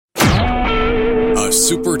a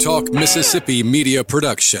Super Talk Mississippi media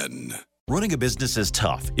production. Running a business is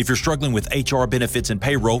tough. If you're struggling with HR, benefits, and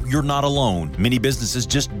payroll, you're not alone. Many businesses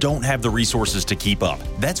just don't have the resources to keep up.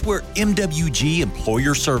 That's where MWG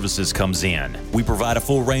Employer Services comes in. We provide a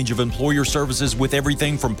full range of employer services with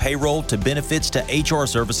everything from payroll to benefits to HR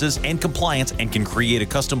services and compliance, and can create a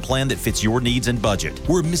custom plan that fits your needs and budget.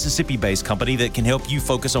 We're a Mississippi-based company that can help you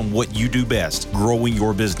focus on what you do best, growing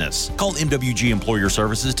your business. Call MWG Employer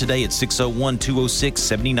Services today at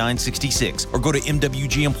 601-206-7966 or go to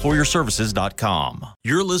MWGEmployerServices.com.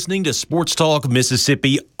 You're listening to Sports Talk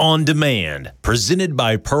Mississippi On Demand, presented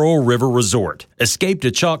by Pearl River Resort. Escape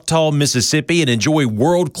to Choctaw, Mississippi and enjoy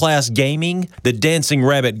world-class gaming, the Dancing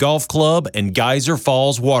Rabbit Golf Club, and Geyser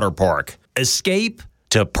Falls Water Park. Escape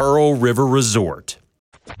to Pearl River Resort.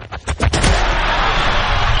 To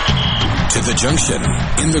the junction,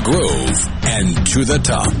 in the Grove, and to the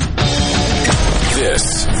top.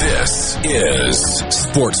 This is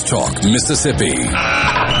Sports Talk Mississippi.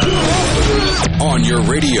 On your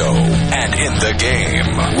radio and in the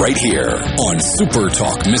game. Right here on Super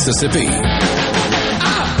Talk Mississippi.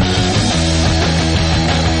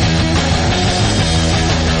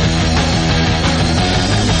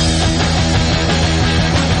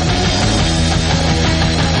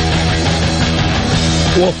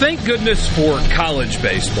 Well, thank goodness for college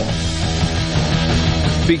baseball.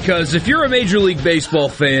 Because if you're a Major League Baseball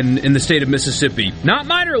fan in the state of Mississippi, not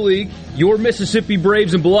minor league, your Mississippi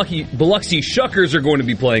Braves and Biloxi Shuckers are going to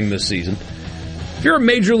be playing this season. If you're a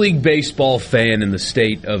Major League Baseball fan in the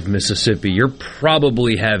state of Mississippi, you're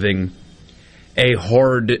probably having a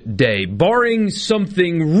hard day. Barring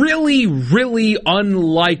something really, really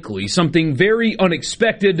unlikely, something very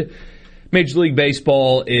unexpected, Major League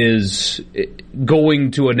Baseball is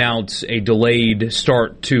going to announce a delayed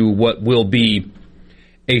start to what will be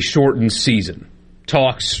a shortened season.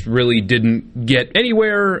 Talks really didn't get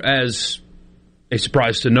anywhere, as a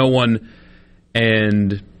surprise to no one,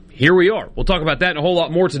 and here we are. We'll talk about that and a whole lot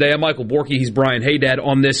more today. I'm Michael Borky. He's Brian Haydad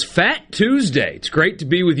on this Fat Tuesday. It's great to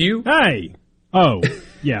be with you. Hey! Oh,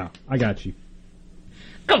 yeah, I got you.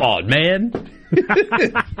 Come on, man.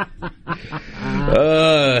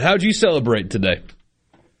 How'd you celebrate today?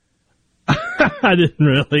 I didn't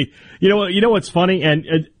really. You know what's funny?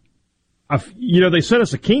 And they sent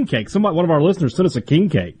us a king cake. One of our listeners sent us a king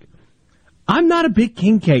cake. I'm not a big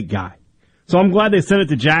king cake guy, so I'm glad they sent it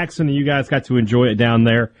to Jackson and you guys got to enjoy it down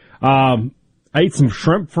there. I ate some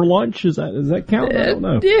shrimp for lunch. Does that count? I don't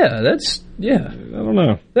know. Yeah, I don't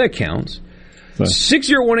know. That counts.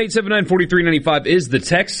 601-879-4395 is the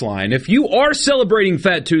text line. If you are celebrating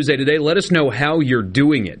Fat Tuesday today, let us know how you're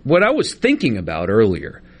doing it. What I was thinking about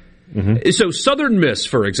earlier. Mm-hmm. So Southern Miss,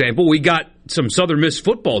 for example, we got some Southern Miss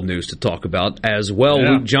football news to talk about as well.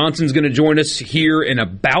 Yeah. Luke Johnson's going to join us here in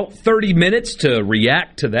about 30 minutes to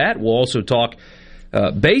react to that. We'll also talk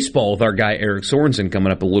baseball with our guy Eric Sorensen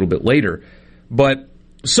coming up a little bit later. But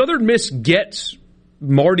Southern Miss gets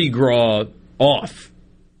Mardi Gras off.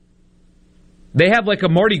 They have like a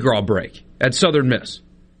Mardi Gras break at Southern Miss.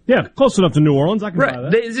 Yeah, close enough to New Orleans. I can buy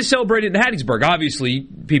that. They celebrate it in Hattiesburg. Obviously,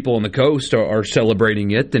 people on the coast are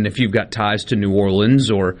celebrating it. And if you've got ties to New Orleans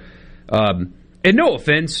or, and no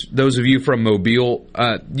offense, those of you from Mobile,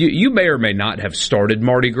 you may or may not have started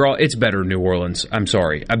Mardi Gras. It's better in New Orleans. I'm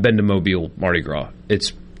sorry. I've been to Mobile Mardi Gras.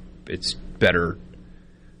 It's better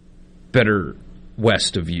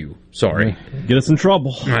west of you. Sorry. Get us in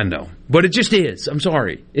trouble. I know. But it just is. I'm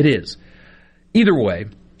sorry. It is. Either way,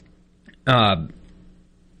 I'm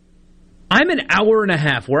an hour and a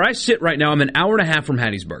half. Where I sit right now, I'm an hour and a half from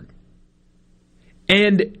Hattiesburg.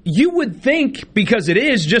 And you would think, because it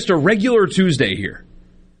is just a regular Tuesday here,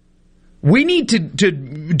 we need to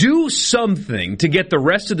do something to get the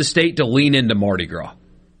rest of the state to lean into Mardi Gras.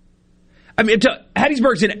 I mean,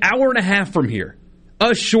 Hattiesburg's an hour and a half from here.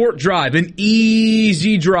 A short drive, an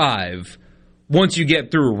easy drive, once you get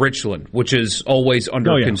through Richland, which is always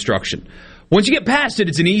under construction. Once you get past it,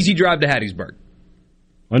 it's an easy drive to Hattiesburg.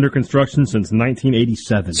 Under construction since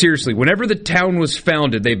 1987. Seriously, whenever the town was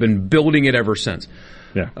founded, they've been building it ever since.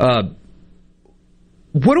 Yeah.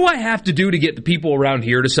 What do I have to do to get the people around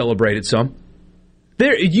here to celebrate it some?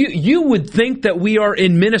 You would think that we are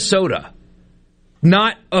in Minnesota,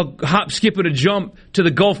 not a hop, skip, and a jump to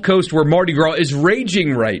the Gulf Coast where Mardi Gras is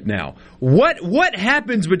raging right now. What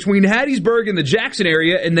happens between Hattiesburg and the Jackson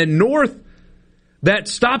area and then north that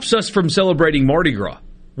stops us from celebrating Mardi Gras?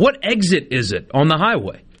 What exit is it on the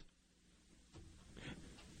highway?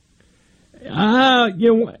 I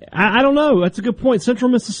don't know. That's a good point. Central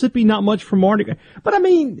Mississippi, not much for Mardi Gras. But I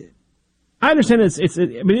mean, I understand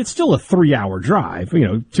it's still a 3-hour drive,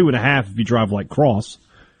 2.5 if you drive like Cross.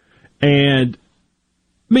 And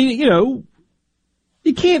I mean,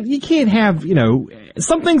 you can't have,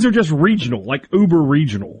 some things are just regional, like uber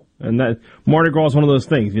regional. And that Mardi Gras is one of those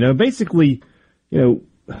things, basically,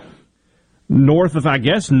 north of, I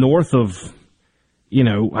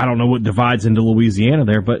don't know what divides into Louisiana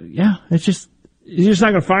there, but yeah, you're just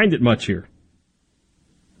not going to find it much here.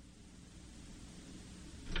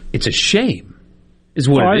 It's a shame, is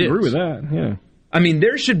what it is. I agree with that, yeah. I mean,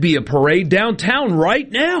 there should be a parade downtown right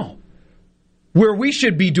now where we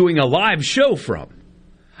should be doing a live show from.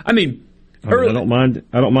 I mean, I don't mind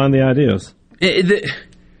the ideas.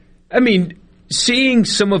 I mean, seeing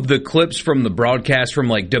some of the clips from the broadcast from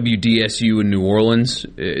like WDSU in New Orleans,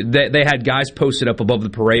 they had guys posted up above the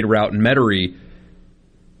parade route in Metairie.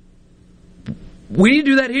 We need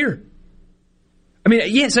to do that here. I mean,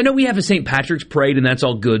 yes, I know we have a St. Patrick's parade and that's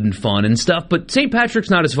all good and fun and stuff, but St. Patrick's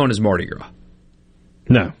not as fun as Mardi Gras.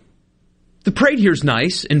 No. The parade here's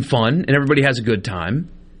nice and fun and everybody has a good time,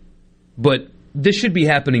 but this should be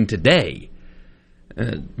happening today,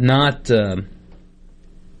 not in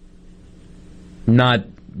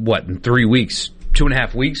 3 weeks,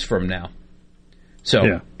 2.5 weeks from now.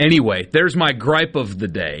 So Anyway, there's my gripe of the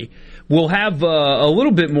day. We'll have a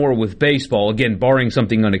little bit more with baseball. Again, barring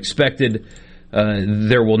something unexpected,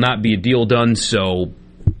 there will not be a deal done. So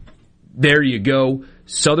there you go.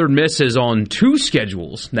 Southern Miss is on 2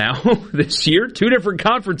 schedules now this year. 2 different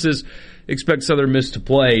conferences expect Southern Miss to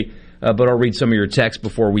play. But I'll read some of your texts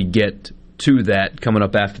before we get to that coming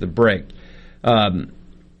up after the break.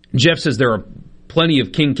 Jeff says there are plenty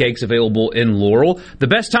of king cakes available in Laurel. The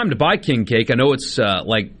best time to buy king cake, I know it's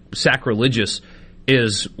like sacrilegious,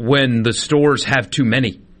 is when the stores have too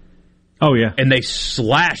many. Oh yeah, and they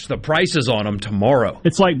slash the prices on them tomorrow.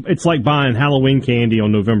 It's like buying Halloween candy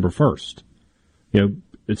on November 1st.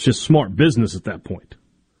 It's just smart business at that point.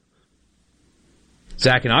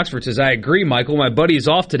 Zach in Oxford says, I agree, Michael. My buddy is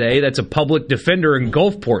off today. That's a public defender in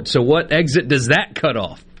Gulfport. So what exit does that cut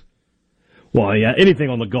off? Well, yeah, anything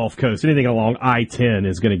on the Gulf Coast, anything along I-10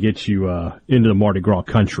 is going to get you into the Mardi Gras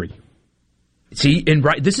country. See, and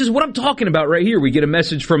this is what I'm talking about right here. We get a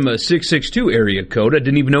message from a 662 area code. I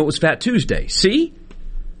didn't even know it was Fat Tuesday. See?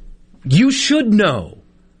 You should know.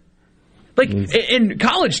 Like, in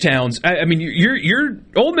college towns, I mean, you're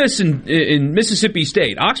Ole Miss in Mississippi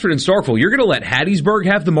State, Oxford and Starkville, you're going to let Hattiesburg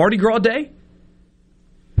have the Mardi Gras day?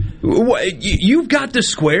 You've got the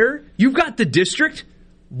square. You've got the district.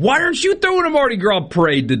 Why aren't you throwing a Mardi Gras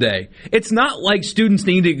parade today? It's not like students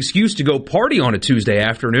need an excuse to go party on a Tuesday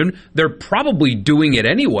afternoon. They're probably doing it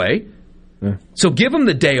anyway. Yeah. So give them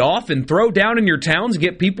the day off and throw down in your towns and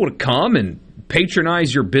get people to come and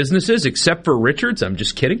patronize your businesses, except for Richards. I'm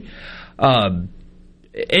just kidding. And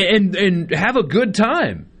have a good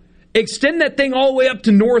time. Extend that thing all the way up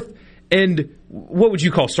to north and what would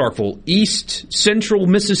you call Starkville? East Central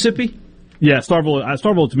Mississippi? Yeah,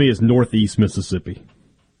 Starkville to me is northeast Mississippi.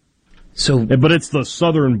 But it's the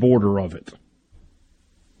southern border of it.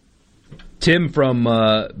 Tim from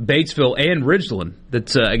Batesville and Ridgeland.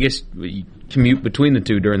 That's I guess you commute between the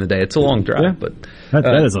two during the day. It's a long drive, but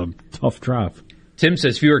that is a tough drive. Tim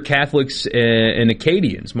says fewer Catholics and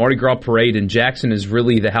Acadians. Mardi Gras parade in Jackson is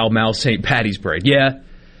really the Hal Mal St. Patty's parade. Yeah,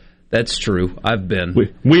 that's true. I've been.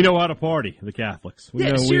 We know how to party, the Catholics. We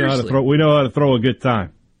know how to throw a good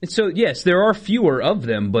time. So yes, there are fewer of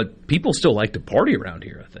them, but people still like to party around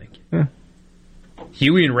here, I think. Yeah.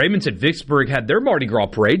 Huey and Raymond said Vicksburg had their Mardi Gras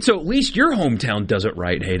parade, so at least your hometown does it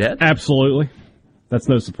right, hey, Dad? Absolutely. That's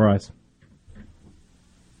no surprise.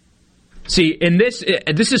 See, and this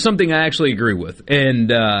is something I actually agree with,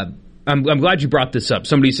 and I'm glad you brought this up.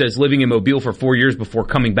 Somebody says living in Mobile for 4 years before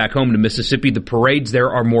coming back home to Mississippi, the parades there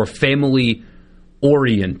are more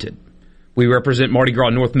family-oriented. We represent Mardi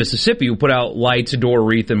Gras North Mississippi, who put out lights, adore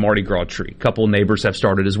wreath, and Mardi Gras tree. A couple of neighbors have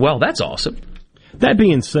started as well. That's awesome. That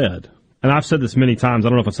being said, and I've said this many times, I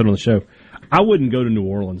don't know if I said it on the show, I wouldn't go to New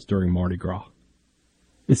Orleans during Mardi Gras.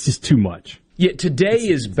 It's just too much. Yeah, today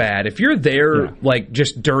is bad. If you're there, like,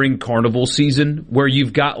 just during carnival season, where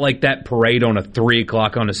you've got, like, that parade on a 3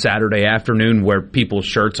 o'clock on a Saturday afternoon where people's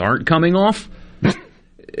shirts aren't coming off,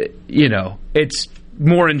 it's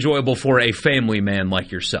more enjoyable for a family man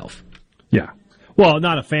like yourself. Yeah. Well,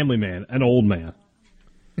 not a family man, an old man.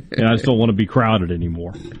 And I just don't want to be crowded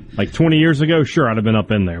anymore. Like 20 years ago, sure, I'd have been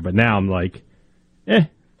up in there. But now I'm like, The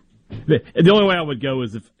only way I would go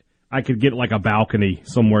is if I could get like a balcony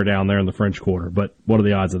somewhere down there in the French Quarter. But what are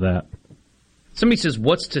the odds of that? Somebody says,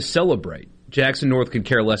 what's to celebrate? Jackson North could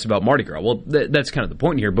care less about Mardi Gras. Well, that's kind of the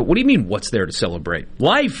point here. But what do you mean, what's there to celebrate?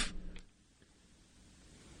 Life.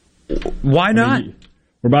 Why not?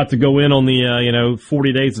 We're about to go in on the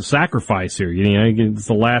 40 days of sacrifice here. It's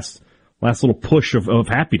the last last little push of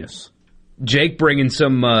happiness. Jake bringing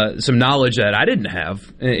some knowledge that I didn't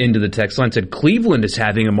have into the text line, said Cleveland is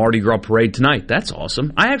having a Mardi Gras parade tonight. That's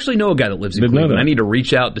awesome. I actually know a guy that lives in Cleveland. I need to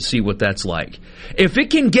reach out to see what that's like. If it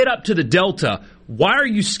can get up to the Delta, why are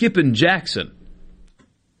you skipping Jackson?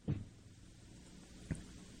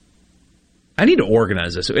 I need to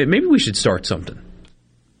organize this. Maybe we should start something.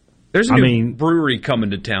 There's a new brewery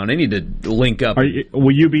coming to town. I need to link up.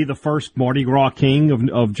 Will you be the first Mardi Gras king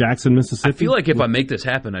of Jackson, Mississippi? I feel like if I make this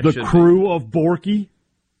happen, I should. The crew of Borky?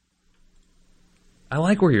 I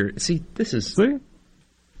like where you're... See, this is... See?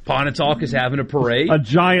 Pontotoc is having a parade. A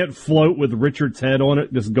giant float with Richard's head on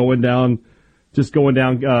it just going down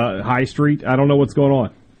High Street. I don't know what's going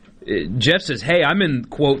on. Jeff says, hey, I'm in,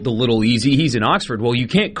 quote, the Little Easy. He's in Oxford. Well, you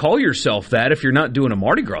can't call yourself that if you're not doing a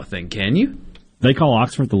Mardi Gras thing, can you? They call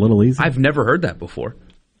Oxford the Little Easy? I've never heard that before.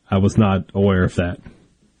 I was not aware of that.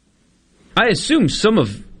 I assume some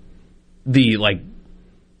of the,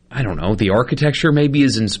 I don't know, the architecture maybe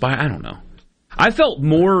is inspired. I don't know. I felt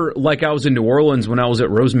more like I was in New Orleans when I was at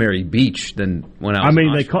Rosemary Beach than when I was in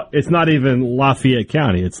Oxford. It's not even Lafayette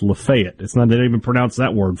County. It's Lafayette. They don't even pronounce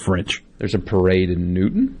that word French. There's a parade in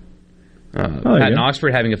Newton. Pat in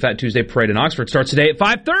Oxford having a Fat Tuesday parade in Oxford starts today at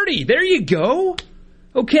 5:30. There you go.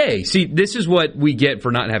 Okay. See, this is what we get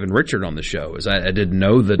for not having Richard on the show. Is I didn't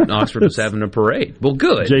know that Oxford was having a parade. Well,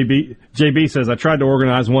 good. JB says, I tried to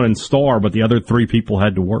organize one in Star, but the other 3 people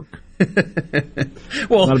had to work.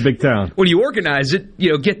 Well, not a big town. When you organize it,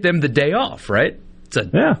 get them the day off, right? It's a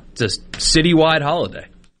citywide holiday.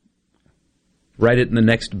 Write it in the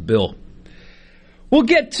next bill. We'll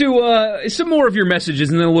get to some more of your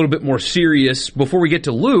messages and then a little bit more serious. Before we get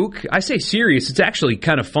to Luke, I say serious, it's actually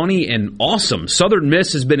kind of funny and awesome. Southern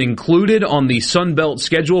Miss has been included on the Sun Belt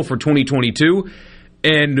schedule for 2022,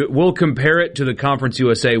 and we'll compare it to the Conference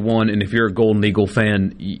USA one. And if you're a Golden Eagle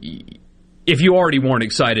fan, if you already weren't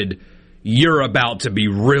excited, you're about to be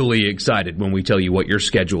really excited when we tell you what your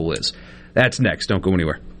schedule is. That's next. Don't go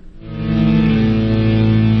anywhere.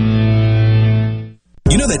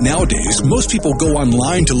 You know that nowadays, most people go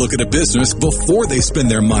online to look at a business before they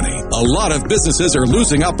spend their money. A lot of businesses are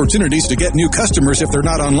losing opportunities to get new customers if they're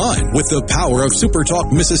not online. With the power of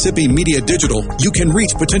SuperTalk Mississippi Media Digital, you can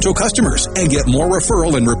reach potential customers and get more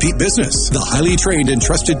referral and repeat business. The highly trained and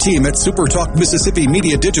trusted team at SuperTalk Mississippi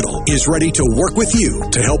Media Digital is ready to work with you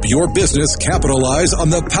to help your business capitalize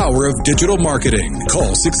on the power of digital marketing.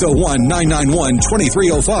 Call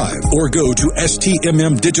 601-991-2305 or go to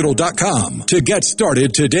stmmdigital.com to get started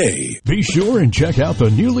today. Be sure and check out the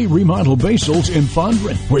newly remodeled Basil's in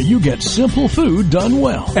Fondren, where you get simple food done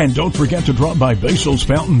well. And don't forget to drop by Basil's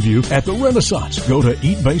Fountain View at the Renaissance. Go to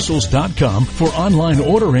eatbasils.com for online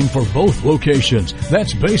ordering for both locations.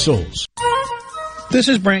 That's Basil's. This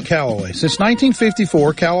is Brent Callaway. Since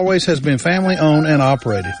 1954, Callaway's has been family-owned and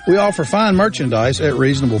operated. We offer fine merchandise at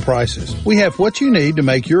reasonable prices. We have what you need to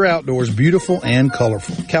make your outdoors beautiful and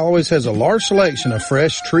colorful. Callaway's has a large selection of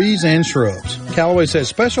fresh trees and shrubs. Callaway's has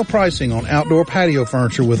special pricing on outdoor patio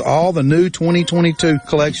furniture with all the new 2022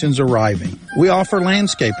 collections arriving. We offer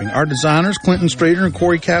landscaping. Our designers, Clinton Streeter and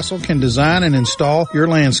Corey Castle, can design and install your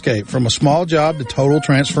landscape from a small job to total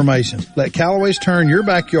transformation. Let Callaway's turn your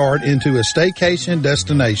backyard into a staycation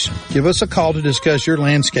destination. Give us a call to discuss your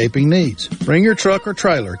landscaping needs. Bring your truck or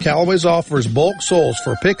trailer. Callaway's offers bulk soils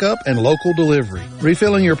for pickup and local delivery.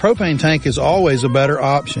 Refilling your propane tank is always a better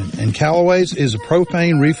option, and Callaway's is a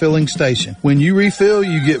propane refilling station. When you refill,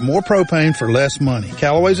 you get more propane for less money.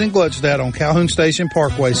 Callaway's in Gluckstadt on Calhoun Station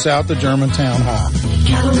Parkway, south of Germantown High.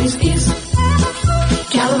 Callaway's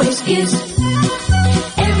is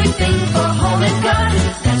everything for home and garden.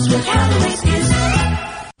 That's what Callaway's is.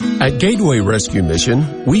 At Gateway Rescue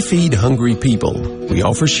Mission, we feed hungry people. We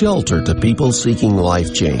offer shelter to people seeking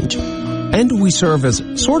life change. And we serve as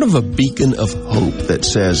sort of a beacon of hope that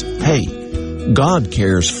says, hey, God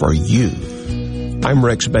cares for you. I'm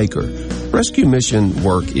Rex Baker. Rescue Mission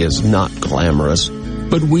work is not glamorous,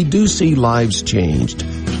 but we do see lives changed.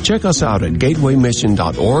 Check us out at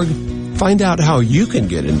gatewaymission.org. Find out how you can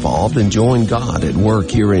get involved and join God at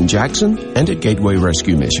work here in Jackson and at Gateway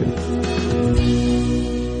Rescue Mission.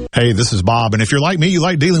 Hey, this is Bob, and if you're like me, you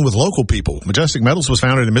like dealing with local people. Majestic Metals was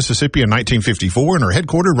founded in Mississippi in 1954 and are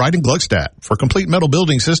headquartered right in Gluckstadt. For complete metal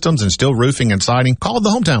building systems and steel roofing and siding, call the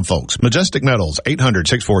hometown folks. Majestic Metals,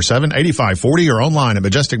 800-647-8540 or online at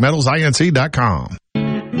majesticmetalsinc.com.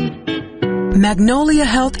 Magnolia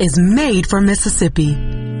Health is made for Mississippi.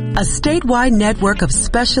 A statewide network of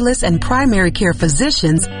specialists and primary care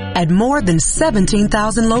physicians at more than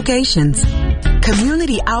 17,000 locations.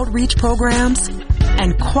 Community outreach programs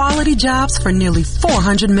and quality jobs for nearly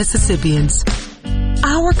 400 Mississippians.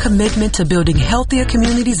 Our commitment to building healthier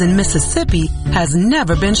communities in Mississippi has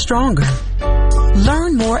never been stronger.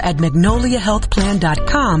 Learn more at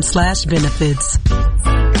magnoliahealthplan.com/benefits.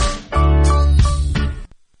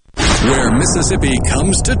 Where Mississippi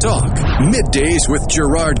comes to talk. Middays with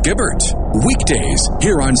Gerard Gibbert. Weekdays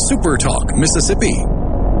here on Super Talk Mississippi.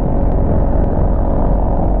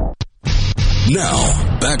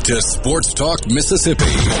 Now, back to Sports Talk Mississippi.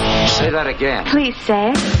 Say that again. Please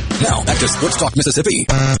say it. Now, back to Sports Talk Mississippi.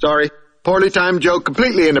 Sorry. Poorly timed joke,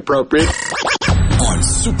 completely inappropriate. On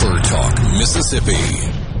Super Talk Mississippi.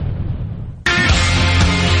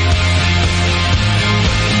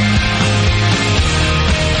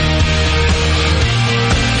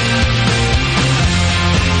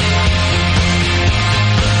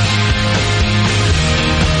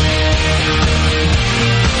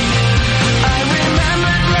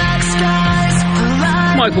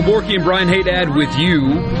 Michael Borky and Brian Haydad with you.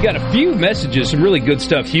 We got a few messages, some really good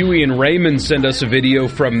stuff. Huey and Raymond send us a video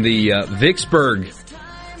from the Vicksburg,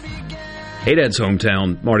 Haydad's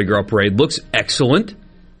hometown, Mardi Gras parade. Looks excellent.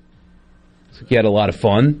 So he had a lot of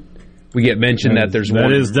fun. We get mentioned that there's one.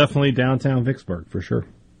 That is definitely downtown Vicksburg, for sure.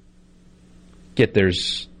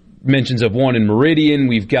 There's mentions of one in Meridian.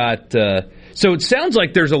 We've got... so it sounds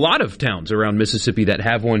like there's a lot of towns around Mississippi that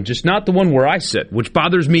have one, just not the one where I sit, which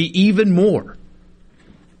bothers me even more.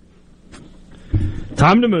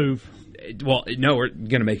 Time to move. Well, no, we're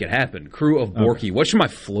going to make it happen. Crew of Borky. Okay. What should my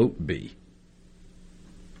float be?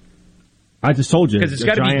 I just told you. Because it's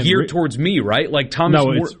got to be geared towards me, right? Like Thomas.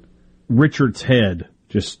 No, it's Richard's head.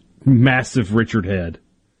 Just massive Richard head.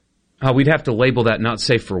 We'd have to label that not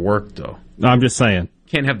safe for work, though. No, I'm just saying.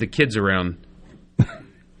 Can't have the kids around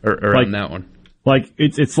around that one. Like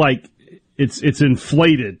it's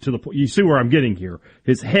inflated to the point. You see where I'm getting here.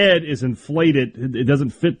 His head is inflated. It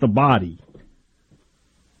doesn't fit the body.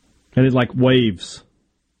 And it like waves.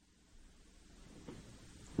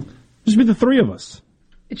 Just be the three of us.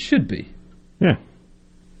 It should be. Yeah.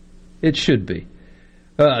 It should be.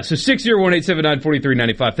 So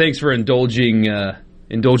 601-879-4395. Thanks for indulging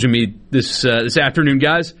me this afternoon,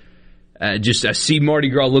 guys. I see Mardi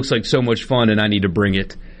Gras looks like so much fun, and I need to bring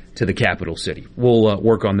it to the capital city. We'll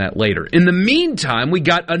work on that later. In the meantime, we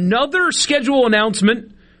got another schedule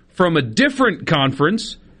announcement from a different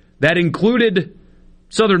conference that included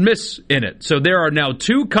Southern Miss in it. So there are now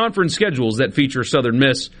two conference schedules that feature Southern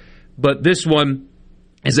Miss, but this one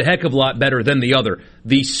is a heck of a lot better than the other.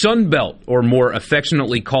 The Sun Belt, or more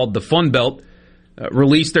affectionately called the Fun Belt,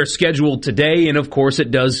 released their schedule today, and of course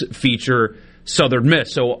it does feature Southern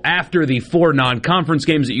Miss. So after the four non-conference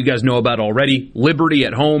games that you guys know about already, Liberty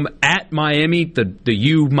at home, at Miami, the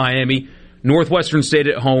U Miami, Northwestern State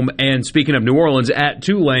at home, and speaking of New Orleans, at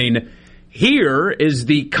Tulane. Here is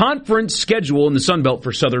the conference schedule in the Sun Belt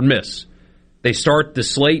for Southern Miss. They start the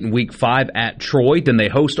slate in Week 5 at Troy. Then they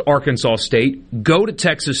host Arkansas State, go to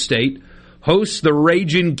Texas State, host the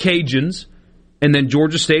Ragin' Cajuns, and then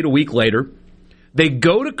Georgia State a week later. They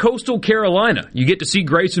go to Coastal Carolina. You get to see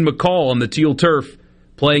Grayson McCall on the teal turf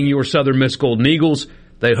playing your Southern Miss Golden Eagles.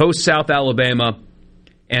 They host South Alabama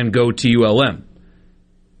and go to ULM.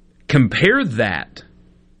 Compare that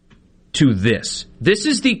to this. This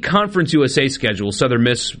is the Conference USA schedule. Southern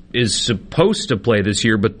Miss is supposed to play this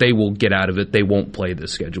year, but they will get out of it. They won't play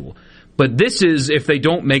this schedule. But this is, if they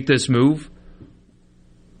don't make this move,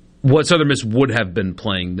 what Southern Miss would have been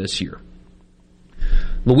playing this year.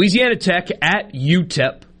 Louisiana Tech at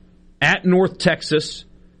UTEP, at North Texas,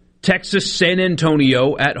 Texas San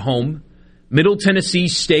Antonio at home, Middle Tennessee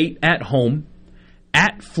State at home,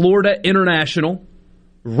 at Florida International,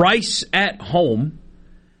 Rice at home,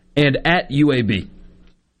 and at UAB.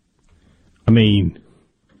 I mean,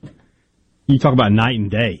 you talk about night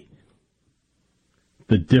and day.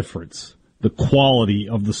 The difference, the quality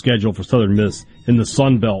of the schedule for Southern Miss in the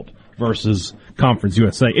Sun Belt versus Conference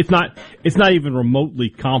USA. It's not even remotely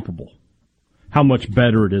comparable how much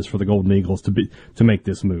better it is for the Golden Eagles to make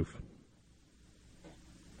this move.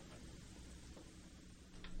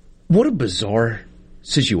 What a bizarre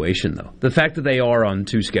situation, though. The fact that they are on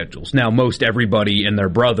two schedules. Now, most everybody and their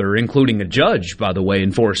brother, including a judge, by the way,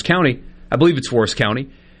 in Forest County, I believe it's Forest County,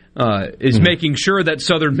 is making sure that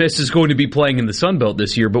Southern Miss is going to be playing in the Sun Belt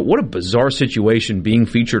this year. But what a bizarre situation being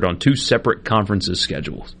featured on two separate conferences'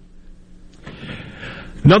 schedules.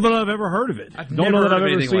 Not that I've ever heard of it. Don't know that I've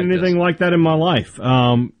ever seen anything like that in my life.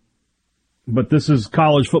 But this is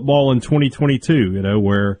college football in 2022,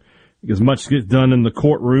 where as much gets done in the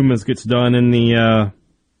courtroom as gets done in the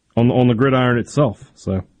on the gridiron itself.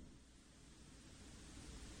 So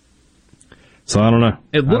I don't know.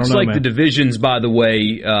 It looks like the divisions, by the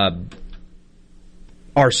way,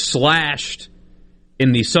 are slashed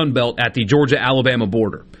in the Sun Belt at the Georgia-Alabama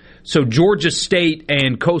border. So Georgia State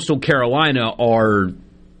and Coastal Carolina are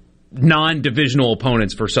non-divisional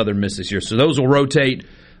opponents for Southern Miss this year. So those will rotate.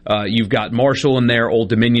 You've got Marshall in there. Old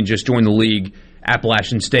Dominion just joined the league.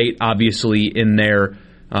 Appalachian State, obviously, in there.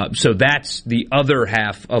 So that's the other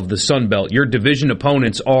half of the Sun Belt. Your division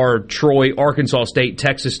opponents are Troy, Arkansas State,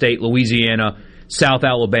 Texas State, Louisiana, South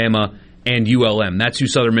Alabama, and ULM. That's who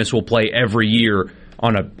Southern Miss will play every year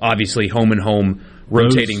on a, obviously, home-and-home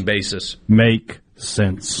rotating basis. Make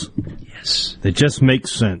sense. Yes. They just make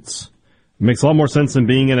sense. It makes a lot more sense than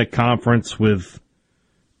being in a conference with,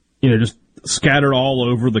 just scattered all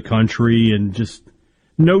over the country and just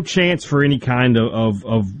no chance for any kind of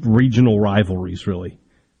regional rivalries, really.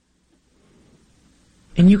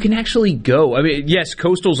 And you can actually go. I mean, yes,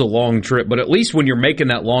 Coastal's a long trip, but at least when you're making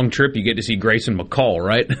that long trip, you get to see Grayson McCall,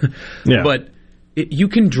 right? Yeah. But you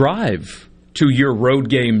can drive to your road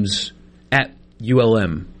games at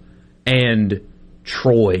ULM and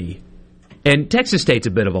Troy. And Texas State's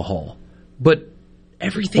a bit of a haul. But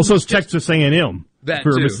everything. Also, it's Texas A&M. That for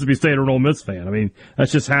a too. Mississippi State or an Ole Miss fan. I mean,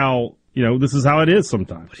 that's just how, this is how it is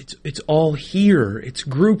sometimes. But it's all here. It's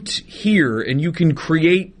grouped here, and you can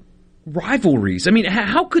create rivalries. I mean,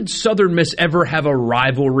 how could Southern Miss ever have a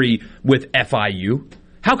rivalry with FIU?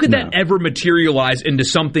 How could that ever materialize into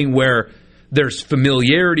something where there's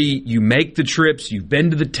familiarity, you make the trips, you've been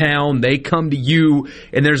to the town, they come to you,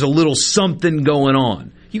 and there's a little something going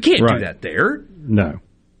on? You can't do that there. No.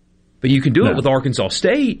 But you can do it with Arkansas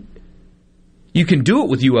State. You can do it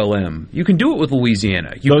with ULM. You can do it with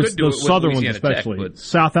Louisiana. You could do it with Southern Louisiana ones especially. Tech, but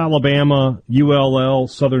South Alabama, ULL,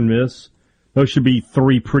 Southern Miss. Those should be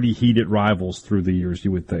three pretty heated rivals through the years,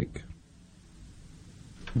 you would think.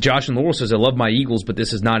 Josh and Laurel says, I love my Eagles, but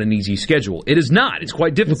this is not an easy schedule. It is not. It's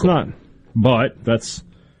quite difficult. It's not. But that's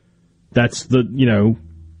the,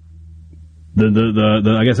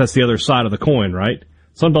 the I guess that's the other side of the coin, right?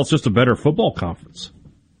 Sun Belt's just a better football conference.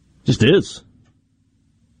 Just is.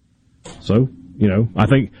 So, I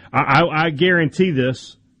think, I guarantee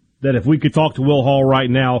this, that if we could talk to Will Hall right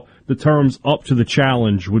now, the terms up to the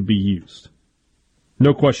challenge would be used.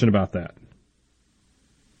 No question about that.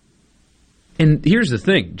 And here's the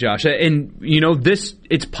thing, Josh, and,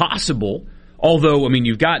 it's possible, although,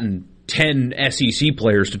 you've gotten 10 SEC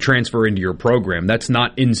players to transfer into your program. That's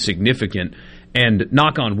not insignificant. And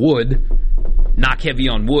knock heavy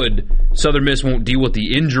on wood, Southern Miss won't deal with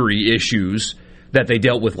the injury issues that they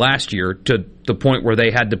dealt with last year to the point where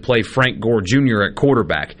they had to play Frank Gore Jr. at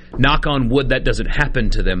quarterback. Knock on wood, that doesn't happen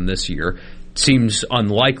to them this year. Seems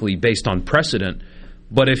unlikely based on precedent.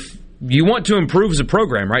 But if you want to improve as a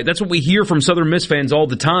program, right, that's what we hear from Southern Miss fans all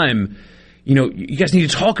the time. You guys need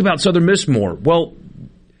to talk about Southern Miss more. Well,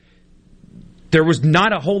 there was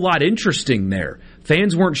not a whole lot interesting there.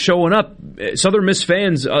 Fans weren't showing up. Southern Miss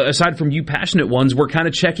fans, aside from you passionate ones, were kind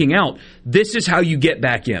of checking out. This is how you get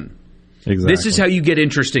back in. Exactly. This is how you get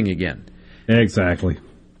interesting again. Exactly.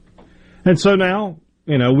 And so now,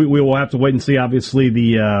 we will have to wait and see, obviously,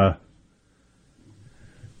 the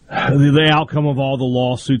outcome of all the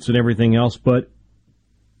lawsuits and everything else. But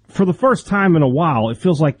for the first time in a while, it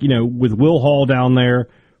feels like, with Will Hall down there,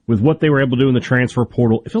 with what they were able to do in the transfer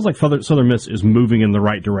portal, it feels like Southern Miss is moving in the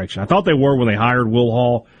right direction. I thought they were when they hired Will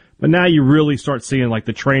Hall, but now you really start seeing like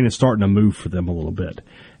the train is starting to move for them a little bit.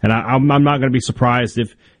 And I'm not going to be surprised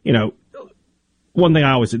if, one thing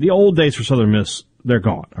I always say, the old days for Southern Miss, they're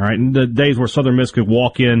gone, all right? And the days where Southern Miss could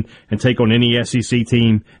walk in and take on any SEC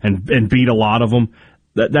team and beat a lot of them,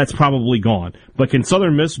 that's probably gone. But can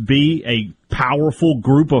Southern Miss be a powerful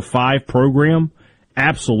group of 5 program?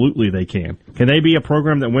 Absolutely they can. Can they be a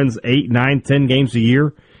program that wins 8, 9, 10 games a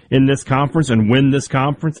year in this conference and win this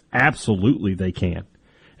conference? Absolutely they can.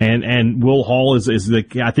 And Will Hall is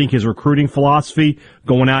I think his recruiting philosophy,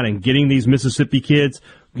 going out and getting these Mississippi kids,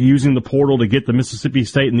 using the portal to get the Mississippi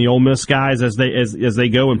State and the Ole Miss guys as they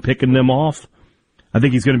go and picking them off. I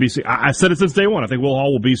think he's going to be. I've said it since day one. I think Will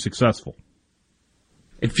Hall will be successful.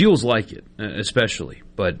 It feels like it, especially.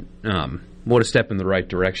 But what a step in the right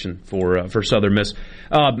direction for Southern Miss.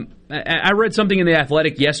 I read something in The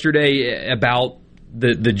Athletic yesterday about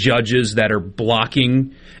the judges that are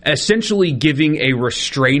blocking, essentially giving a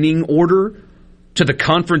restraining order to the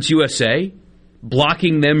Conference USA,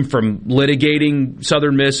 blocking them from litigating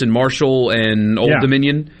Southern Miss and Marshall and Old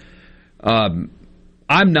Dominion. I'm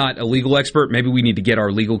not a legal expert. Maybe we need to get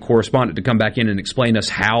our legal correspondent to come back in and explain us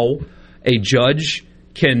how a judge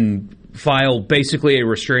can file basically a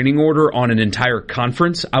restraining order on an entire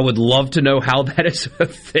conference. I would love to know how that is a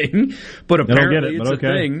thing, but apparently it's a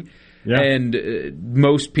thing. Yeah. And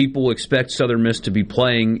most people expect Southern Miss to be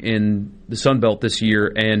playing in the Sun Belt this year,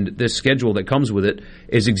 and this schedule that comes with it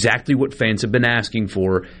is exactly what fans have been asking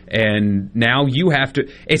for. And now you have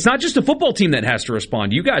to – it's not just a football team that has to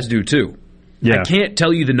respond. You guys do too. Yeah. I can't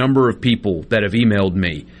tell you the number of people that have emailed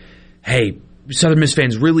me, hey, Southern Miss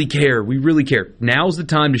fans really care. We really care. Now's the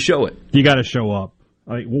time to show it. You got to show up.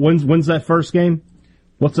 When's that first game?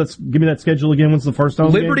 What's that? Give me that schedule again. When's the first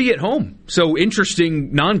home Liberty game? At home. So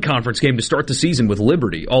interesting non-conference game to start the season with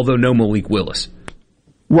Liberty, although no Malik Willis.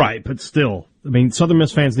 Right, but still, I mean, Southern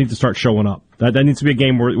Miss fans need to start showing up. That needs to be a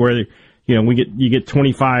game where you get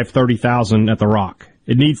 25, 30,000 at the Rock.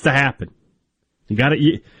 It needs to happen. You got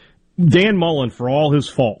to. Dan Mullen, for all his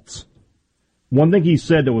faults, one thing he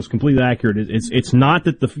said that was completely accurate is it's not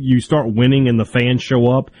that you start winning and the fans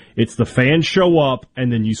show up. It's the fans show up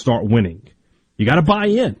and then you start winning. You got to buy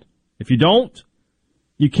in. If you don't,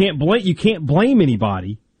 you can't blame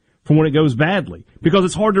anybody for when it goes badly, because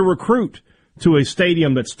it's hard to recruit to a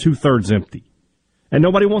stadium that's 2/3 empty, and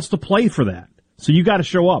nobody wants to play for that. So you got to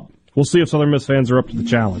show up. We'll see if Southern Miss fans are up to the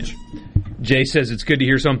challenge. Jay says it's good to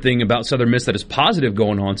hear something about Southern Miss that is positive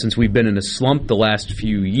going on since we've been in a slump the last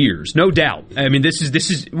few years. No doubt. I mean, this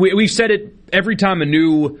is we've said it every time a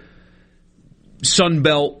new Sun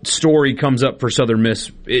Belt story comes up for Southern Miss.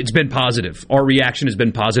 It's been positive. Our reaction has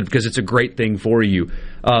been positive because it's a great thing for you.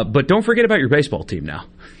 But don't forget about your baseball team now.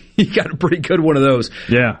 You got a pretty good one of those.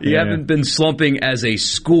 Yeah. You haven't been slumping as a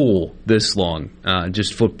school this long,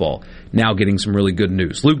 just football. Now getting some really good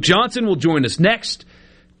news. Luke Johnson will join us next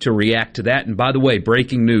to react to that. And by the way,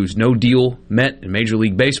 breaking news, no deal met in Major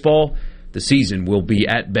League Baseball. The season will be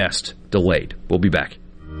at best delayed. We'll be back.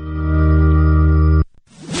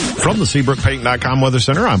 From the SeabrookPaint.com Weather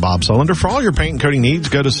Center, I'm Bob Sullender. For all your paint and coating needs,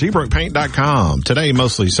 go to SeabrookPaint.com. Today,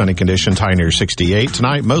 mostly sunny conditions, high near 68.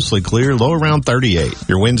 Tonight, mostly clear, low around 38.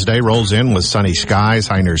 Your Wednesday rolls in with sunny skies,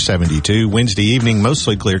 high near 72. Wednesday evening,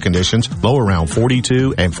 mostly clear conditions, low around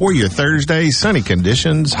 42. And for your Thursday, sunny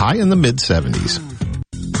conditions, high in the mid-70s.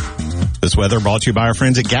 This weather brought to you by our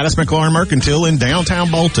friends at Gaddis McLaurin Mercantile in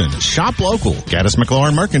downtown Bolton. Shop local. Gaddis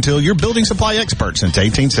McLaurin Mercantile, your building supply expert since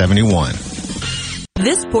 1871.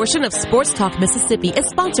 This portion of Sports Talk Mississippi is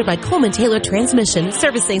sponsored by Coleman Taylor Transmission,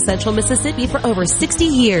 servicing Central Mississippi for over 60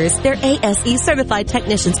 years. Their ASE certified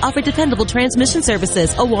technicians offer dependable transmission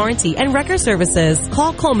services, a warranty, and record services.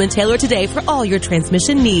 Call Coleman Taylor today for all your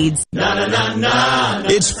transmission needs.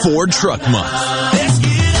 It's Ford Truck Month.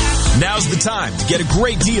 Now's the time to get a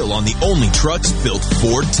great deal on the only trucks built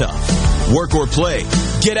Ford tough. Work or play,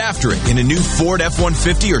 get after it in a new Ford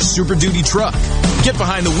F-150 or Super Duty truck. Get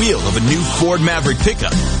behind the wheel of a new Ford Maverick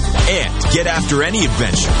pickup. And get after any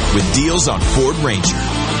adventure with deals on Ford Ranger.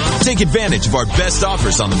 Take advantage of our best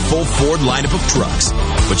offers on the full Ford lineup of trucks.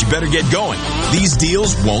 But you better get going. These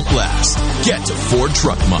deals won't last. Get to Ford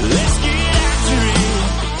Truck Month. Let's get after it.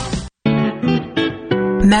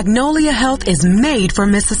 Magnolia Health is made for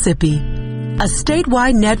Mississippi. A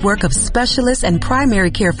statewide network of specialists and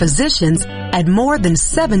primary care physicians at more than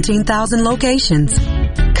 17,000 locations.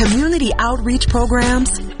 Community outreach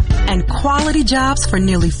programs and quality jobs for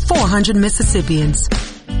nearly 400 Mississippians.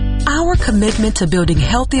 Our commitment to building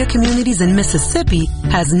healthier communities in Mississippi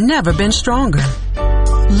has never been stronger.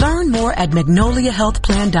 Learn more at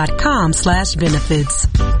magnoliahealthplan.com/benefits.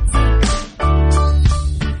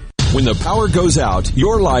 When the power goes out,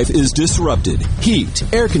 your life is disrupted. Heat,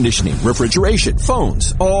 air conditioning, refrigeration,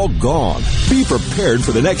 phones, all gone. Be prepared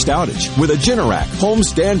for the next outage with a Generac home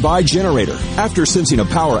standby generator. After sensing a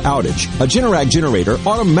power outage, a Generac generator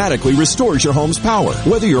automatically restores your home's power,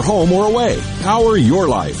 whether you're home or away. Power your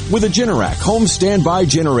life with a Generac home standby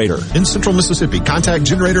generator. In Central Mississippi, contact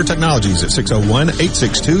Generator Technologies at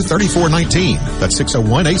 601-862-3419. That's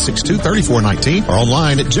 601-862-3419 or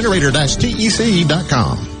online at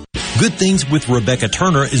generator-tec.com. Good Things with Rebecca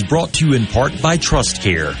Turner is brought to you in part by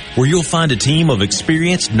TrustCare, where you'll find a team of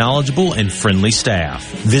experienced, knowledgeable, and friendly staff.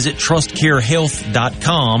 Visit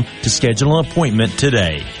TrustCareHealth.com to schedule an appointment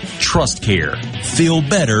today. TrustCare. Feel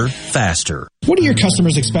better, faster. What do your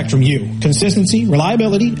customers expect from you? Consistency,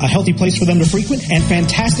 reliability, a healthy place for them to frequent, and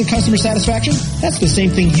fantastic customer satisfaction? That's the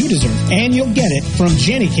same thing you deserve, and you'll get it from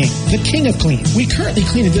Jenny King, the king of clean. We currently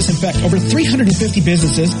clean and disinfect over 350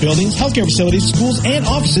 businesses, buildings, healthcare facilities, schools, and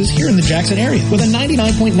offices here in the Jackson area with a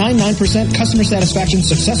 99.99% customer satisfaction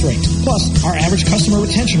success rate. Plus, our average customer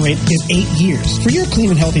retention rate is 8 years. For your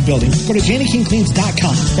clean and healthy building, go to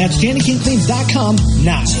JennyKingCleans.com. That's JennyKingCleans.com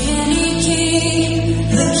now. Jenny King,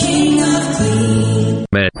 the king of clean.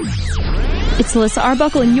 It's Alyssa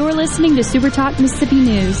Arbuckle, and you're listening to Super Talk Mississippi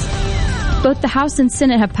News. Both the House and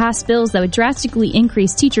Senate have passed bills that would drastically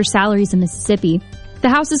increase teacher salaries in Mississippi. The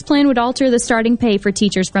House's plan would alter the starting pay for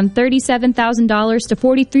teachers from $37,000 to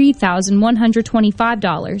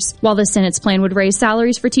 $43,125, while the Senate's plan would raise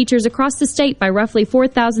salaries for teachers across the state by roughly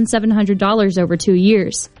 $4,700 over 2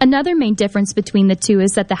 years. Another main difference between the two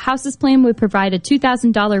is that the House's plan would provide a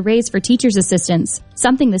 $2,000 raise for teachers' assistants,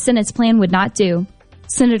 something the Senate's plan would not do.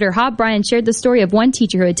 Senator Hob Bryan shared the story of one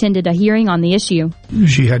teacher who attended a hearing on the issue.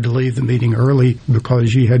 She had to leave the meeting early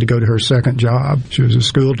because she had to go to her second job. She was a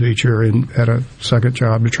school teacher and had a second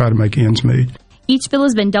job to try to make ends meet. Each bill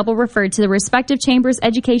has been double referred to the respective chambers'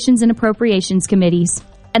 educations and appropriations committees.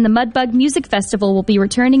 And the Mudbug Music Festival will be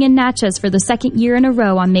returning in Natchez for the second year in a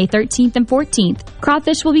row on May 13th and 14th.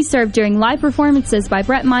 Crawfish will be served during live performances by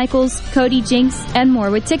Brett Michaels, Cody Jinks, and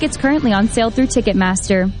more, with tickets currently on sale through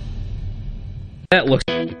Ticketmaster.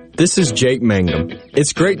 This is Jake Mangum.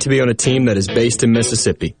 It's great to be on a team that is based in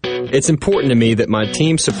Mississippi. It's important to me that my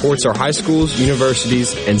team supports our high schools,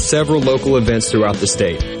 universities, and several local events throughout the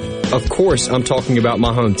state. Of course, I'm talking about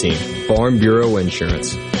my home team, Farm Bureau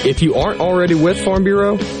Insurance. If you aren't already with Farm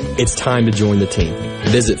Bureau, it's time to join the team.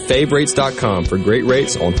 Visit favrates.com for great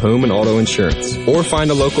rates on home and auto insurance, or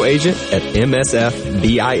find a local agent at msfbins.com.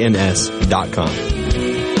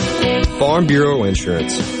 Farm Bureau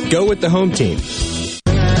Insurance. Go with the home team.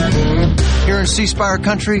 Here in C Spire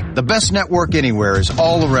country, the best network anywhere is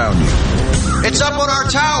all around you. It's up on our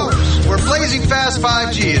towers, where blazing fast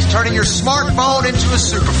 5G is turning your smartphone into a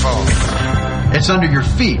superphone. It's under your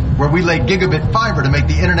feet, where we lay gigabit fiber to make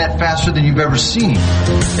the internet faster than you've ever seen.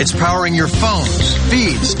 It's powering your phones,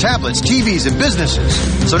 feeds, tablets, TVs, and businesses.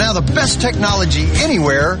 So now the best technology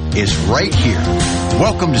anywhere is right here.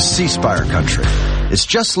 Welcome to C Spire country. It's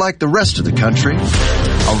just like the rest of the country,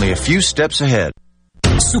 only a few steps ahead.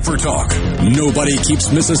 Super Talk. Nobody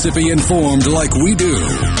keeps Mississippi informed like we do.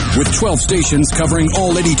 With 12 stations covering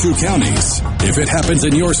all 82 counties. If it happens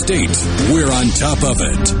in your state, we're on top of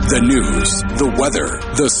it. The news, the weather,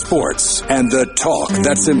 the sports, and the talk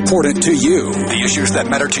that's important to you. The issues that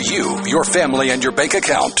matter to you, your family, and your bank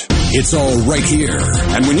account. It's all right here.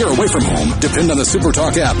 And when you're away from home, depend on the Super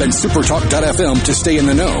Talk app and supertalk.fm to stay in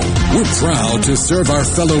the know. We're proud to serve our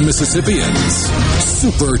fellow Mississippians.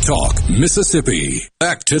 Super Talk Mississippi.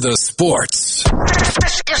 Back to the sports.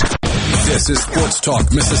 This is Sports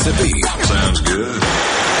Talk Mississippi. Sounds good.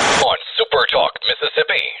 On Super Talk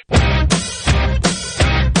Mississippi.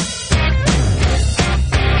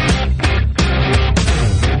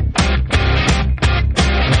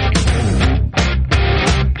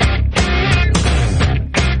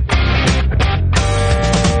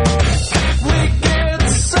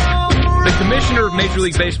 Commissioner of Major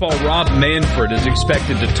League Baseball Rob Manfred is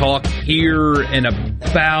expected to talk here in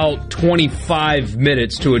about 25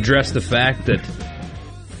 minutes to address the fact that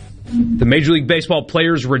the Major League Baseball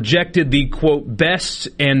players rejected the, quote, best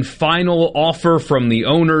and final offer from the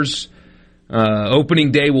owners.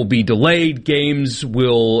 Opening day will be delayed. Games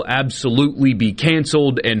will absolutely be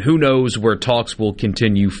canceled. And who knows where talks will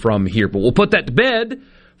continue from here. But we'll put that to bed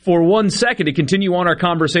for 1 second to continue on our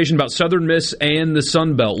conversation about Southern Miss and the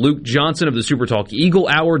Sun Belt. Luke Johnson of the Super Talk Eagle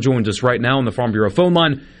Hour joins us right now on the Farm Bureau phone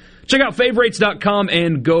line. Check out favrates.com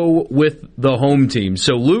and go with the home team.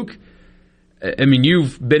 So, Luke, I mean,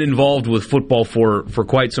 you've been involved with football for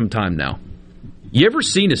quite some time now. You ever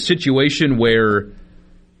seen a situation where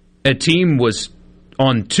a team was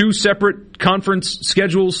on two separate conference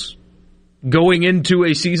schedules going into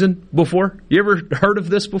a season before? You ever heard of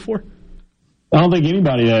this before? I don't think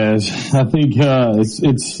anybody has. I think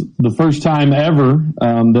it's the first time ever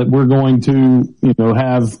that we're going to,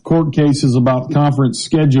 have court cases about conference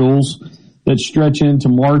schedules that stretch into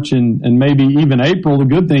March and maybe even April. The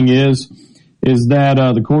good thing is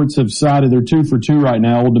that the courts have decided they're 2 for 2 right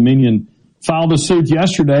now. Old Dominion filed a suit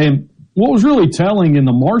yesterday, and what was really telling in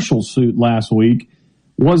the Marshall suit last week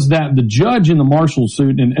was that the judge in the Marshall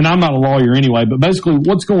suit, and I'm not a lawyer anyway, but basically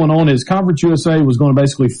what's going on is Conference USA was going to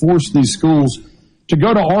basically force these schools to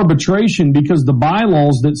go to arbitration because the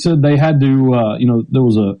bylaws that said they had to, there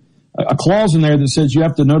was a clause in there that says you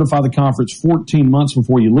have to notify the conference 14 months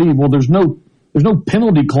before you leave. Well, there's no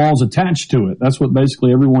penalty clause attached to it. That's what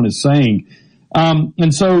basically everyone is saying.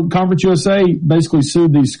 And so Conference USA basically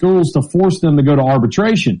sued these schools to force them to go to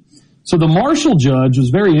arbitration. So the Marshall judge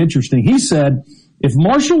was very interesting. He said, if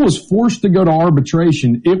Marshall was forced to go to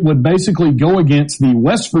arbitration, it would basically go against the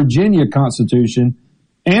West Virginia Constitution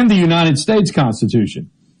and the United States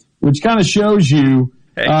Constitution, which kind of shows you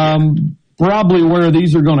probably where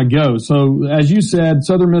these are going to go. So, as you said,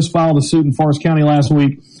 Southern Miss filed a suit in Forest County last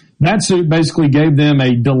week. That suit basically gave them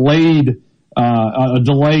a delay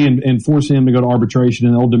in forcing them to go to arbitration,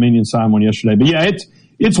 and Old Dominion signed one yesterday. But yeah,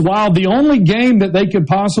 it's wild. The only game that they could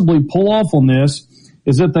possibly pull off on this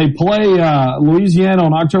is that they play Louisiana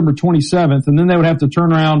on October 27th, and then they would have to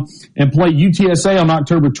turn around and play UTSA on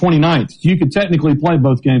October 29th. You could technically play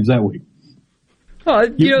both games that week.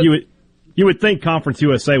 You would think Conference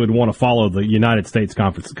USA would want to follow the United States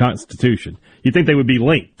Constitution. You'd think they would be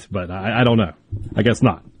linked, but I don't know. I guess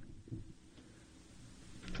not.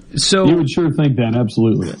 So you would sure think that,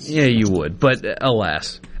 absolutely. Yeah, you would, but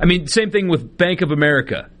alas. I mean, same thing with Bank of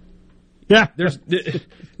America. Yeah.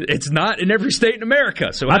 It's not in every state in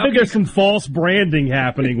America. So I think there's some false branding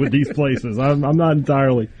happening with these places. I'm not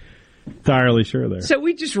entirely sure there. So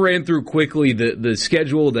we just ran through quickly the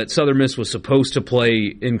schedule that Southern Miss was supposed to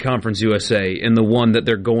play in Conference USA and the one that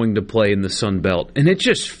they're going to play in the Sun Belt. And it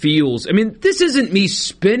just feels, I mean, this isn't me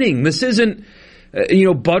spinning. This isn't,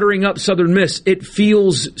 buttering up Southern Miss. It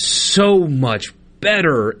feels so much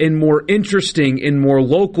better and more interesting and more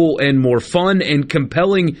local and more fun and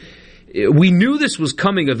compelling. We knew this was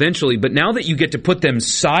coming eventually, but now that you get to put them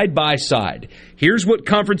side by side, here's what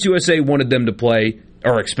Conference USA wanted them to play,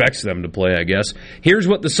 or expects them to play, I guess. Here's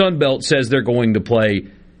what the Sun Belt says they're going to play.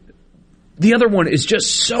 The other one is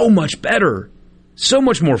just so much better, so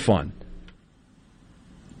much more fun.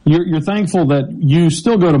 You're thankful that you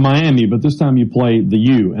still go to Miami, but this time you play the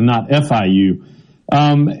U and not FIU.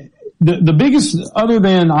 The biggest, other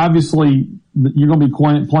than obviously you're going to be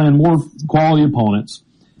playing more quality opponents,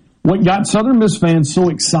 what got Southern Miss fans so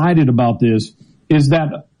excited about this is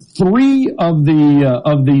that three of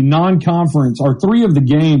the non-conference, or three of the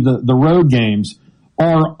games, the road games,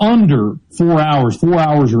 are under 4 hours. 4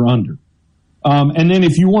 hours or under. And then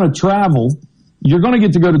if you want to travel, you're going to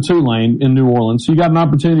get to go to Tulane in New Orleans. So you got an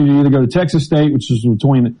opportunity to either go to Texas State, which is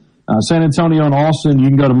between San Antonio and Austin. You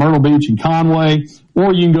can go to Myrtle Beach and Conway,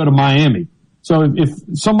 or you can go to Miami. So if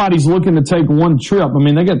somebody's looking to take one trip, I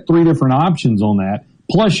mean, they got three different options on that.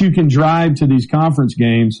 Plus, you can drive to these conference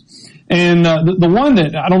games. And the one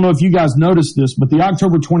that, I don't know if you guys noticed this, but the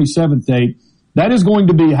October 27th date, that is going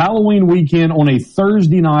to be Halloween weekend on a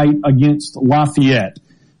Thursday night against Lafayette.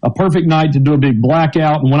 A perfect night to do a big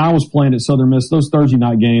blackout. And when I was playing at Southern Miss, those Thursday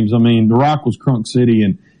night games, I mean, the Rock was Crunk City,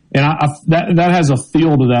 and that has a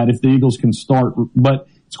feel to that if the Eagles can start. But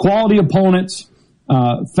it's quality opponents.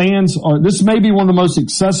 Fans are. This may be one of the most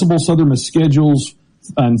accessible Southern Miss schedules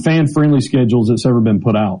and fan-friendly schedules that's ever been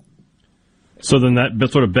put out. So then that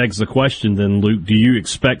sort of begs the question, then, Luke, do you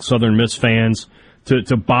expect Southern Miss fans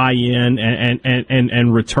to buy in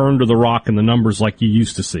and return to the Rock in the numbers like you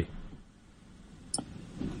used to see?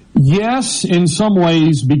 Yes, in some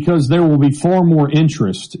ways, because there will be far more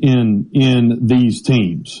interest in these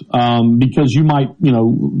teams. Because you might,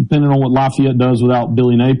 depending on what Lafayette does without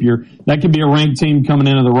Billy Napier, that could be a ranked team coming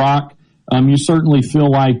into the Rock. You certainly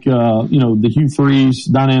feel like, the Hugh Freeze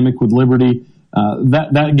dynamic with Liberty,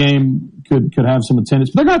 that game could have some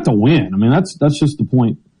attendance, but they're going to have to win. I mean, that's just the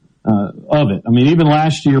point, of it. I mean, even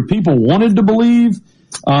last year, people wanted to believe,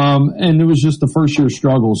 and it was just the first year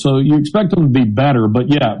struggle. So you expect them to be better, but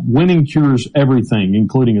yeah, winning cures everything,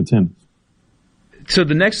 including attendance. So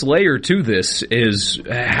the next layer to this is,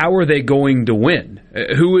 how are they going to win?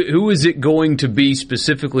 Who is it going to be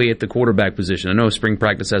specifically at the quarterback position? I know spring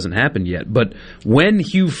practice hasn't happened yet, but when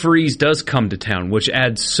Hugh Freeze does come to town, which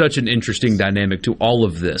adds such an interesting dynamic to all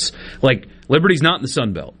of this, like Liberty's not in the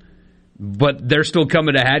Sun Belt, but they're still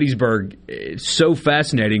coming to Hattiesburg. It's so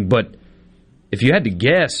fascinating, but if you had to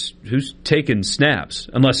guess, who's taking snaps?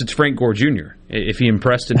 Unless it's Frank Gore Jr., if he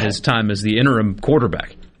impressed in his time as the interim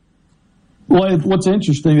quarterback. Well, what's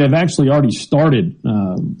interesting, they've actually already started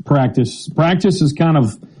practice. Practice is kind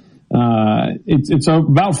of it's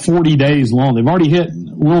about 40 days long. They've already hit.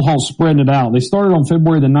 Will Hall spreading it out. They started on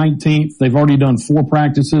February the 19th. They've already done 4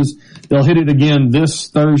 practices. They'll hit it again this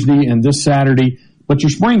Thursday and this Saturday. But your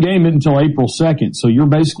spring game isn't until April 2nd, so you're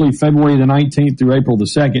basically February the 19th through April the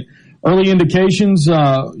 2nd. Early indications,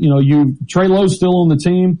 Trey Lowe's still on the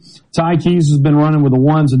team. Ty Keys has been running with the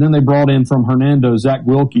ones, and then they brought in from Hernando, Zach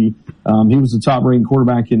Wilkie. He was the top-rated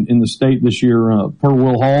quarterback in the state this year, per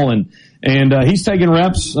Will Hall, and he's taking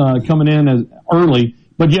reps, coming in early.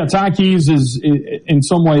 But yeah, Ty Keys is, in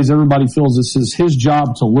some ways, everybody feels this is his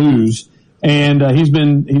job to lose, and he's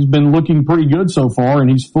been looking pretty good so far, and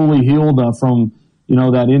he's fully healed from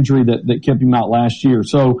that injury that kept him out last year.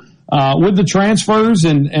 So. With the transfers,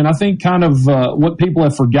 and I think kind of what people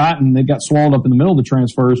have forgotten, they got swallowed up in the middle of the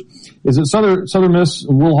transfers, is that Southern Miss,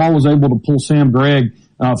 Will Hall was able to pull Sam Gregg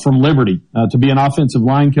from Liberty to be an offensive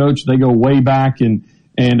line coach. They go way back, and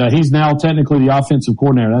he's now technically the offensive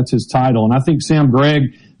coordinator. That's his title. And I think Sam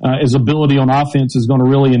Gregg, his ability on offense is going to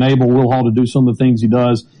really enable Will Hall to do some of the things he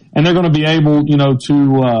does. And they're going to be able,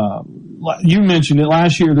 to you mentioned it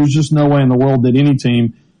last year, there's just no way in the world that any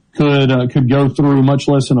team could go through, much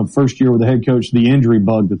less in a first year with a head coach, the injury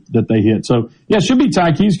bug that they hit. So, yeah, it should be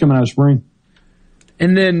Ty Keys coming out of spring.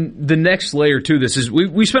 And then the next layer to this is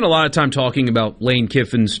we spent a lot of time talking about Lane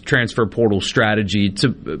Kiffin's transfer portal strategy. It's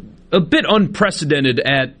a bit unprecedented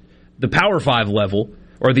at the Power 5 level,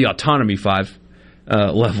 or the Autonomy 5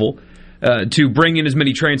 level, to bring in as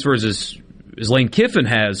many transfers as Lane Kiffin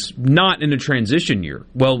has, not in a transition year.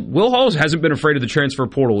 Well, Will Halls hasn't been afraid of the transfer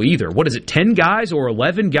portal either. What is it, 10 guys or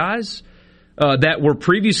 11 guys that were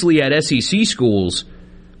previously at SEC schools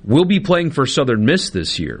will be playing for Southern Miss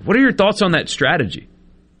this year? What are your thoughts on that strategy?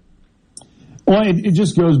 Well, it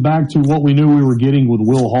just goes back to what we knew we were getting with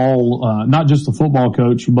Will Hall, not just a football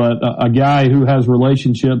coach, but a guy who has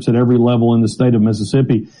relationships at every level in the state of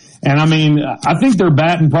Mississippi. And, I mean, I think they're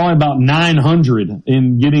batting probably about 900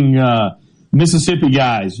 in getting Mississippi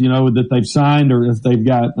guys, that they've signed or if they've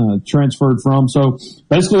got transferred from. So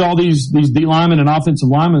basically all these D linemen and offensive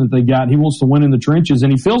linemen that they got, he wants to win in the trenches,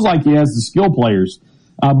 and he feels like he has the skill players.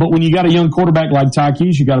 But when you got a young quarterback like Ty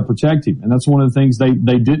Keys, you got to protect him. And that's one of the things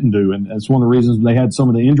they didn't do. And that's one of the reasons they had some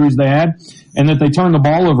of the injuries they had, and that they turned the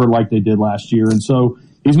ball over like they did last year. And so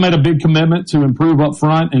he's made a big commitment to improve up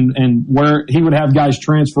front, and where he would have guys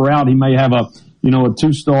transfer out, he may have a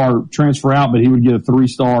 2-star transfer out, but he would get a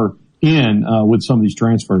 3-star in with some of these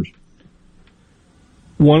transfers.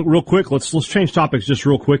 One real quick, let's change topics just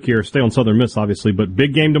real quick here. Stay on Southern Miss, obviously, but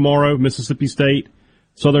big game tomorrow, Mississippi State,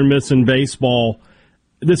 Southern Miss in baseball.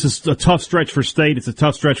 This is a tough stretch for State. It's a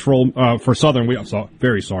tough stretch for Southern.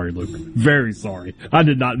 Very sorry, Luke. Very sorry. I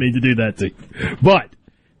did not mean to do that to you. But,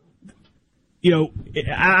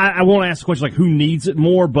 I won't ask the question like who needs it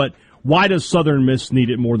more, but why does Southern Miss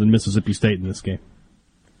need it more than Mississippi State in this game?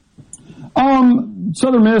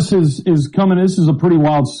 Southern Miss is coming. This is a pretty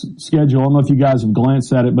wild schedule. I don't know if you guys have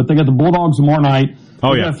glanced at it, but they got the Bulldogs tomorrow night.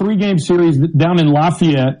 Oh, they got a 3-game series down in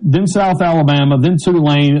Lafayette, then South Alabama, then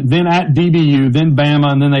Tulane, then at DBU, then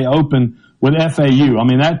Bama, and then they open with FAU. I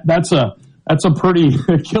mean, that's a pretty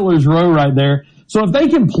killer's row right there. So if they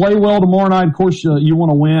can play well tomorrow night, of course, you want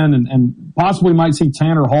to win, and possibly might see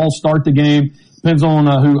Tanner Hall start the game. Depends on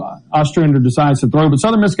who Ostrander decides to throw. But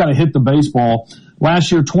Southern Miss got to hit the baseball.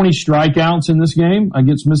 Last year, 20 strikeouts in this game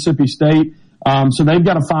against Mississippi State. So they've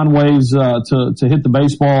got to find ways to hit the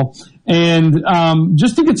baseball. And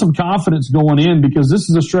just to get some confidence going in, because this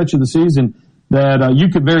is a stretch of the season that you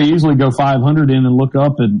could very easily go 500 in and look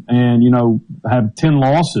up and have 10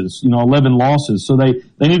 losses, 11 losses. So they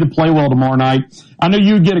need to play well tomorrow night. I know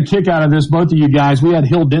you'd get a kick out of this, both of you guys. We had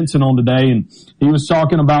Hill Denson on today, and he was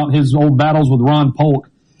talking about his old battles with Ron Polk.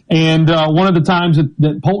 And one of the times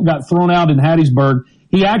that Polk got thrown out in Hattiesburg,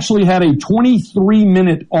 he actually had a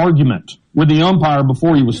 23-minute argument with the umpire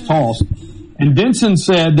before he was tossed. And Denson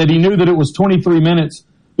said that he knew that it was 23 minutes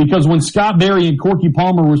because when Scott Berry and Corky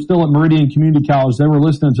Palmer were still at Meridian Community College, they were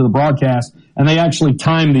listening to the broadcast, and they actually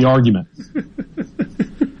timed the argument.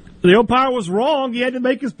 The umpire was wrong. He had to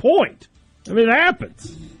make his point. I mean, it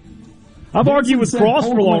happens. I've argued with Cross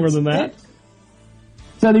for longer than that.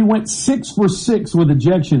 Said he went 6 for 6 with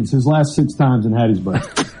ejections his last 6 times in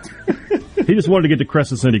Hattiesburg. He just wanted to get to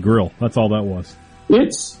Crescent City Grill. That's all that was.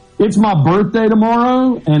 It's my birthday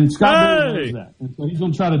tomorrow, and Scott knows that. And so he's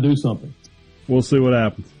going to try to do something. We'll see what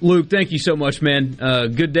happens. Luke, thank you so much, man.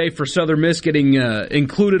 Good day for Southern Miss getting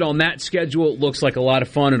included on that schedule. It looks like a lot of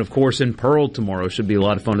fun. And, of course, in Pearl tomorrow should be a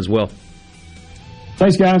lot of fun as well.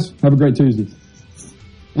 Thanks, guys. Have a great Tuesday.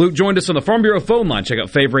 Luke joined us on the Farm Bureau phone line. Check out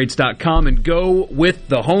favorites.com and go with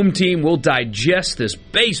the home team. We'll digest this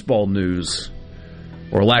baseball news,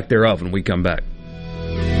 or lack thereof, when we come back.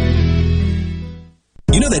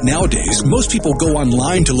 You know that nowadays, most people go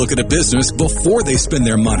online to look at a business before they spend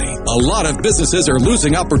their money. A lot of businesses are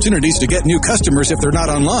losing opportunities to get new customers if they're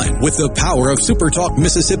not online. With the power of SuperTalk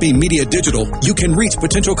Mississippi Media Digital, you can reach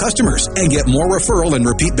potential customers and get more referral and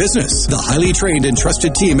repeat business. The highly trained and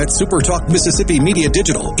trusted team at SuperTalk Mississippi Media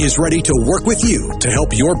Digital is ready to work with you to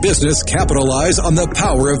help your business capitalize on the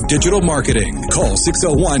power of digital marketing. Call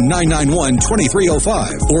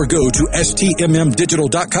 601-991-2305 or go to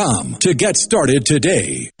stmmdigital.com to get started today.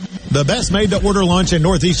 The best made-to-order lunch in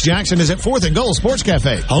Northeast Jackson is at 4th and Goal Sports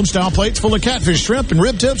Cafe. Homestyle plates full of catfish, shrimp, and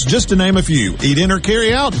rib tips, just to name a few. Eat in or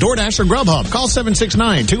carry out, DoorDash or Grubhub. Call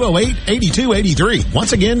 769-208-8283.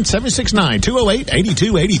 Once again,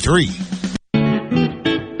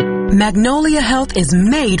 769-208-8283. Magnolia Health is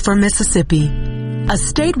made for Mississippi. A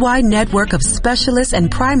statewide network of specialists and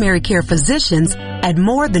primary care physicians at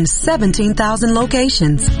more than 17,000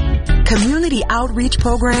 locations. Community outreach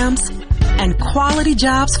programs, and quality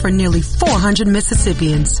jobs for nearly 400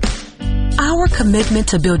 Mississippians. Our commitment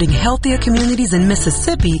to building healthier communities in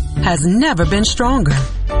Mississippi has never been stronger.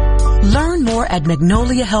 Learn more at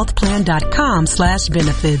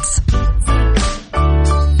magnoliahealthplan.com/benefits.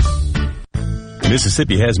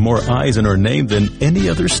 Mississippi has more eyes in our name than any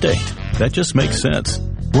other state. That just makes sense.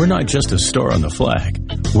 We're not just a star on the flag.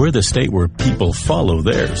 We're the state where people follow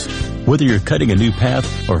theirs. Whether you're cutting a new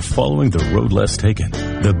path or following the road less taken,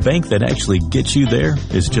 the bank that actually gets you there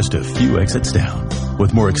is just a few exits down.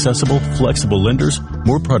 With more accessible, flexible lenders,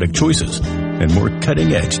 more product choices, and more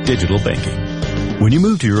cutting-edge digital banking. When you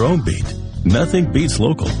move to your own beat, nothing beats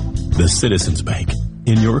local. The Citizens Bank.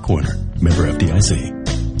 In your corner. Member FDIC.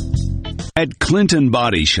 At Clinton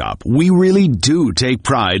Body Shop, we really do take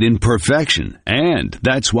pride in perfection, and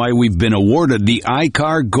that's why we've been awarded the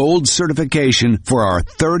ICAR Gold certification for our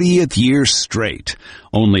 30th year straight.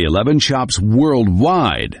 Only 11 shops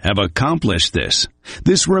worldwide have accomplished this.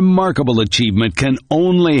 This remarkable achievement can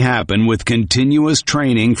only happen with continuous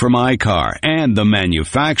training from ICAR and the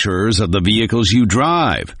manufacturers of the vehicles you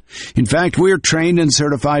drive. In fact, we're trained and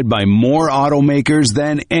certified by more automakers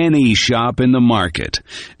than any shop in the market.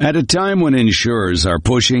 At a time when insurers are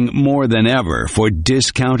pushing more than ever for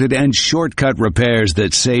discounted and shortcut repairs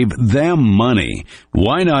that save them money,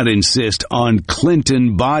 why not insist on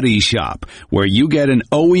Clinton Body Shop, where you get an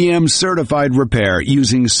OEM certified repair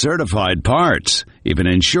using certified parts? If an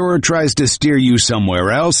insurer tries to steer you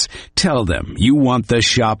somewhere else, tell them you want the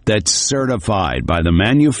shop that's certified by the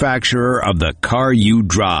manufacturer of the car you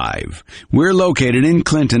drive. We're located in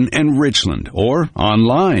Clinton and Richland, or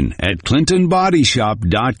online at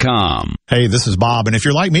ClintonBodyShop.com. Hey, this is Bob, and if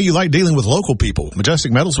you're like me, you like dealing with local people.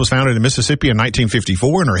 Majestic Metals was founded in Mississippi in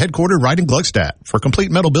 1954 and are headquartered right in Gluckstadt. For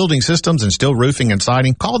complete metal building systems and steel roofing and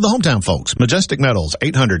siding, call the hometown folks. Majestic Metals,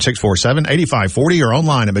 800-647-8540 or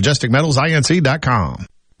online at MajesticMetalsInc.com.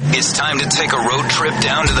 It's time to take a road trip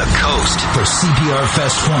down to the coast for CPR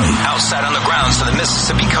Fest 20. Outside on the grounds of the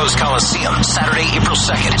Mississippi Coast Coliseum, Saturday, April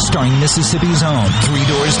 2nd. Starring Mississippi's own Three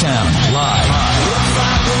Doors Down, live.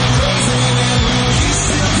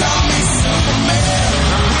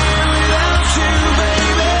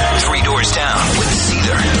 Three Doors Down with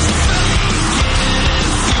Seether.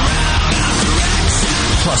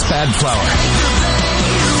 Plus Bad Flower.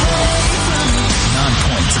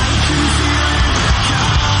 Non-Point.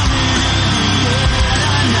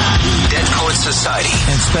 Dead Poets Society.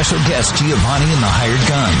 And special guest Giovanni and the Hired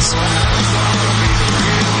Guns.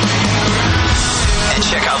 And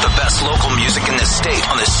check out the best local music in the state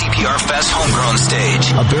on the CPR Fest Homegrown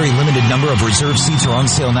stage. A very limited number of reserved seats are on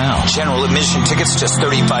sale now. General admission tickets just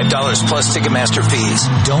 $35 plus Ticketmaster fees.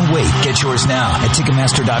 Don't wait. Get yours now at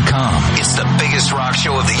Ticketmaster.com. It's the biggest rock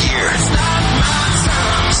show of the year.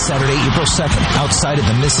 Saturday, April 2nd, outside of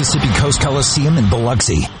the Mississippi Coast Coliseum in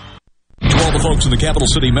Biloxi. To all the folks in the Capital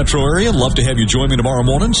City metro area, love to have you join me tomorrow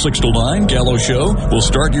morning, 6 till 9, Gallo Show. We'll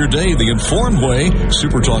start your day the informed way.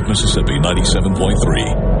 Super Talk Mississippi 97.3.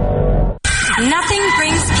 Nothing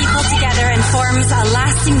brings people together and forms a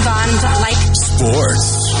lasting bond like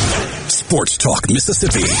sports. Sports Talk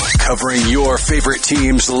Mississippi, covering your favorite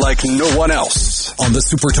teams like no one else. On the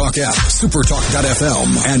Super Talk app,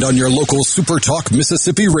 supertalk.fm, and on your local Super Talk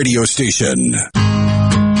Mississippi radio station.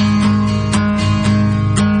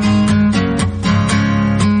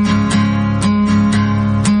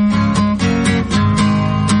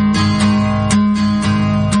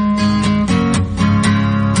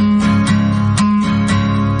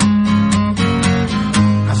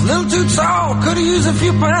 A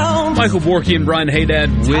few pounds. Michael Borky and Brian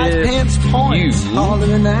Haydad with you.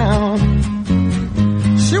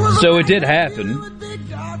 So it did happen,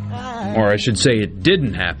 or I should say it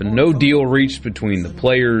didn't happen. No deal reached between the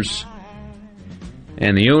players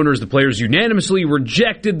and the owners. The players unanimously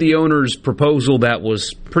rejected the owners' proposal that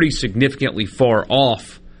was pretty significantly far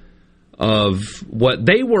off of what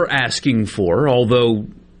they were asking for, although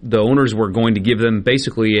the owners were going to give them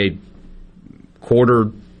basically a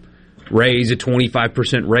quarter raise, a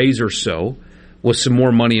 25% raise or so, with some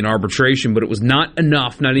more money in arbitration, but it was not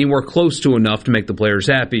enough, not anywhere close to enough to make the players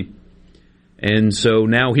happy. And so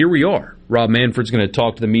now here we are. Rob Manfred's going to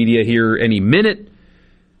talk to the media here any minute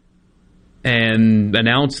and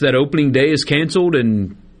announce that opening day is canceled,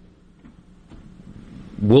 and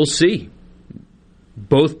we'll see.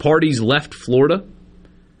 Both parties left Florida.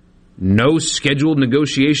 No scheduled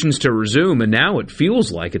negotiations to resume, and now it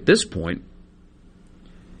feels like at this point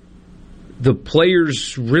the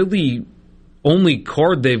players' really only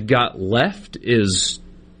card they've got left is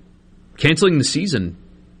canceling the season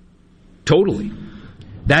totally.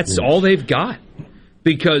 That's all they've got.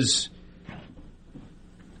 Because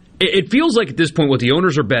it feels like at this point what the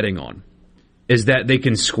owners are betting on is that they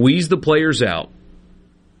can squeeze the players out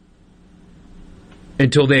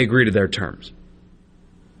until they agree to their terms.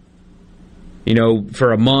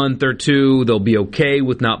 For a month or two, they'll be okay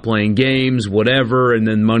with not playing games, whatever, and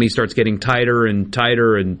then money starts getting tighter and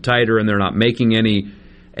tighter and tighter, and they're not making any,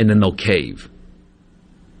 and then they'll cave.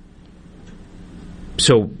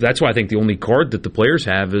 So that's why I think the only card that the players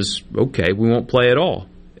have is, okay, we won't play at all.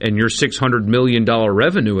 And your $600 million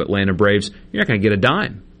revenue, Atlanta Braves, you're not going to get a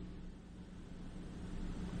dime.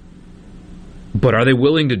 But are they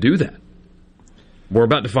willing to do that? We're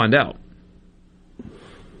about to find out.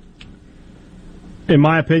 In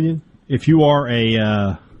my opinion, if you are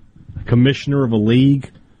a commissioner of a league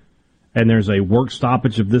and there's a work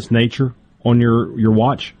stoppage of this nature on your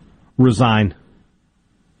watch, resign.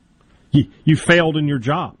 You failed in your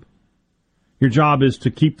job. Your job is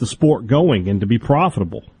to keep the sport going and to be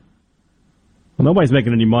profitable. Well, nobody's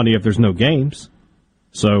making any money if there's no games.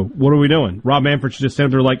 So what are we doing? Rob Manfred should just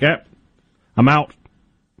stand there like, I'm out.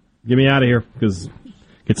 Get me out of here. Because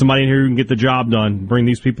get somebody in here who can get the job done. Bring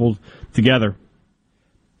these people together.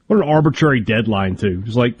 What an arbitrary deadline, too.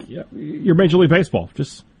 Just like, you're Major League Baseball.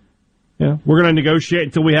 Just, we're going to negotiate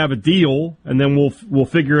until we have a deal, and then we'll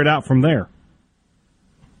figure it out from there.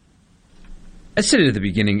 I said it at the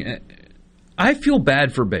beginning. I feel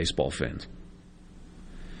bad for baseball fans.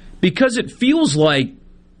 Because it feels like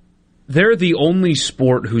they're the only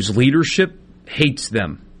sport whose leadership hates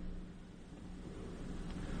them.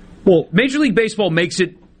 Well, Major League Baseball makes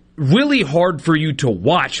it really hard for you to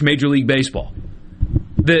watch Major League Baseball.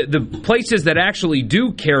 The places that actually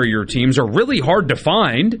do carry your teams are really hard to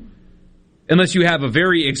find unless you have a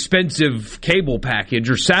very expensive cable package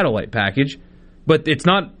or satellite package, but it's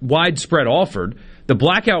not widespread offered. The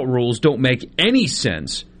blackout rules don't make any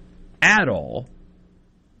sense at all.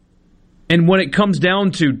 And when it comes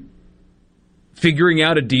down to figuring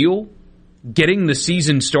out a deal, getting the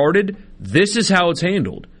season started, this is how it's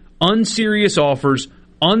handled. Unserious offers,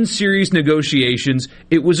 unserious negotiations.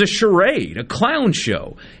 It was a charade, a clown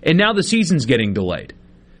show, and now the season's getting delayed.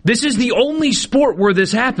 This is the only sport where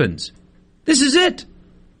this happens. This is it.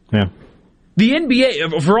 Yeah. The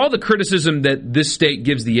NBA, for all the criticism that this state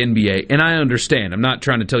gives the NBA, and I understand, I'm not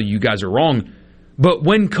trying to tell you guys are wrong, but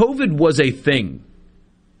when COVID was a thing,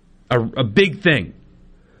 a big thing,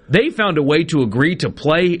 they found a way to agree to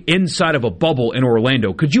play inside of a bubble in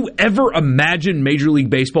Orlando. Could you ever imagine Major League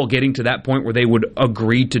Baseball getting to that point where they would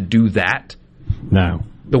agree to do that? No.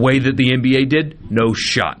 The way that the NBA did? No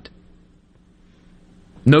shot.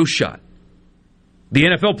 No shot. The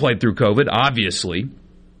NFL played through COVID, obviously.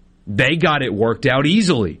 They got it worked out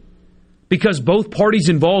easily because both parties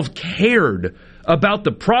involved cared about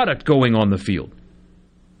the product going on the field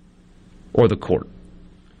or the court.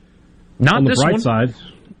 Not on the this bright one. side,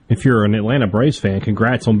 if you're an Atlanta Braves fan,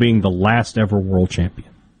 congrats on being the last ever world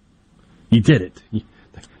champion. You did it.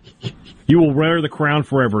 You will wear the crown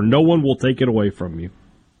forever. No one will take it away from you.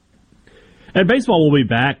 And baseball will be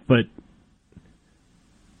back, but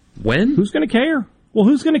when? Who's going to care? Well,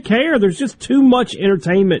 who's going to care? There's just too much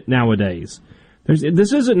entertainment nowadays. This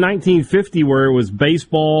isn't 1950 where it was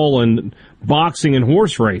baseball and boxing and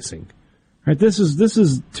horse racing. Right? This is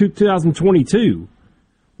 2022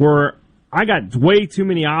 where I got way too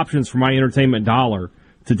many options for my entertainment dollar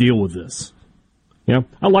to deal with this.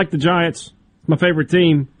 I like the Giants, my favorite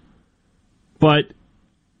team, but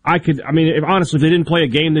honestly, if they didn't play a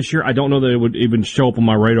game this year, I don't know that it would even show up on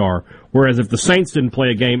my radar. Whereas if the Saints didn't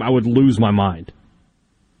play a game, I would lose my mind.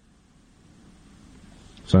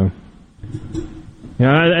 So,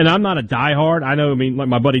 and I'm not a diehard. I know, like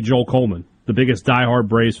my buddy Joel Coleman, the biggest diehard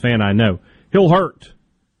Braves fan I know. He'll hurt,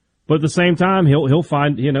 but at the same time, he'll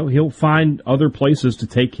find other places to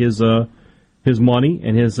take his money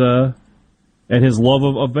and his love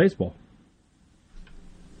of baseball.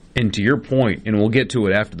 And to your point, and we'll get to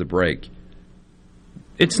it after the break,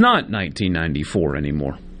 it's not 1994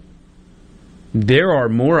 anymore. There are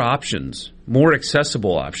more options, more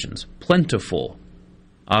accessible options, plentiful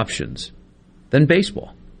options than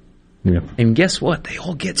baseball. Yeah. And guess what? They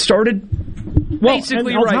all get started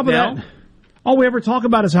basically right now. That, all we ever talk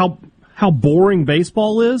about is how boring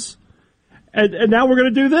baseball is. And now we're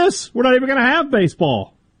going to do this. We're not even going to have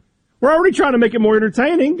baseball. We're already trying to make it more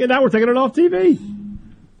entertaining, and now we're taking it off TV.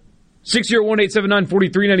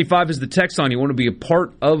 601-879-4395 is the text line. You want to be a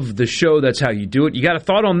part of the show, that's how you do it. You got a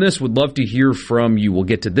thought on this? Would love to hear from you. We'll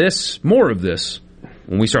get to this, more of this,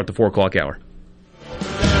 when we start the 4 o'clock hour.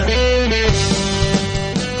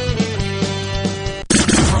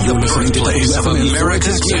 You're listening to WFM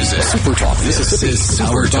America's Music. Super Talk Mississippi.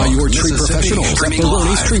 Powered by your tree professionals.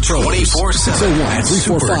 Baroni's Tree Pros.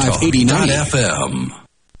 601-345-89FM.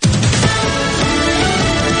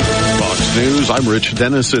 Fox News, I'm Rich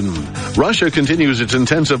Dennison. Russia continues its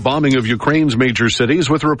intensive bombing of Ukraine's major cities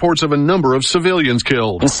with reports of a number of civilians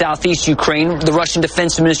killed. In southeast Ukraine, the Russian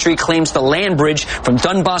Defense Ministry claims the land bridge from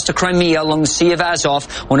Donbas to Crimea along the Sea of Azov,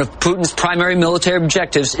 one of Putin's primary military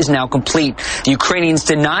objectives, is now complete. The Ukrainians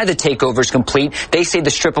deny the takeover is complete. They say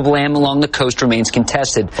the strip of land along the coast remains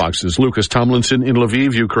contested. Fox's Lucas Tomlinson in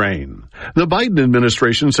Lviv, Ukraine. The Biden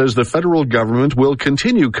administration says the federal government will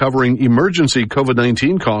continue covering emergency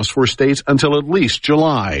COVID-19 costs for states until at least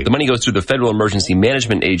July. The money goes through the Federal Emergency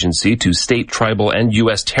Management Agency to state, tribal, and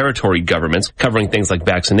U.S. territory governments, covering things like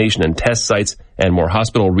vaccination and test sites and more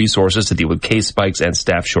hospital resources to deal with case spikes and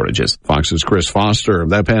staff shortages. Fox's Chris Foster.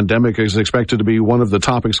 That pandemic is expected to be one of the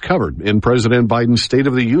topics covered in President Biden's State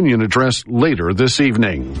of the Union address later this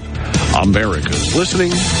evening. America's listening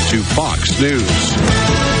to Fox News.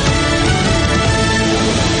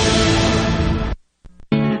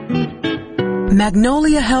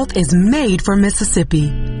 Magnolia Health is made for Mississippi.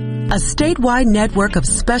 A statewide network of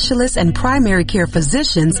specialists and primary care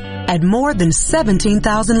physicians at more than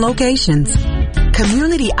 17,000 locations.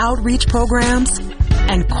 Community outreach programs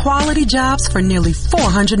and quality jobs for nearly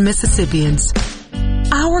 400 Mississippians.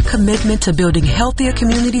 Our commitment to building healthier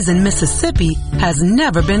communities in Mississippi has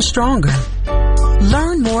never been stronger.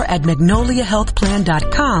 Learn more at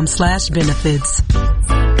magnoliahealthplan.com/benefits.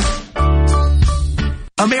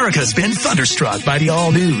 America's been thunderstruck by the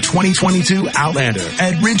all-new 2022 Outlander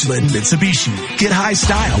at Ridgeland Mitsubishi. Get high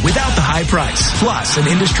style without the high price. Plus, an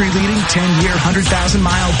industry-leading 10-year,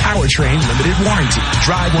 100,000-mile powertrain limited warranty.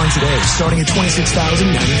 Drive one today, starting at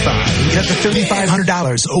 $26,095. And get up to $3,500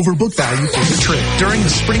 over book value for the trip during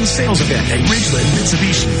the spring sales event at Ridgeland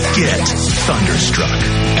Mitsubishi. Get thunderstruck.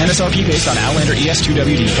 MSRP based on Outlander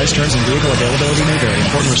ES2WD. Price, terms, and vehicle availability may vary.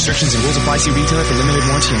 Important restrictions and rules apply. See retailer for limited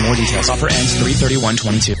warranty and more details. Offer ends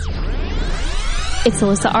 3/31/20. It's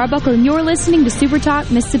Alyssa Arbuckle, and you're listening to Super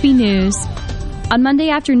Talk Mississippi News. On Monday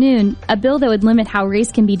afternoon, a bill that would limit how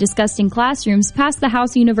race can be discussed in classrooms passed the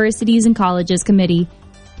House Universities and Colleges Committee.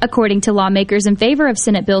 According to lawmakers in favor of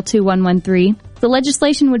Senate Bill 2113, the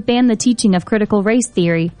legislation would ban the teaching of critical race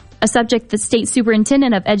theory, a subject that State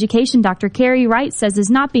Superintendent of Education Dr. Carrie Wright says is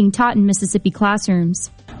not being taught in Mississippi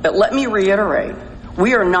classrooms. But let me reiterate.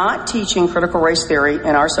 We are not teaching critical race theory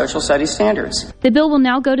in our social studies standards. The bill will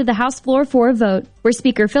now go to the House floor for a vote, where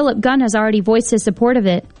Speaker Philip Gunn has already voiced his support of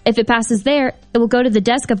it. If it passes there, it will go to the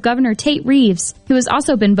desk of Governor Tate Reeves, who has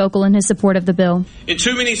also been vocal in his support of the bill. In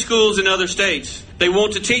too many schools in other states, they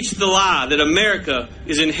want to teach the lie that America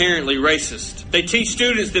is inherently racist. They teach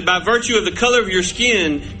students that by virtue of the color of your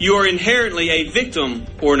skin, you are inherently a victim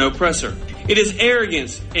or an oppressor. It is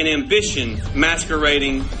arrogance and ambition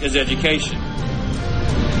masquerading as education.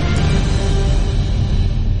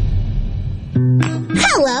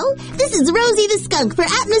 Hello, this is Rosie the Skunk for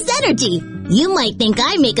Atmos Energy. You might think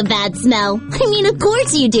I make a bad smell. I mean, of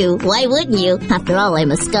course you do. Why wouldn't you? After all,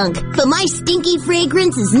 I'm a skunk. But my stinky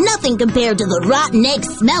fragrance is nothing compared to the rotten egg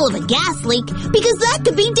smell of a gas leak, because that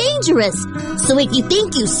could be dangerous. So if you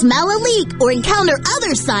think you smell a leak or encounter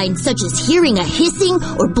other signs such as hearing a hissing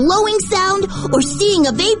or blowing sound or seeing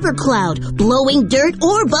a vapor cloud, blowing dirt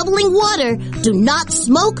or bubbling water, do not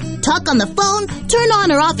smoke, talk on the phone, turn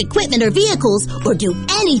on or off equipment or vehicles, or do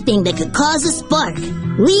anything that could cause a spark.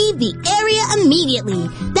 Leave the area immediately.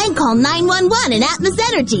 Then call 911 and Atmos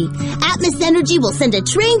Energy. Atmos Energy will send a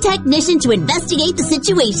trained technician to investigate the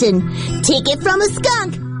situation. Take it from a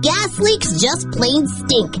skunk. Gas leaks just plain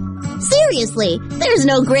stink. Seriously, there's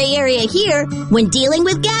no gray area here. When dealing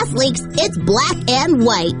with gas leaks, it's black and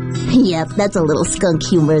white. Yep, that's a little skunk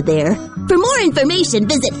humor there. For more information,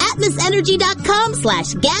 visit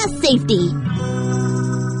atmosenergy.com/gas safety.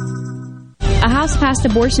 A House-passed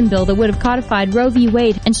abortion bill that would have codified Roe v.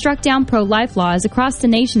 Wade and struck down pro-life laws across the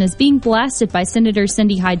nation is being blasted by Senator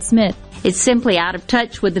Cindy Hyde-Smith. It's simply out of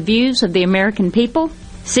touch with the views of the American people.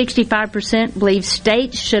 65% believe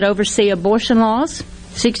states should oversee abortion laws.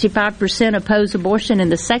 65% oppose abortion in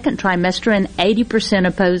the second trimester, and 80%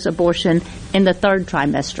 oppose abortion in the third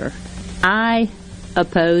trimester. I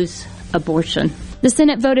oppose abortion. The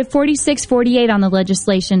Senate voted 46-48 on the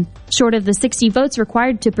legislation, short of the 60 votes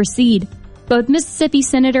required to proceed. Both Mississippi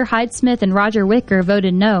Senator Hyde-Smith and Roger Wicker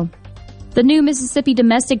voted no. The new Mississippi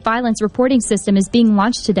Domestic Violence Reporting System is being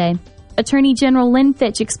launched today. Attorney General Lynn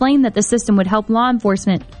Fitch explained that the system would help law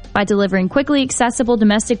enforcement by delivering quickly accessible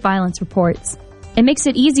domestic violence reports. It makes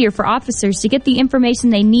it easier for officers to get the information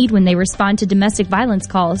they need when they respond to domestic violence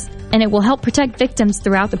calls, and it will help protect victims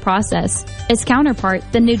throughout the process. Its counterpart,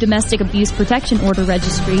 the new Domestic Abuse Protection Order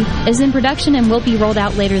Registry, is in production and will be rolled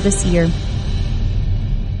out later this year.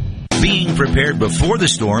 Being prepared before the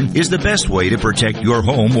storm is the best way to protect your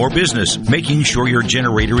home or business. Making sure your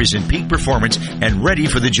generator is in peak performance and ready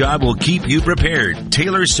for the job will keep you prepared.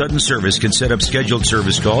 Taylor Sudden Service can set up scheduled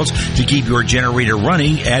service calls to keep your generator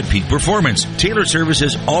running at peak performance. Taylor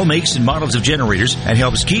services all makes and models of generators and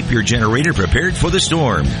helps keep your generator prepared for the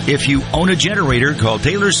storm. If you own a generator, call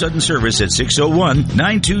Taylor Sudden Service at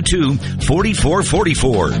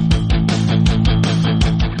 601-922-4444.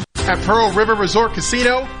 At Pearl River Resort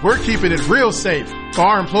Casino, we're keeping it real safe for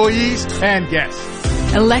our employees and guests.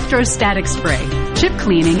 Electrostatic spray, chip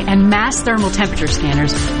cleaning, and mass thermal temperature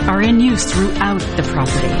scanners are in use throughout the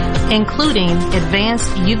property, including advanced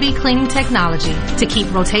UV cleaning technology to keep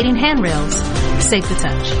rotating handrails safe to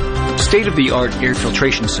touch. State-of-the-art air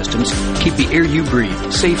filtration systems keep the air you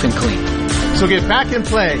breathe safe and clean. So get back and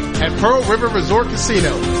play at Pearl River Resort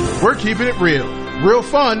Casino. We're keeping it real. Real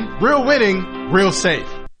fun, real winning, real safe.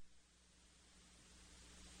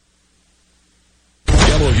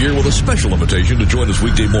 Here with a special invitation to join us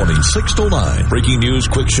weekday morning, 6 to 9. Breaking news,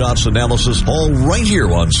 quick shots, analysis, all right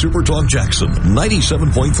here on Super Talk Jackson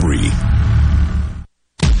 97.3.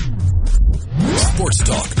 Sports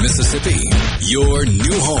Talk Mississippi, your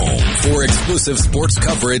new home for exclusive sports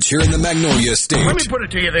coverage here in the Magnolia State. Let me put it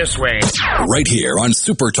to you this way. Right here on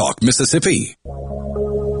Super Talk Mississippi.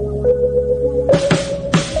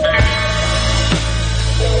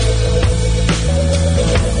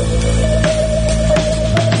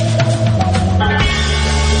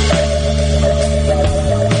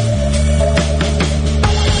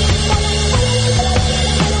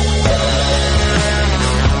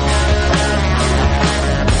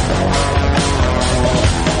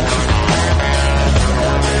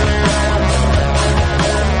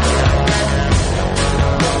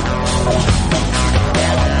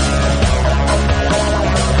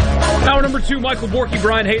 Michael Borky,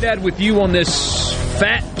 Brian Haydad with you on this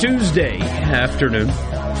Fat Tuesday afternoon.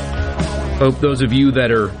 Hope those of you that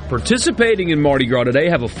are participating in Mardi Gras today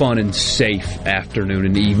have a fun and safe afternoon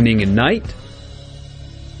and evening and night.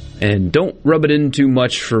 And don't rub it in too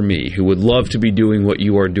much for me, who would love to be doing what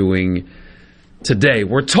you are doing today.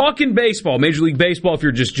 We're talking baseball, Major League Baseball. If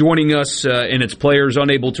you're just joining us and its players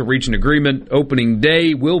unable to reach an agreement, opening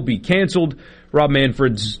day will be canceled. Rob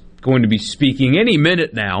Manfred's going to be speaking any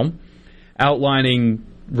minute now, outlining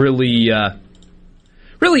really how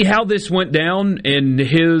this went down in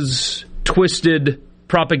his twisted,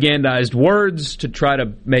 propagandized words to try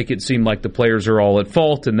to make it seem like the players are all at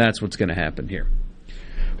fault, and that's what's going to happen here.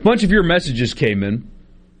 A bunch of your messages came in,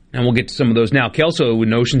 and we'll get to some of those now. Kelso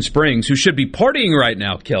in Ocean Springs, who should be partying right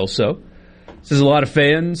now, Kelso, says a lot of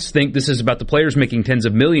fans think this is about the players making tens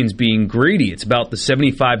of millions being greedy. It's about the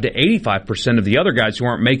 75 to 85% of the other guys who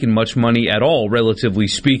aren't making much money at all, relatively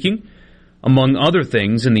speaking, among other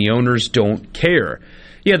things, and the owners don't care.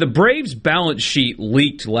 Yeah, the Braves' balance sheet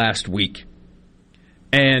leaked last week.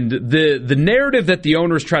 And the narrative that the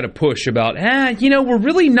owners try to push about, we're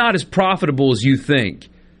really not as profitable as you think,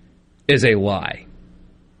 is a lie.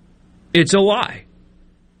 It's a lie.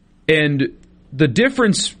 And the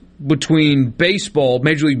difference between baseball,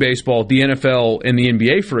 Major League Baseball, the NFL, and the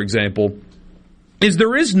NBA, for example, is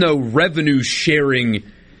there is no revenue sharing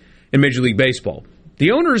in Major League Baseball.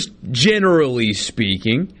 The owners, generally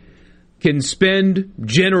speaking, can spend,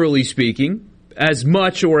 generally speaking, as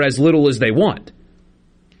much or as little as they want.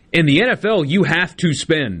 In the NFL, you have to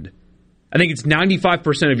spend, I think it's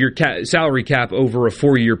 95% of your salary cap over a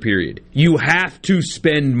 4-year period. You have to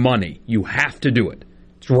spend money. You have to do it.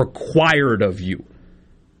 It's required of you.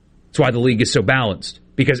 That's why the league is so balanced,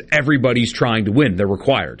 because everybody's trying to win. They're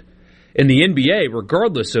required. In the NBA,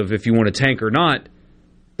 regardless of if you want to tank or not,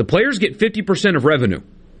 the players get 50% of revenue.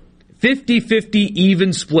 50-50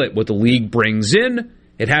 even split. What the league brings in,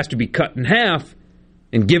 it has to be cut in half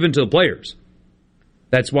and given to the players.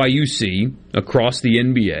 That's why you see, across the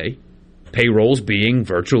NBA, payrolls being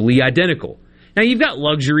virtually identical. Now, you've got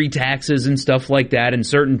luxury taxes and stuff like that, and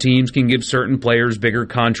certain teams can give certain players bigger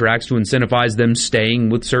contracts to incentivize them staying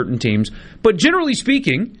with certain teams. But generally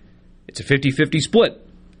speaking, it's a 50-50 split.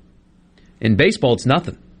 In baseball, it's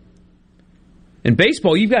nothing. In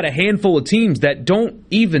baseball, you've got a handful of teams that don't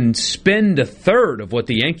even spend a third of what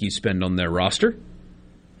the Yankees spend on their roster.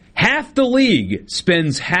 Half the league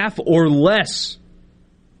spends half or less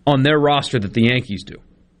on their roster that the Yankees do.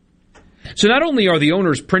 So not only are the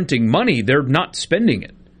owners printing money, they're not spending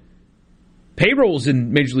it. Payrolls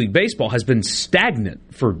in Major League Baseball has been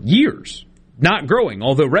stagnant for years, not growing,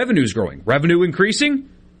 although revenue's growing. Revenue increasing,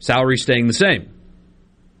 salary staying the same.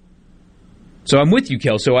 So I'm with you,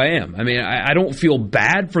 Kelso, I am. I mean, I don't feel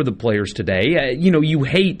bad for the players today. You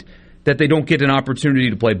hate that they don't get an opportunity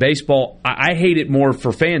to play baseball. I hate it more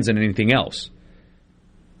for fans than anything else.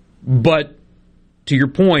 But to your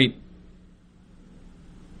point,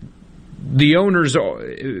 the owners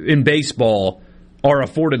in baseball are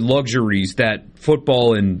afforded luxuries that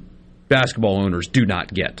football and basketball owners do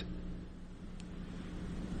not get.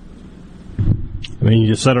 I mean, you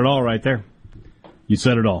just said it all right there. You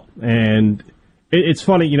said it all. And it's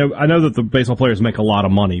funny, you know, I know that the baseball players make a lot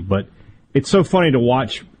of money, but it's so funny to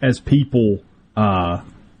watch as people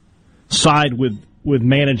side with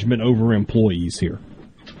management over employees here.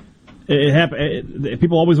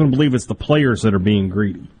 People always want to believe it's the players that are being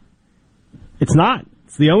greedy. It's not.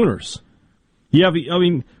 It's the owners.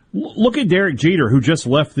 Look at Derek Jeter, who just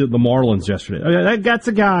left the Marlins yesterday. That's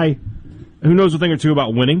a guy who knows a thing or two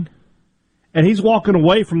about winning. And he's walking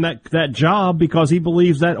away from that job because he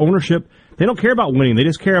believes that ownership, they don't care about winning. They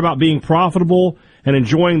just care about being profitable and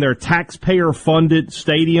enjoying their taxpayer-funded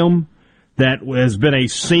stadium that has been a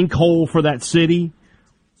sinkhole for that city.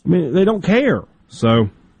 I mean, they don't care. So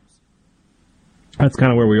that's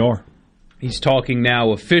kind of where we are. He's talking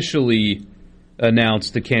now, officially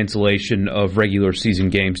announced the cancellation of regular season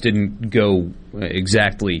games. Didn't go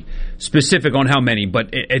exactly specific on how many, but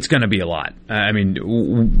it's going to be a lot. I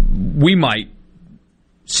mean, we might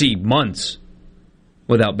see months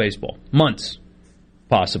without baseball. Months,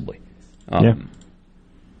 possibly.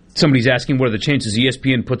 Somebody's asking what are the chances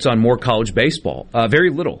ESPN puts on more college baseball. Very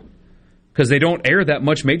little, because they don't air that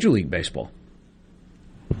much Major League Baseball.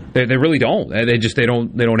 They really don't. They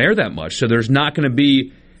don't air that much. So there's not going to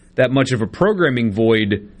be that much of a programming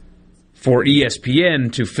void for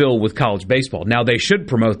ESPN to fill with college baseball. Now, they should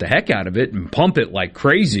promote the heck out of it and pump it like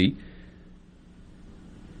crazy,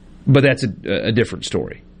 but that's a different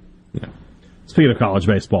story. Yeah. Speaking of college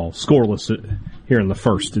baseball, scoreless here in the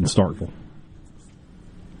first in Starkville.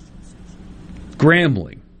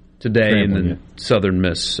 Grambling today in the Southern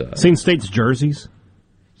Miss. Seen State's jerseys?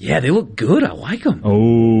 Yeah, they look good. I like them.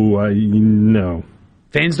 Oh, no.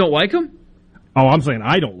 Fans don't like them? Oh, I'm saying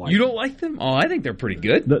I don't like them. You don't like them? Oh, I think they're pretty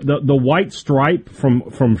good. The white stripe from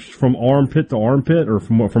armpit to armpit or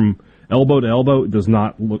from elbow to elbow does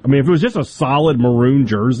not look. I mean, if it was just a solid maroon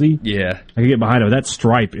jersey, yeah, I could get behind it. That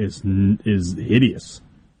stripe is hideous.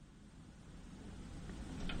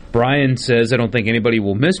 Brian says, I don't think anybody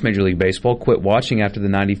will miss Major League Baseball, quit watching after the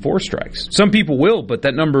 94 strikes. Some people will, but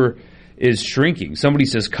that number is shrinking. Somebody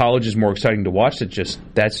says college is more exciting to watch.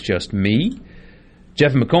 That's just me.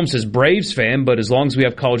 Jeff McComb says, Braves fan, but as long as we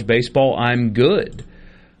have college baseball, I'm good.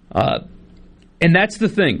 And that's the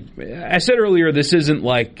thing. I said earlier, this isn't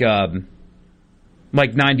like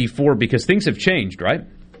 94 because things have changed, right?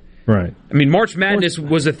 Right. I mean, March Madness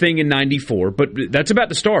was a thing in 94, but that's about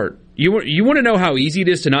to start. You want to know how easy it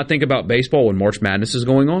is to not think about baseball when March Madness is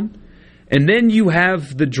going on? And then you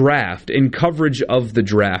have the draft and coverage of the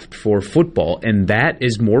draft for football, and that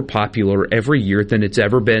is more popular every year than it's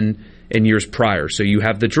ever been in years prior. So you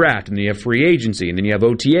have the draft, and then you have free agency, and then you have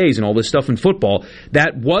OTAs and all this stuff in football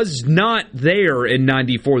that was not there in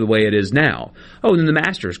 94 the way it is now. Oh, and then the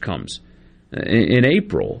Masters comes in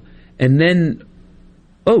April. And then,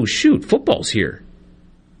 oh, shoot, football's here.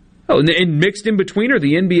 Oh, and mixed in between are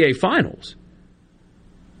the NBA Finals.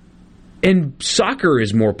 And soccer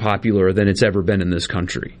is more popular than it's ever been in this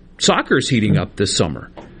country. Soccer's heating up this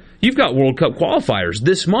summer. You've got World Cup qualifiers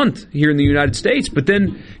this month here in the United States, but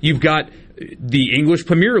then you've got the English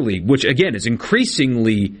Premier League, which, again, is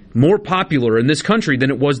increasingly more popular in this country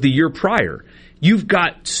than it was the year prior. You've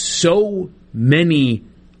got so many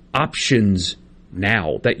options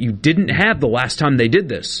now that you didn't have the last time they did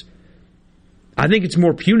this. I think it's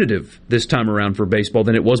more punitive this time around for baseball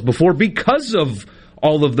than it was before because of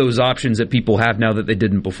all of those options that people have now that they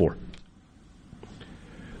didn't before.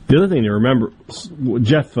 The other thing to remember,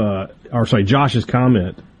 Josh's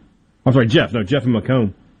comment. Jeff and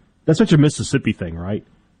McComb. That's such a Mississippi thing, right?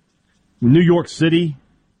 New York City,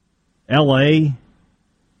 L.A.,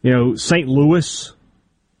 St. Louis.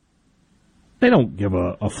 They don't give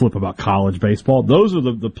a flip about college baseball. Those are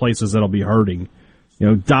the places that'll be hurting.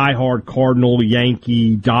 Diehard Cardinal,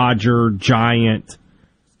 Yankee, Dodger, Giant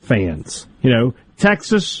fans.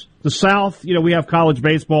 Texas, the South, we have college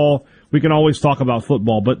baseball. We can always talk about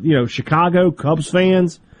football. But, Chicago, Cubs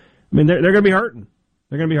fans, I mean, they're going to be hurting.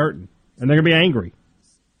 They're going to be hurting. And they're going to be angry.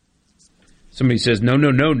 Somebody says, no,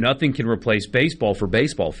 nothing can replace baseball for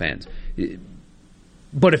baseball fans.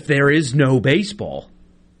 But if there is no baseball,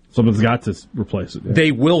 someone's got to replace it. Yeah.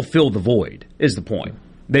 They will fill the void, is the point.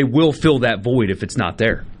 They will fill that void if it's not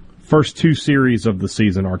there. First two series of the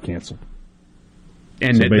season are canceled.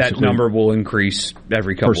 And so that number will increase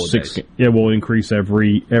every couple of days. It will increase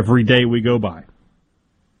every day we go by.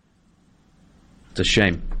 It's a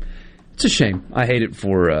shame. It's a shame. I hate it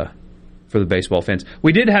for the baseball fans.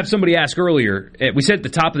 We did have somebody ask earlier, we said at the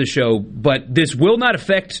top of the show, but this will not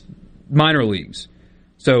affect minor leagues.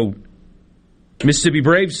 So Mississippi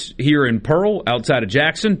Braves here in Pearl, outside of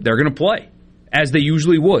Jackson, they're going to play as they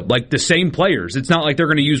usually would, like the same players. It's not like they're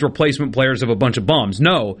going to use replacement players of a bunch of bums.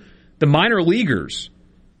 No, the minor leaguers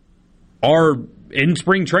are in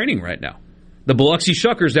spring training right now. The Biloxi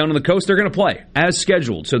Shuckers down on the coast, they're going to play as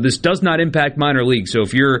scheduled. So this does not impact minor leagues. So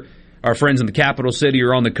if you're our friends in the capital city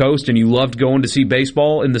or on the coast and you loved going to see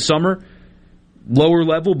baseball in the summer, lower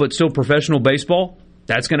level but still professional baseball,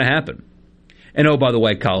 that's going to happen. And oh, by the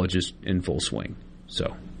way, college is in full swing.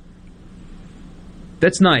 So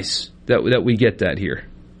that's nice that we get that here,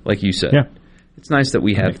 like you said. Yeah. It's nice that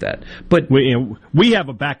we have that. But we have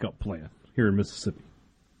a backup plan here in Mississippi.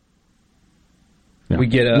 We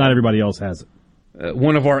get not everybody else has it.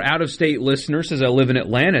 One of our out-of-state listeners says, I live in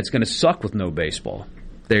Atlanta. It's going to suck with no baseball.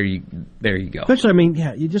 There you go. Especially,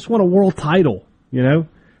 you just want a world title,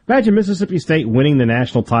 Imagine Mississippi State winning the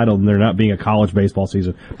national title and there not being a college baseball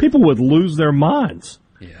season. People would lose their minds.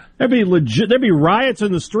 Yeah. There'd be riots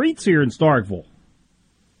in the streets here in Starkville.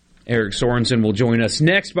 Eric Sorensen will join us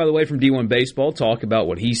next, by the way, from D1 Baseball, talk about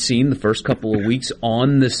what he's seen the first couple of weeks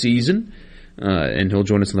on the season, and he'll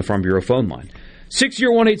join us on the Farm Bureau phone line.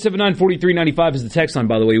 601-879-4395 is the text line,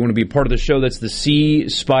 by the way. You want to be a part of the show, that's the C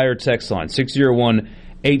Spire text line,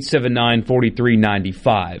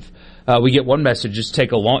 601-879-4395. We get one message, it's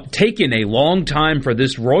taken a long time for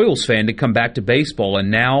this Royals fan to come back to baseball,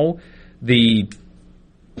 and now the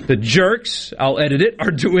jerks, I'll edit it,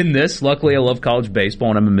 are doing this. Luckily, I love college baseball,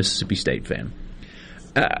 and I'm a Mississippi State fan.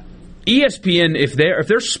 ESPN, if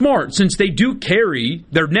they're smart, since they do carry,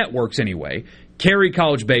 their networks anyway, carry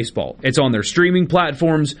college baseball. It's on their streaming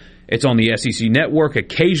platforms. It's on the SEC Network.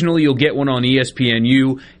 Occasionally, you'll get one on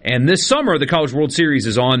ESPNU. And this summer, the College World Series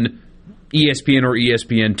is on ESPN or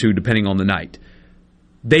ESPN2, depending on the night.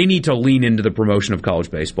 They need to lean into the promotion of college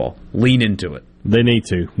baseball. Lean into it. They need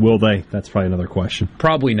to. Will they? That's probably another question.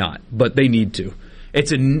 Probably not, but they need to.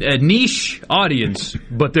 It's a niche audience,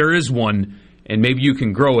 but there is one, and maybe you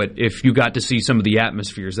can grow it if you got to see some of the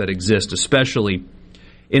atmospheres that exist, especially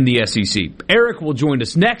in the SEC. Eric will join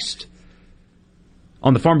us next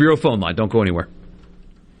on the Farm Bureau phone line. Don't go anywhere.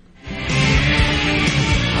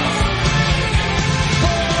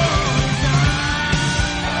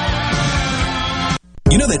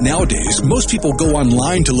 You know that nowadays, most people go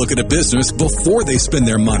online to look at a business before they spend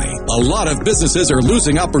their money. A lot of businesses are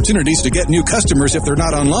losing opportunities to get new customers if they're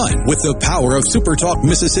not online. With the power of SuperTalk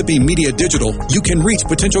Mississippi Media Digital, you can reach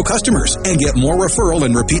potential customers and get more referral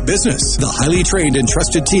and repeat business. The highly trained and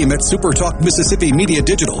trusted team at SuperTalk Mississippi Media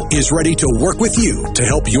Digital is ready to work with you to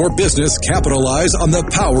help your business capitalize on the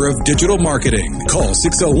power of digital marketing. Call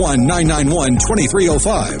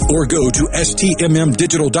 601-991-2305 or go to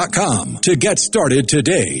stmmdigital.com to get started today.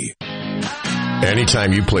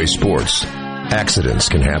 Anytime you play sports, accidents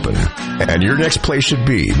can happen. And your next place should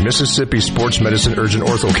be Mississippi Sports Medicine Urgent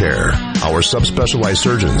Ortho Care. Our subspecialized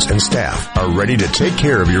surgeons and staff are ready to take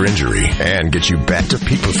care of your injury and get you back to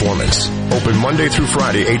peak performance. Open Monday through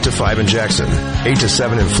Friday, 8 to 5 in Jackson, 8 to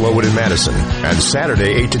 7 in Flowood and Madison, and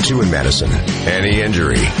Saturday, 8 to 2 in Madison. Any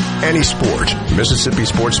injury, any sport, Mississippi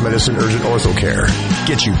Sports Medicine Urgent Ortho Care.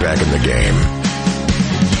 Get you back in the game.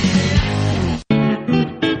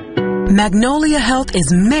 Magnolia Health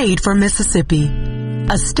is made for Mississippi.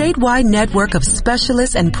 A statewide network of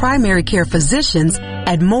specialists and primary care physicians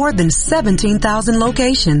at more than 17,000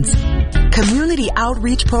 locations. Community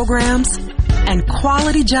outreach programs and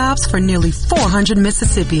quality jobs for nearly 400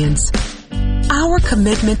 Mississippians. Our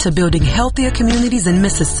commitment to building healthier communities in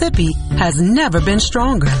Mississippi has never been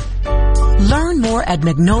stronger. Learn more at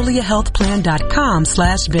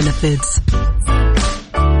magnoliahealthplan.com/benefits.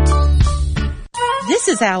 This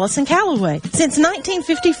is Allison Callaway. Since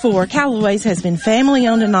 1954, Callaway's has been family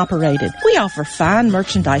owned and operated. We offer fine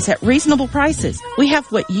merchandise at reasonable prices. We have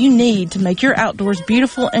what you need to make your outdoors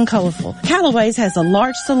beautiful and colorful. Callaway's has a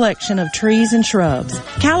large selection of trees and shrubs.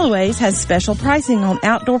 Callaway's has special pricing on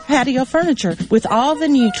outdoor patio furniture with all the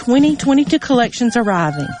new 2022 collections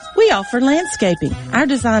arriving. We offer landscaping. Our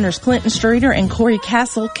designers Clinton Streeter and Corey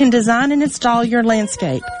Castle can design and install your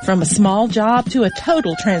landscape from a small job to a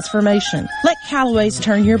total transformation. Let Callaway's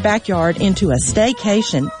turn your backyard into a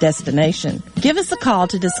staycation destination. Give us a call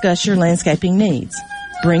to discuss your landscaping needs.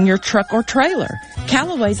 Bring your truck or trailer.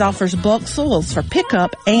 Callaway's offers bulk soils for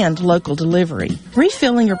pickup and local delivery.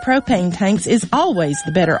 Refilling your propane tanks is always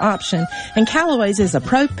the better option, and Callaway's is a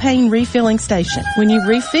propane refilling station. When you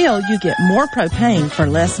refill, you get more propane for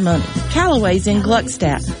less money. Callaway's in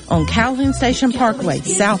Gluckstadt on Calhoun Station Parkway,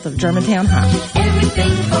 south of Germantown High.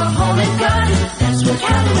 Everything for home and garden, that's what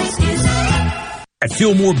Callaway's is. At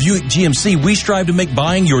Fillmore Buick GMC, we strive to make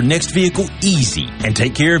buying your next vehicle easy and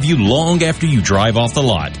take care of you long after you drive off the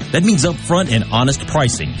lot. That means upfront and honest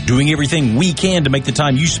pricing, doing everything we can to make the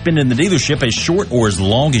time you spend in the dealership as short or as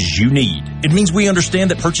long as you need. It means we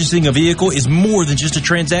understand that purchasing a vehicle is more than just a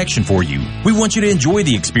transaction for you. We want you to enjoy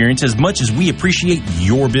the experience as much as we appreciate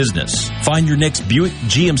your business. Find your next Buick,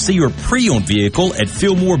 GMC, or pre-owned vehicle at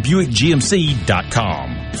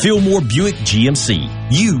FillmoreBuickGMC.com. Fillmore Buick GMC.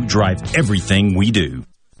 You drive everything we do.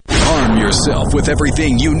 Arm yourself with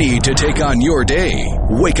everything you need to take on your day.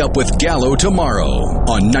 Wake up with Gallo tomorrow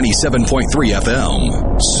on 97.3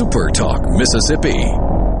 FM. Super Talk, Mississippi.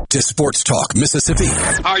 To Sports Talk, Mississippi.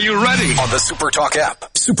 Are you ready? On the Super Talk app,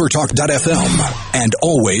 supertalk.fm, and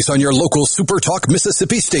always on your local Super Talk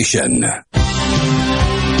Mississippi station.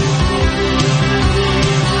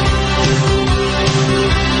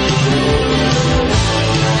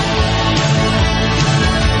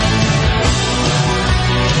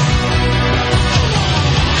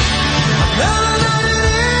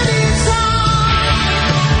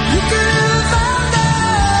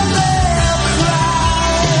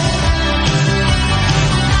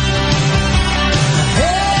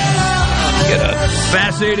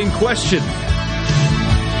 Fascinating question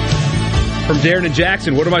from Darren and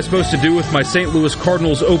Jackson. What am I supposed to do with my St. Louis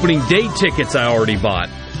Cardinals opening day tickets I already bought?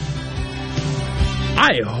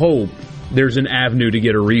 I hope there's an avenue to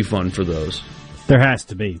get a refund for those. There has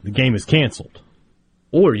to be. The game is canceled.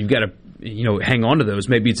 Or you've got to, hang on to those.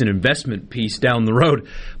 Maybe it's an investment piece down the road.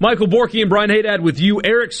 Michael Borky and Brian Haydad with you.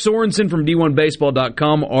 Eric Sorensen from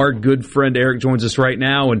D1Baseball.com. Our good friend Eric joins us right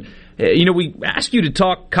now. And we asked you to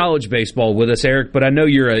talk college baseball with us, Eric, but I know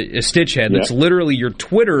you're a Stitchhead. That's literally your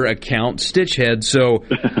Twitter account, Stitchhead. So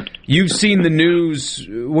you've seen the news.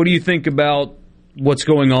 What do you think about what's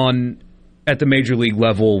going on at the major league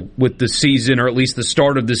level with the season, or at least the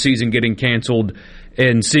start of the season, getting canceled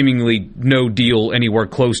and seemingly no deal anywhere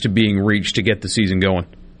close to being reached to get the season going?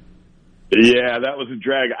 Yeah, that was a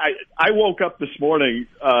drag. I woke up this morning,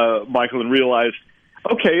 Michael, and realized,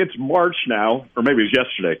 okay, it's March now, or maybe it's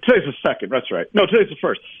yesterday. Today's the 2nd, that's right. No, today's the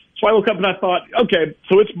 1st. So I woke up and I thought, okay,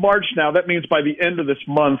 so it's March now. That means by the end of this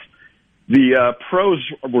month, the pros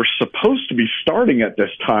were supposed to be starting at this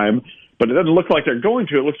time, but it doesn't look like they're going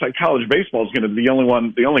to. It looks like college baseball is going to be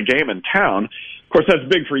the only game in town. Of course, that's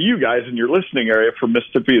big for you guys in your listening area for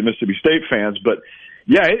Mississippi and Mississippi State fans. But,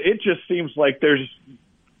 yeah, it just seems like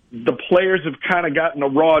the players have kind of gotten a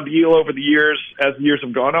raw deal over the years as the years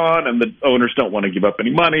have gone on, and the owners don't want to give up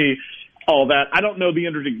any money, all that. I don't know the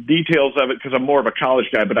details of it because I'm more of a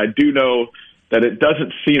college guy, but I do know that it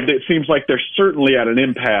seems like they're certainly at an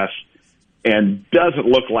impasse and doesn't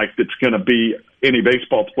look like it's going to be any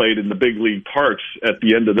baseball played in the big league parks at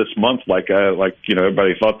the end of this month like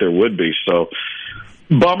everybody thought there would be. So,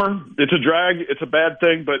 bummer. It's a drag. It's a bad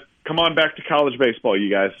thing, but come on back to college baseball, you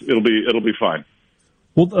guys. It'll be fine.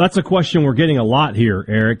 Well, that's a question we're getting a lot here,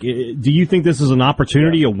 Eric. Do you think this is an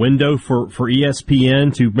opportunity, a window for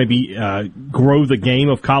ESPN to maybe grow the game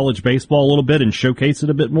of college baseball a little bit and showcase it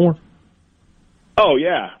a bit more? Oh,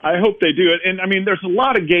 yeah. I hope they do it. And, there's a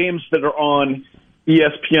lot of games that are on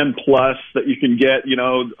ESPN Plus that you can get,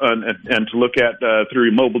 and to look at through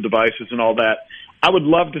your mobile devices and all that. I would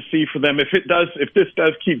love to see for them if this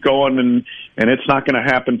does keep going and it's not going to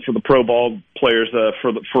happen for the pro ball players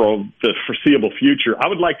for the foreseeable future. I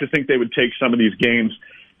would like to think they would take some of these games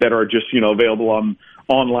that are just available on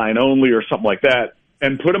online only or something like that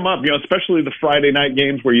and put them up. Especially the Friday night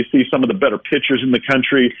games where you see some of the better pitchers in the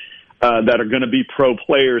country that are going to be pro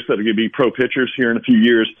players, that are going to be pro pitchers here in a few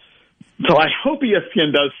years. So I hope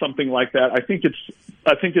ESPN does something like that. I think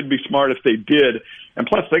it'd be smart if they did. And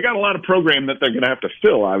plus, they got a lot of program that they're going to have to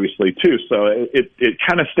fill, obviously, too. So it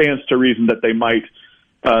kind of stands to reason that they might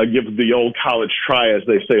give the old college try, as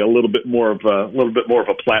they say, a little bit more of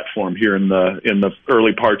a platform here in the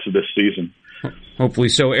early parts of this season. Hopefully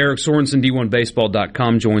so. Eric Sorensen,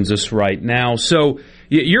 D1Baseball.com, joins us right now. So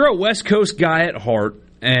you're a West Coast guy at heart,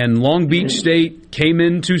 and Long Beach State came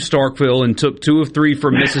into Starkville and took 2 of 3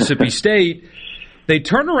 from Mississippi State. They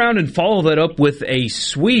turn around and follow that up with a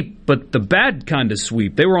sweep, but the bad kind of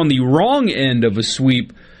sweep. They were on the wrong end of a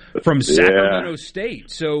sweep from Sacramento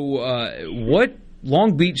State. So what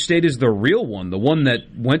Long Beach State is the real one, the one that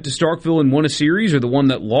went to Starkville and won a series, or the one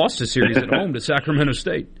that lost a series at home to Sacramento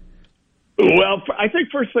State? Well, I think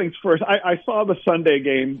first things first, I saw the Sunday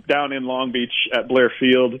game down in Long Beach at Blair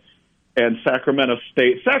Field and Sacramento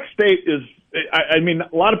State. Sac State is, I mean,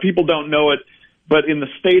 a lot of people don't know it, but in the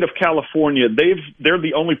state of California, they're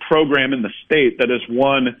the only program in the state that has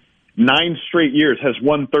won 9 straight years, has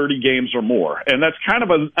won 30 games or more. And that's kind of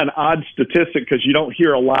an odd statistic because you don't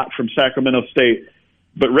hear a lot from Sacramento State.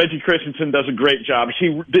 But Reggie Christensen does a great job.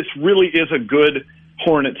 This really is a good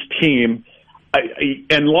Hornets team.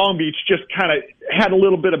 And Long Beach just kind of had a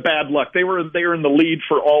little bit of bad luck. They were in the lead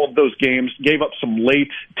for all of those games, gave up some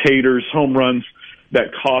late taters, home runs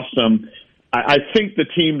that cost them. I think the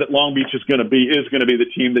team that Long Beach is going to be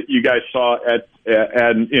the team that you guys saw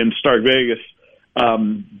in Stark Vegas.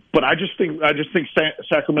 But I just think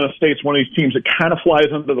Sacramento State's one of these teams that kind of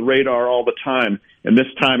flies under the radar all the time. And this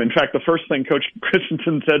time, in fact, the first thing Coach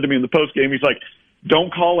Christensen said to me in the postgame, he's like,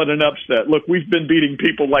 "Don't call it an upset. Look, we've been beating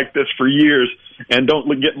people like this for years and don't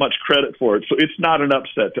get much credit for it. So it's not an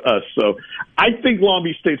upset to us." So I think Long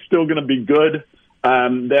Beach State's still going to be good.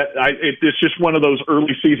 It's just one of those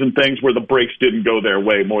early season things where the breaks didn't go their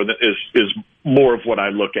way. Is more of what I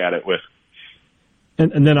look at it with.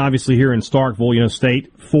 And then obviously here in Starkville,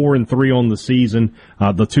 State 4-3 on the season.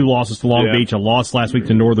 The 2 losses to Long Beach, a loss last week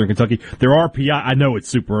to Northern Kentucky. Their RPI, I know it's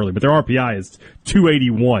super early, but their RPI is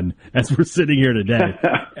 281 as we're sitting here today.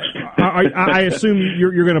 I assume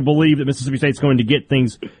you're going to believe that Mississippi State's going to get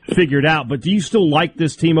things figured out, but do you still like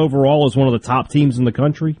this team overall as one of the top teams in the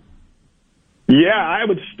country? Yeah, I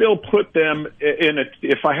would still put them in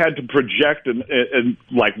if I had to project and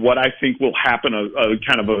like what I think will happen, a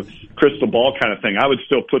kind of a crystal ball kind of thing. I would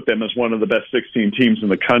still put them as one of the best 16 teams in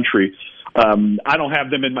the country. I don't have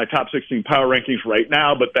them in my top 16 power rankings right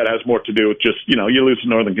now, but that has more to do with just, you lose to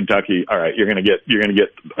Northern Kentucky. All right, you're going to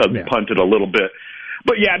get punted a little bit.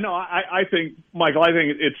 But yeah, no, I think, Michael,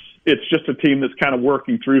 it's just a team that's kind of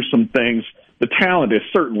working through some things. The talent is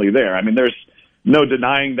certainly there. I mean, there's no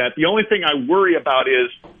denying that. The only thing I worry about is,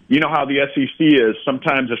 how the SEC is.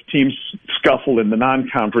 Sometimes if teams scuffle in the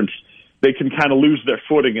non-conference, they can kind of lose their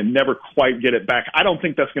footing and never quite get it back. I don't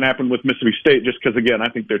think that's going to happen with Mississippi State just because, again, I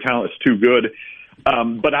think their talent is too good.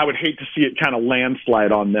 But I would hate to see it kind of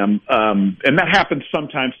landslide on them. And that happens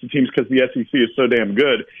sometimes to teams because the SEC is so damn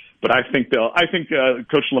good. But I think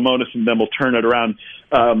Coach Lemonis and them will turn it around.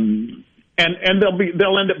 And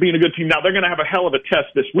they'll end up being a good team. Now, they're going to have a hell of a test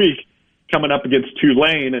this week, coming up against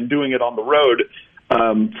Tulane and doing it on the road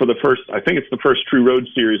for the first, I think it's the first true road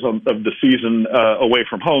series of the season away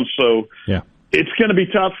from home. So it's going to be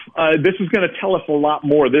tough. This is going to tell us a lot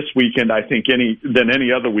more this weekend, I think, than any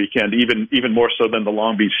other weekend, even more so than the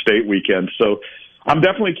Long Beach State weekend. So I'm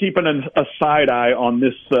definitely keeping a side eye on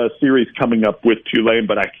this series coming up with Tulane,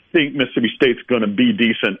 but I think Mississippi State's going to be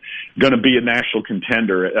decent, going to be a national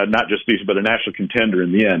contender, not just decent, but a national contender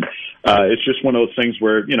in the end. It's just one of those things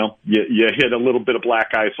where, you hit a little bit of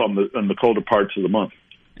black ice on the colder parts of the month.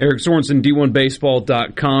 Eric Sorensen,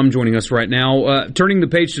 D1Baseball.com, joining us right now. Turning the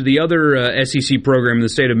page to the other SEC program in the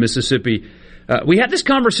state of Mississippi, we had this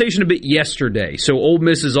conversation a bit yesterday. So Ole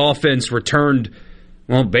Miss's offense returned,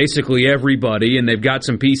 well, basically everybody, and they've got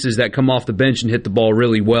some pieces that come off the bench and hit the ball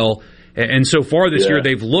really well. And so far this year,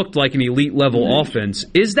 they've looked like an elite-level offense.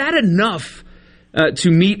 Is that enough to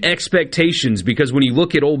meet expectations? Because when you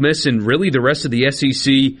look at Ole Miss and really the rest of the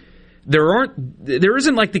SEC, there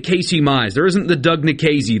isn't like the Casey Mize, there isn't the Doug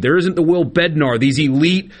Nikhazy, there isn't the Will Bednar, these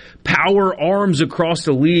elite power arms across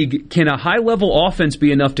the league. Can a high-level offense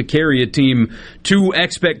be enough to carry a team to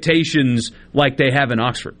expectations like they have in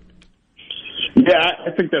Oxford? Yeah,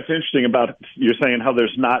 I think that's interesting about you're saying how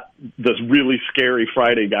there's not those really scary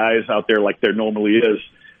Friday guys out there like there normally is.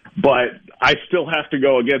 But I still have to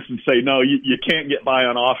go against and say, no, you can't get by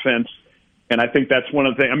on offense. And I think that's one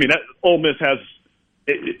of the things. I mean, Ole Miss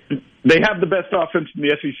they have the best offense in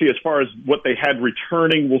the SEC as far as what they had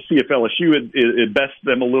returning. We'll see if LSU it bests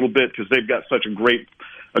them a little bit because they've got such a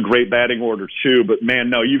great batting order too. But man,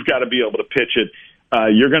 no, you've got to be able to pitch it.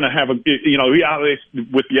 You're going to have with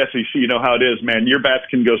the SEC, you know how it is, man. Your bats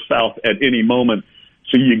can go south at any moment,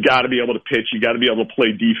 so you got to be able to pitch. You got to be able to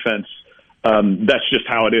play defense. That's just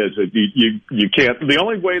how it is. You can't. The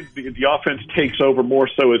only way the offense takes over more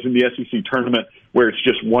so is in the SEC tournament, where it's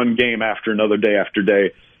just one game after another, day after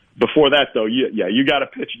day. Before that, though, you got to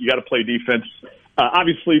pitch. You got to play defense.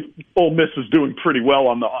 Obviously, Ole Miss is doing pretty well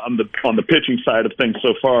on the pitching side of things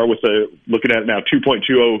so far. Looking at it now,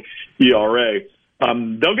 2.20 ERA.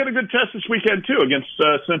 They'll get a good test this weekend, too, against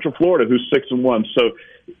Central Florida, who's 6-1. So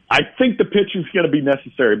I think the pitching's going to be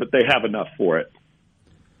necessary, but they have enough for it.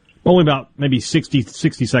 Only about maybe 60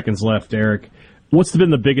 seconds left, Eric. What's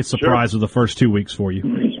been the biggest surprise of the first 2 weeks for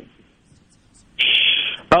you?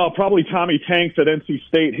 Oh, probably Tommy Tanks at NC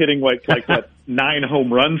State hitting like that 9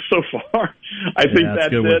 home runs so far. I think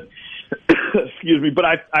that's it. Excuse me. But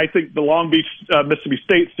I think the Long Beach Mississippi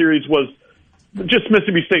State series was just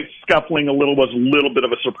Mississippi State scuffling a little was a little bit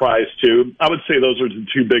of a surprise too. I would say those are the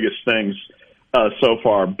two biggest things so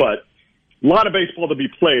far. But a lot of baseball to be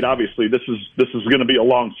played. Obviously, this is going to be a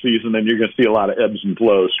long season, and you're going to see a lot of ebbs and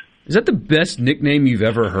flows. Is that the best nickname you've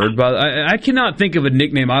ever heard? I cannot think of a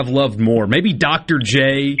nickname I've loved more. Maybe Dr.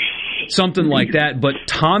 J, something like that. But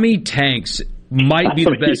Tommy Tanks might be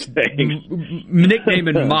the best nickname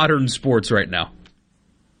in modern sports right now.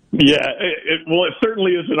 Yeah, well, it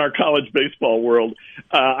certainly is in our college baseball world.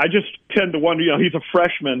 I just tend to wonder, he's a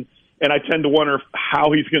freshman, and I tend to wonder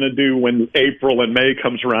how he's going to do when April and May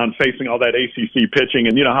comes around facing all that ACC pitching.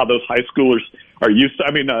 And you know how those high schoolers are used to,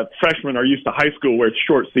 freshmen are used to high school where it's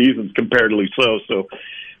short seasons comparatively so. So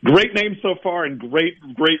great name so far and great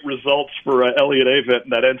results for Elliott Avent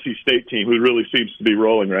and that NC State team who really seems to be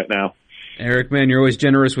rolling right now. Eric, man, you're always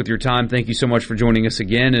generous with your time. Thank you so much for joining us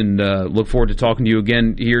again, and look forward to talking to you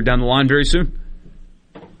again here down the line very soon.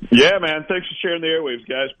 Yeah, man. Thanks for sharing the airwaves,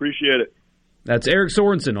 guys. Appreciate it. That's Eric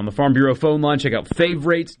Sorensen on the Farm Bureau phone line. Check out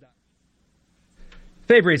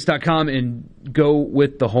favorites.com and go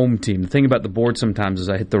with the home team. The thing about the board sometimes is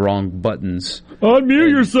I hit the wrong buttons.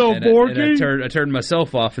 Unmute yourself, Borky. I turned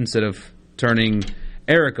myself off instead of turning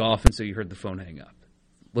Eric off, and so you heard the phone hang up.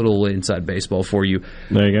 Little inside baseball for you.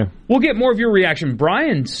 There you go. We'll get more of your reaction.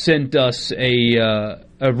 Brian sent us a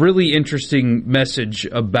really interesting message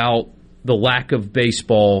about the lack of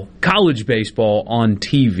baseball, college baseball, on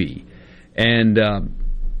TV. And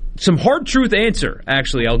some hard truth answer,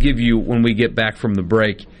 actually, I'll give you when we get back from the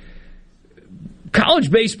break. College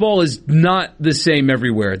baseball is not the same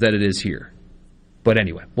everywhere that it is here. But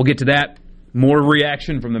anyway, we'll get to that. More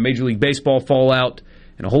reaction from the Major League Baseball fallout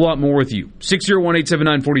and a whole lot more with you.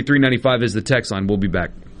 601-879-4395 is the text line. We'll be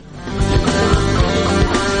back.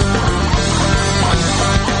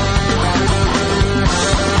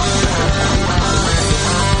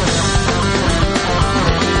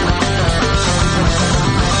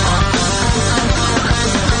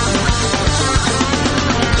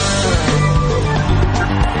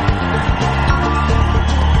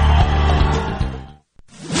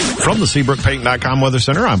 From the SeabrookPaint.com Weather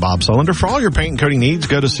Center, I'm Bob Sullender. For all your paint and coating needs,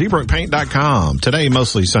 go to SeabrookPaint.com. Today,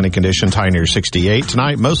 mostly sunny conditions, high near 68.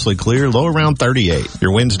 Tonight, mostly clear, low around 38.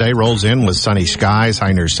 Your Wednesday rolls in with sunny skies,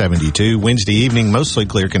 high near 72. Wednesday evening, mostly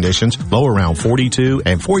clear conditions, low around 42.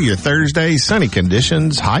 And for your Thursday, sunny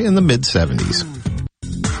conditions, high in the mid-70s.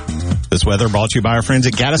 This weather brought to you by our friends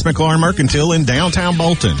at Gaddis McLaurin Mercantile in downtown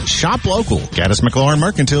Bolton. Shop local. Gaddis McLaurin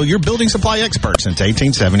Mercantile, your building supply expert since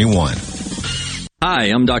 1871.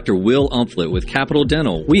 Hi, I'm Dr. Will Umflett with Capital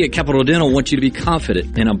Dental. We at Capital Dental want you to be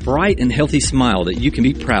confident in a bright and healthy smile that you can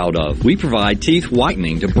be proud of. We provide teeth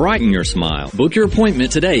whitening to brighten your smile. Book your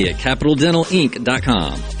appointment today at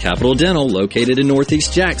CapitalDentalInc.com. Capital Dental, located in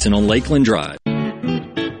Northeast Jackson on Lakeland Drive.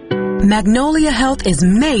 Magnolia Health is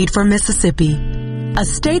made for Mississippi. A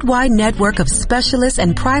statewide network of specialists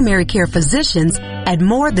and primary care physicians at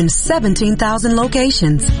more than 17,000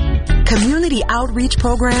 locations. Community outreach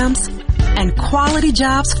programs, and quality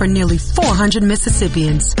jobs for nearly 400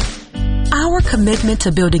 Mississippians. Our commitment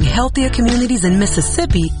to building healthier communities in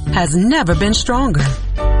Mississippi has never been stronger.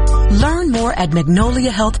 Learn more at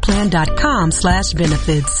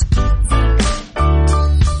magnoliahealthplan.com/benefits.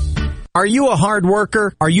 Are you a hard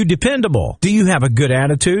worker? Are you dependable? Do you have a good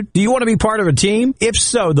attitude? Do you want to be part of a team? If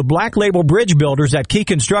so, the Black Label Bridge Builders at Key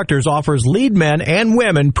Constructors offers lead men and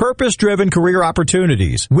women purpose-driven career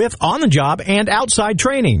opportunities with on-the-job and outside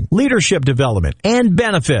training, leadership development, and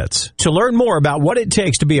benefits. To learn more about what it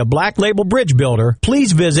takes to be a Black Label Bridge Builder,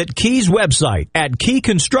 please visit Key's website at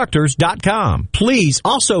keyconstructors.com. Please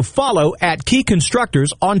also follow at Key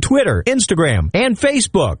Constructors on Twitter, Instagram, and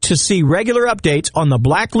Facebook to see regular updates on the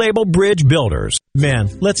Black Label Bridge Builders. Men,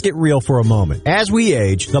 let's get real for a moment. As we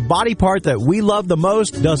age, the body part that we love the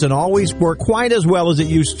most doesn't always work quite as well as it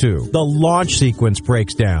used to. The launch sequence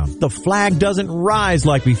breaks down. The flag doesn't rise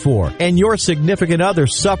like before, and your significant other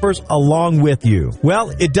suffers along with you.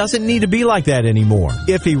 Well, it doesn't need to be like that anymore.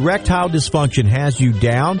 If erectile dysfunction has you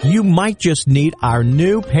down, you might just need our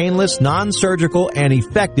new painless, non-surgical, and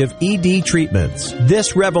effective ED treatments.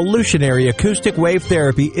 This revolutionary acoustic wave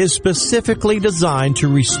therapy is specifically designed to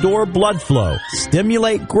restore blood flow,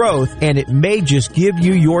 stimulate growth, and it may just give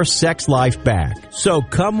you your sex life back. So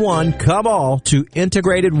come one, come all to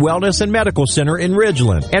Integrated Wellness and Medical Center in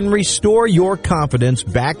Ridgeland and restore your confidence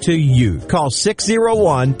back to youth. Call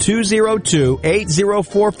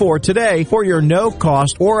 601-202-8044 today for your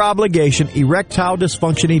no-cost or obligation erectile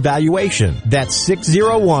dysfunction evaluation. That's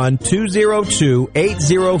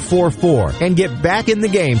 601-202-8044. And get back in the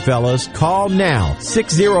game, fellas. Call now.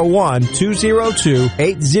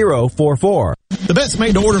 601-202-8044. The best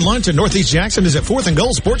made-to-order lunch in Northeast Jackson is at 4th and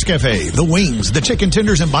Gold Sports Cafe. The wings, the chicken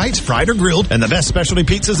tenders and bites, fried or grilled, and the best specialty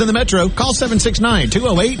pizzas in the metro. Call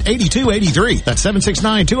 769-208-8283. That's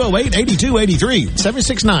 769-208-8283.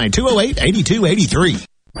 769-208-8283.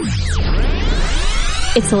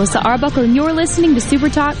 It's Alyssa Arbuckle, and you're listening to Super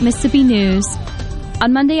Talk Mississippi News.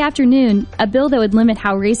 On Monday afternoon, a bill that would limit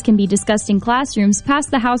how race can be discussed in classrooms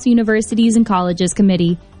passed the House Universities and Colleges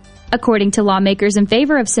Committee. According to lawmakers in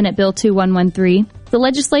favor of Senate Bill 2113, the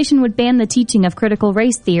legislation would ban the teaching of critical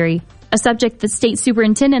race theory, a subject that State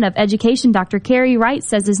Superintendent of Education Dr. Carrie Wright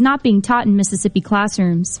says is not being taught in Mississippi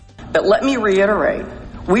classrooms. But let me reiterate,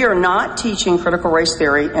 we are not teaching critical race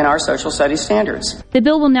theory in our social studies standards. The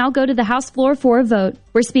bill will now go to the House floor for a vote,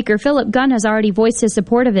 where Speaker Philip Gunn has already voiced his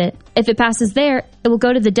support of it. If it passes there, it will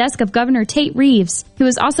go to the desk of Governor Tate Reeves, who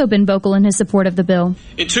has also been vocal in his support of the bill.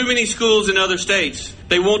 In too many schools in other states,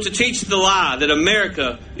 they want to teach the lie that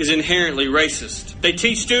America is inherently racist. They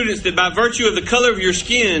teach students that by virtue of the color of your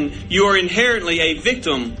skin, you are inherently a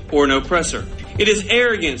victim or an oppressor. It is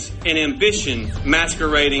arrogance and ambition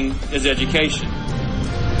masquerading as education.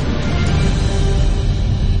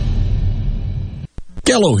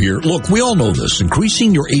 Gallo here. Look, we all know this.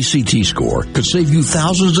 Increasing your ACT score could save you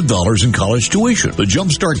thousands of dollars in college tuition. The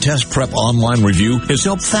Jumpstart Test Prep online review has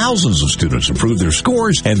helped thousands of students improve their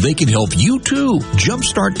scores, and they can help you too.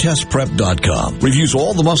 JumpstartTestPrep.com reviews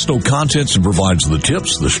all the must-know contents and provides the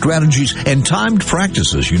tips, the strategies, and timed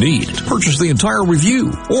practices you need. Purchase the entire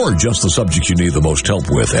review or just the subjects you need the most help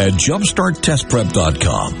with at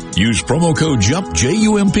JumpstartTestPrep.com. Use promo code JUMP,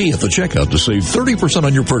 J-U-M-P, at the checkout to save 30%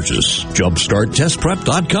 on your purchase. JumpstartTestPrep.com. Hey,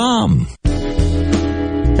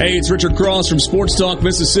 it's Richard Cross from Sports Talk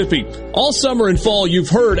Mississippi. All summer and fall, you've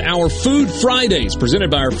heard our Food Fridays presented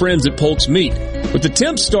by our friends at Polk's Meat. With the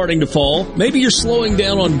temps starting to fall, maybe you're slowing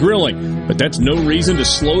down on grilling, but that's no reason to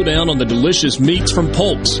slow down on the delicious meats from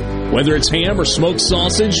Polk's. Whether it's ham or smoked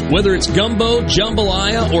sausage, whether it's gumbo,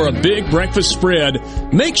 jambalaya, or a big breakfast spread,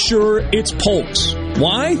 make sure it's Polk's.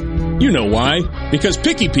 Why? You know why. Because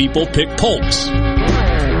picky people pick Polk's.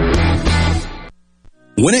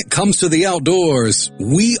 When it comes to the outdoors,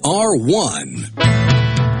 we are one.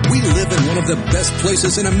 We live in one of the best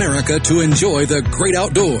places in America to enjoy the great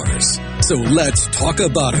outdoors. So let's talk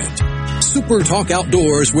about it. Super Talk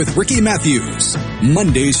Outdoors with Ricky Matthews.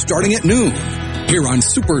 Mondays starting at noon. Here on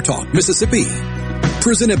Super Talk Mississippi.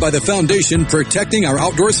 Presented by the Foundation Protecting Our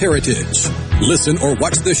Outdoors Heritage. Listen or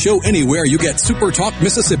watch the show anywhere you get Super Talk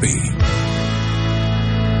Mississippi.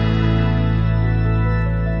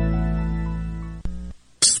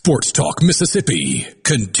 Sports Talk Mississippi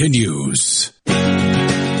continues.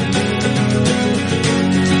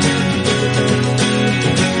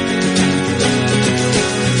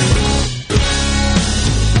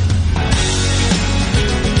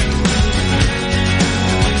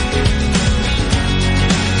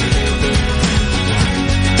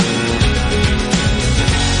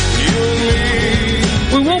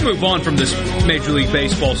 We will move on from this Major League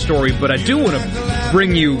Baseball story, but I do want to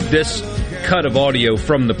bring you this cut of audio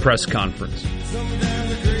from the press conference.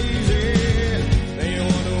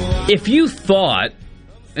 If you thought,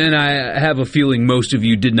 and I have a feeling most of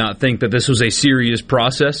you did not think that this was a serious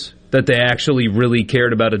process, that they actually really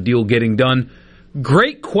cared about a deal getting done,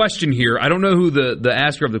 great question here. I don't know who the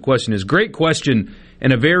asker of the question is. Great question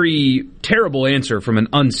and a very terrible answer from an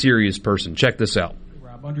unserious person. Check this out.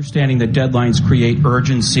 Understanding that deadlines create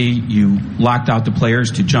urgency, you locked out the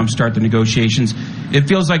players to jumpstart the negotiations. It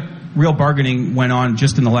feels like real bargaining went on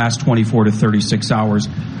just in the last 24 to 36 hours.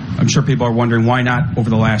 I'm sure people are wondering why not over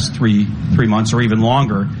the last three months or even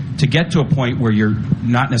longer to get to a point where you're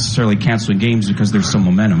not necessarily canceling games because there's some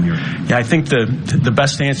momentum here. Yeah, I think the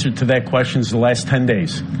best answer to that question is the last 10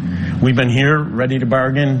 days. We've been here ready to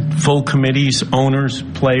bargain, full committees, owners,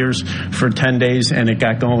 players for 10 days, and it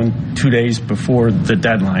got going 2 days before the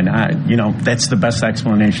deadline. That's the best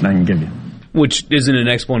explanation I can give you. Which isn't an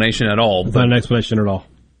explanation at all. It's not an explanation at all.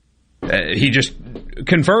 He just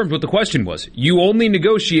confirmed what the question was. You only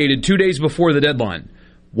negotiated 2 days before the deadline.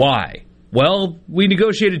 Why? Well, we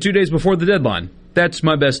negotiated 2 days before the deadline. That's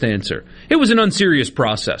my best answer. It was an unserious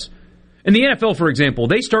process. In the NFL, for example,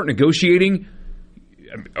 they start negotiating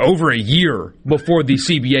over a year before the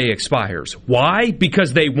CBA expires. Why?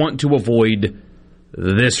 Because they want to avoid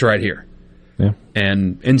this right here. Yeah.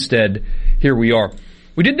 And instead, here we are.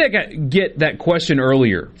 We did get that question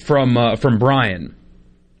earlier from Brian,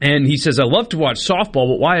 and he says, I love to watch softball,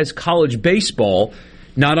 but why is college baseball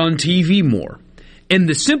not on TV more? And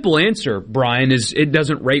the simple answer, Brian, is it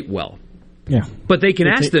doesn't rate well. Yeah. But they can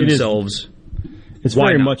ask themselves, it's why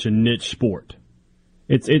very not? much a niche sport.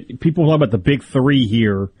 People talk about the big three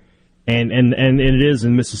here, and it is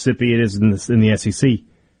in Mississippi, it is in the SEC.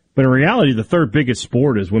 But in reality, the third biggest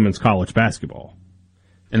sport is women's college basketball.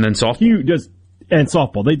 And then softball. And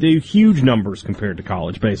softball. They do huge numbers compared to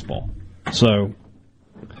college baseball. So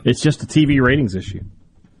it's just a TV ratings issue.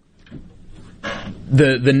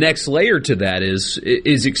 The next layer to that is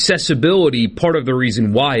accessibility part of the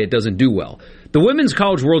reason why it doesn't do well. The Women's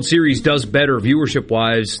College World Series does better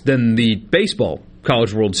viewership-wise than the Baseball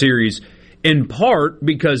College World Series, in part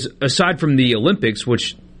because aside from the Olympics,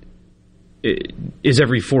 which is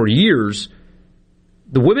every 4 years,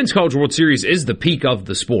 the Women's College World Series is the peak of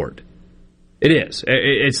the sport. It is.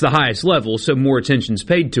 It's the highest level, so more attention's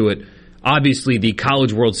paid to it. Obviously, the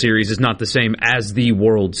College World Series is not the same as the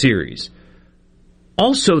World Series.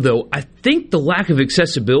 Also, though, I think the lack of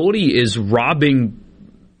accessibility is robbing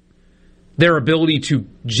their ability to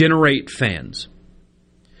generate fans.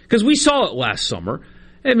 Because we saw it last summer.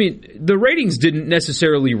 I mean, the ratings didn't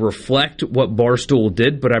necessarily reflect what Barstool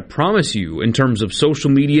did, but I promise you, in terms of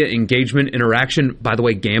social media, engagement, interaction, by the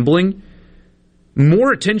way, gambling,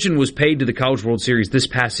 more attention was paid to the College World Series this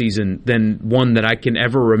past season than one that I can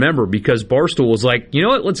ever remember, because Barstool was like, you know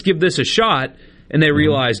what, let's give this a shot. And they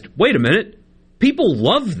realized, wait a minute, people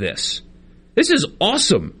love this. This is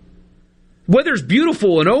awesome. Weather's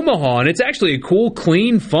beautiful in Omaha, and it's actually a cool,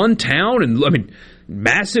 clean, fun town. And, I mean,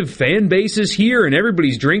 massive fan bases here, and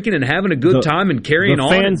everybody's drinking and having a good time and carrying on.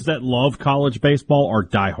 The fans that love college baseball are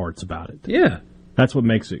diehards about it. Yeah. That's what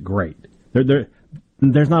makes it great.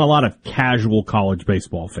 There's not a lot of casual college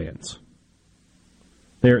baseball fans.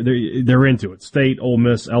 They're into it. State, Ole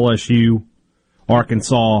Miss, LSU,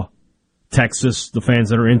 Arkansas, Texas, the fans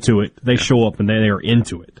that are into it, they show up and they are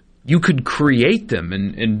into it. You could create them,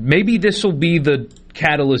 and maybe this will be the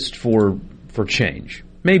catalyst for change.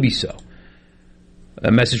 Maybe so.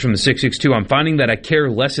 A message from the 662, I'm finding that I care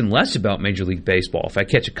less and less about Major League Baseball. If I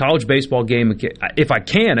catch a college baseball game,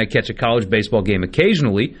 I catch a college baseball game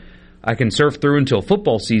occasionally, I can surf through until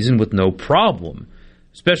football season with no problem,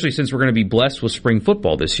 especially since we're going to be blessed with spring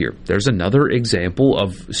football this year. There's another example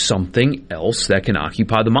of something else that can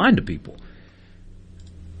occupy the mind of people.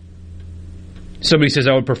 Somebody says,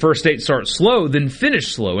 I would prefer State start slow than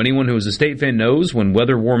finish slow. Anyone who is a State fan knows when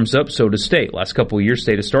weather warms up, so does State. Last couple of years,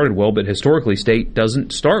 State has started well, but historically, State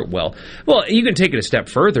doesn't start well. Well, you can take it a step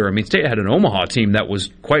further. I mean, State had an Omaha team that was,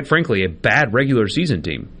 quite frankly, a bad regular season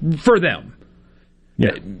team for them.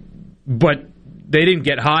 Yeah. But they didn't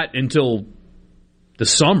get hot until the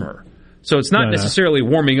summer. So it's not necessarily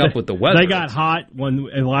warming up with the weather. They got hot when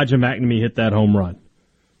Elijah McNamee hit that home run.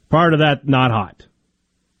 Prior to that, not hot.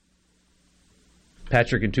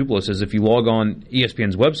 Patrick in Tupelo says if you log on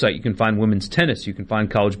ESPN's website, you can find women's tennis, you can find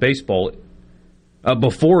college baseball.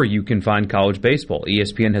 Before you can find college baseball,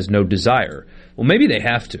 ESPN has no desire. Well, maybe they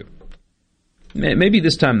have to. Maybe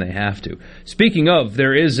this time they have to. Speaking of,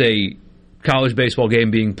 there is a college baseball game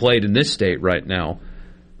being played in this state right now.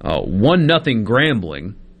 1-0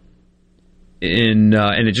 Grambling. And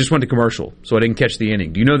it just went to commercial, so I didn't catch the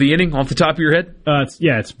inning. Do you know the inning off the top of your head?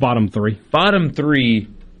 It's bottom three. Bottom three.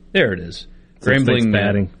 There it is. Grambling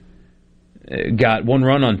batting. Got one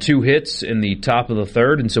run on 2 hits in the top of the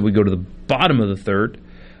third, and so we go to the bottom of the third.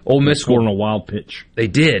 Ole Miss scored on a wild pitch. They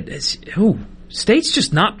did. State's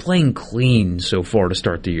just not playing clean so far to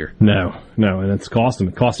start the year. No, and it's cost them.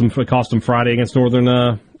 It cost them Friday against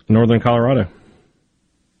Northern Colorado.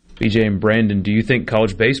 BJ and Brandon, do you think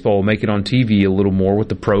college baseball will make it on TV a little more with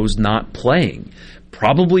the pros not playing?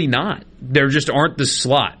 Probably not. There just aren't the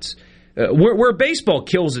slots. Where baseball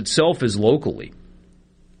kills itself is locally.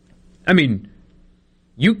 I mean,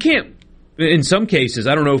 you can't, in some cases,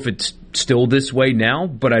 I don't know if it's still this way now,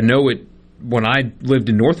 but I know it. When I lived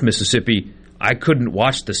in North Mississippi, I couldn't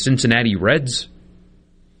watch the Cincinnati Reds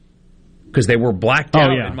because they were blacked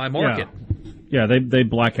out in my market. Yeah, they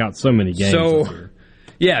black out so many games. So,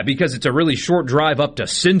 yeah, because it's a really short drive up to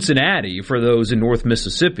Cincinnati for those in North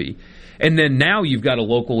Mississippi. And then now you've got a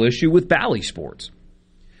local issue with Bally Sports.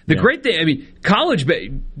 The great thing, I mean,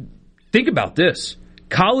 think about this.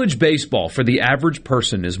 College baseball for the average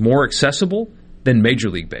person is more accessible than Major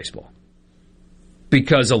League Baseball.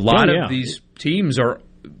 Because a lot of these teams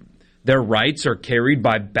Their rights are carried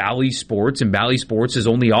by Bally Sports, and Bally Sports is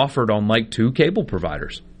only offered on like 2 cable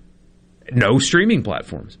providers. No streaming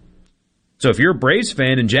platforms. So if you're a Braves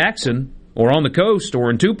fan in Jackson, or on the coast, or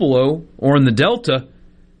in Tupelo, or in the Delta,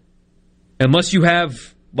 unless you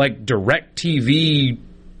have like DirecTV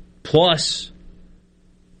Plus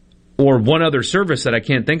or one other service that I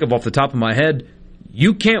can't think of off the top of my head,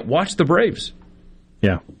 you can't watch the Braves.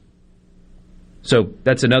 Yeah. So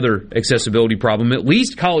that's another accessibility problem. At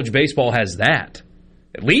least college baseball has that.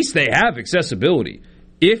 At least they have accessibility.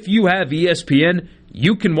 If you have ESPN,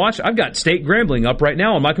 you can watch. I've got State Grambling up right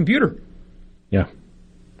now on my computer. Yeah.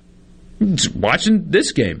 Just watching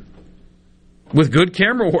this game with good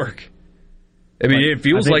camera work. I mean, it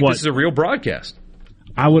feels like this is a real broadcast.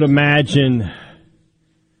 I would imagine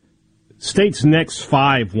State's next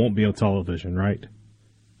 5 won't be on television, right?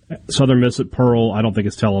 Southern Miss at Pearl, I don't think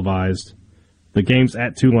it's televised. The games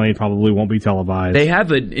at Tulane probably won't be televised. They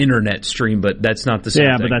have an internet stream, but that's not the same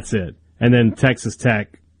thing. Yeah, but that's it. And then Texas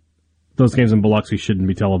Tech, those games in Biloxi shouldn't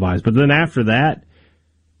be televised. But then after that,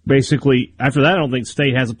 basically, I don't think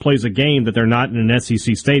State plays a game that they're not in an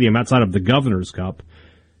SEC stadium outside of the Governor's Cup.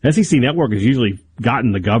 SEC Network has usually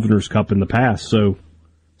gotten the Governor's Cup in the past, so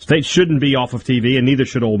State shouldn't be off of TV, and neither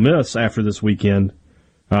should Ole Miss after this weekend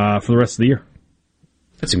for the rest of the year.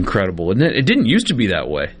 That's incredible, isn't it? It didn't used to be that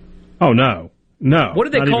way. Oh, no. No.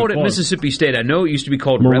 What did they call it at Mississippi State? I know it used to be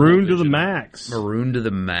called Maroon to the Max. Maroon to the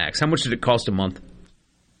Max. How much did it cost a month?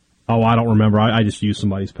 Oh, I don't remember. I just used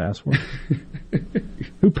somebody's password.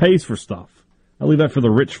 Who pays for stuff? I leave that for the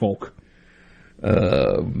rich folk.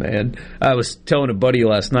 Oh, man. I was telling a buddy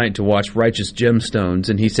last night to watch Righteous Gemstones,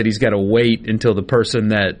 and he said he's got to wait until the person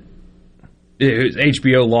that his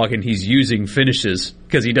HBO login he's using finishes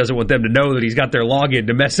because he doesn't want them to know that he's got their login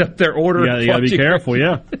to mess up their order. Yeah, you got to be careful,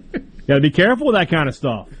 yeah. You got to be careful with that kind of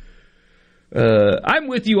stuff. I'm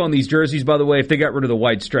with you on these jerseys, by the way. If they got rid of the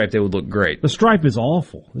white stripe, they would look great. The stripe is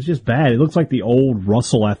awful. It's just bad. It looks like the old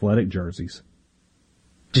Russell Athletic jerseys.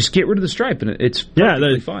 Just get rid of the stripe, and it's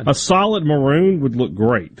perfectly fine. A solid maroon would look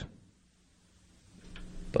great.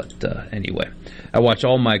 But anyway, I watch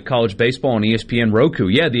all my college baseball on ESPN Roku.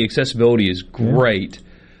 Yeah, the accessibility is great. Yeah.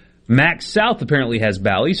 Max South apparently has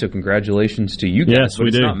Bally, so congratulations to you guys. Yes,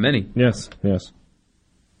 we do. It's not many. Yes.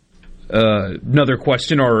 Another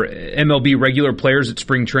question, are MLB regular players at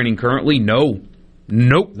spring training currently? No.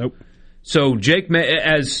 Nope. So Jake,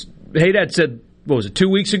 as Haydad said, what was it, 2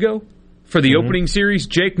 weeks ago? For the opening series,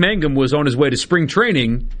 Jake Mangum was on his way to spring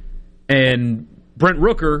training, and Brent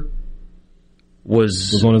Rooker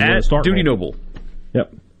was on his at way to start Dudy Noble.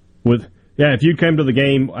 Yep. If you came to the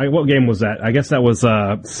game, what game was that? I guess that was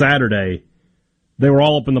Saturday. They were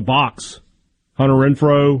all up in the box. Hunter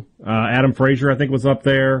Renfroe, Adam Frazier, I think, was up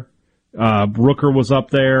there. Rooker was up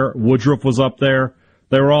there. Woodruff was up there.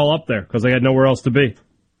 They were all up there because they had nowhere else to be.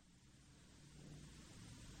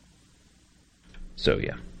 So,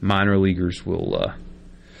 yeah, minor leaguers will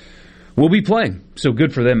be playing. So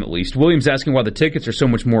good for them, at least. William's asking why the tickets are so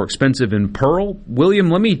much more expensive in Pearl. William,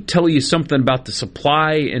 let me tell you something about the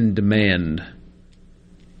supply and demand.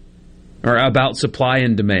 Or about supply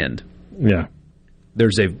and demand. Yeah.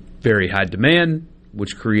 There's a very high demand,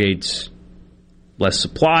 which creates less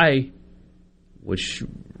supply, which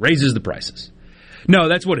raises the prices. No,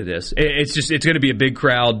 that's what it is. It's going to be a big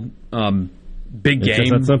crowd, big game. It's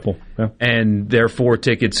just that simple. Yeah. And therefore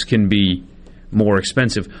tickets can be more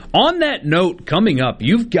expensive. On that note, coming up,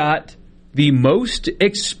 you've got the most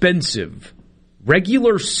expensive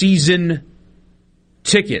regular season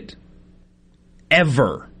ticket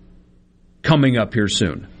ever coming up here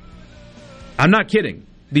soon. I'm not kidding.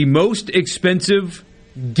 The most expensive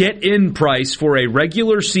get-in price for a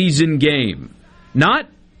regular season game. Not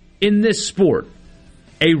in this sport.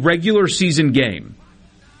 A regular season game.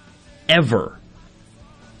 Ever.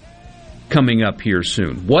 Coming up here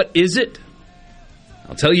soon. What is it?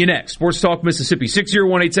 I'll tell you next. Sports Talk Mississippi,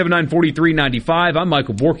 601-879-4395. I'm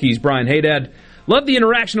Michael Borkes, Brian Haydad. Love the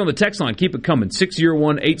interaction on the text line. Keep it coming.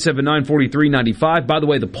 601-879-4395. By the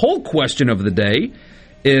way, the poll question of the day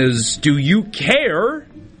is, do you care,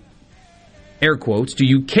 air quotes, do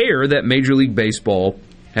you care that Major League Baseball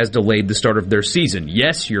has delayed the start of their season?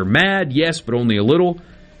 Yes, you're mad. Yes, but only a little.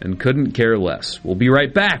 And couldn't care less. We'll be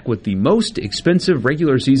right back with the most expensive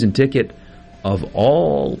regular season ticket of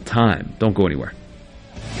all time. Don't go anywhere.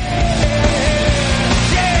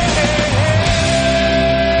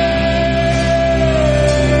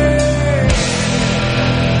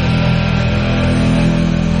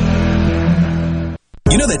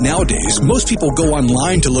 You know that nowadays, most people go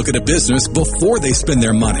online to look at a business before they spend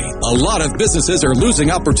their money. A lot of businesses are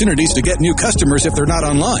losing opportunities to get new customers if they're not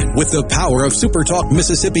online. With the power of SuperTalk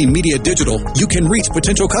Mississippi Media Digital, you can reach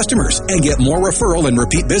potential customers and get more referral and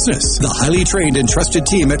repeat business. The highly trained and trusted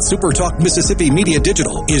team at SuperTalk Mississippi Media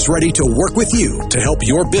Digital is ready to work with you to help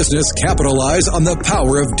your business capitalize on the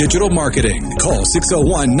power of digital marketing. Call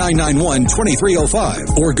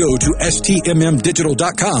 601-991-2305 or go to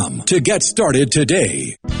stmmdigital.com to get started today.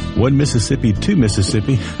 One Mississippi, two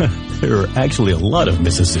Mississippi. There are actually a lot of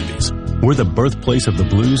Mississippis. We're the birthplace of the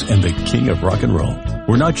blues and the king of rock and roll.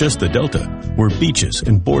 We're not just the Delta. We're beaches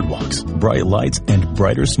and boardwalks, bright lights and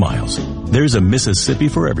brighter smiles. There's a Mississippi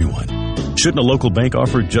for everyone. Shouldn't a local bank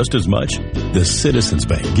offer just as much? The Citizens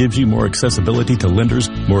Bank gives you more accessibility to lenders,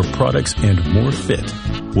 more products, and more fit.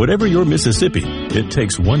 Whatever your Mississippi, it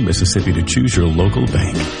takes one Mississippi to choose your local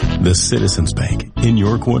bank. The Citizens Bank. In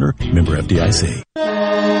your corner, member FDIC.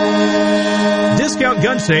 Discount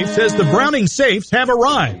Gun Safe says the Browning safes have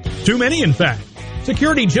arrived. Too many, in fact.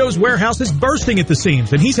 Security Joe's warehouse is bursting at the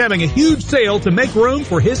seams, and he's having a huge sale to make room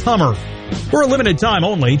for his Hummer. For a limited time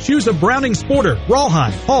only, choose a Browning Sporter,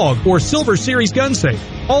 Rawhide, Hog, or Silver Series gun safe,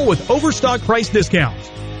 all with overstock price discounts.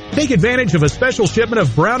 Take advantage of a special shipment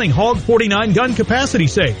of Browning Hog 49 gun capacity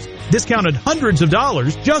safes, discounted hundreds of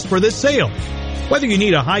dollars just for this sale. Whether you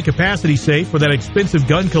need a high-capacity safe for that expensive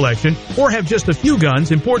gun collection or have just a few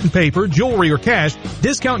guns, important paper, jewelry, or cash,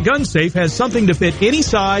 Discount Gun Safe has something to fit any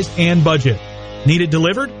size and budget. Need it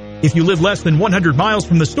delivered? If you live less than 100 miles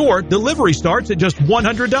from the store, delivery starts at just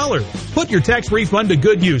 $100. Put your tax refund to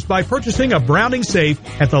good use by purchasing a Browning safe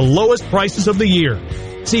at the lowest prices of the year.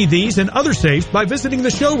 See these and other safes by visiting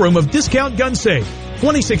the showroom of Discount Gun Safe,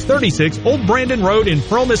 2636 Old Brandon Road in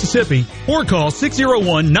Pearl, Mississippi, or call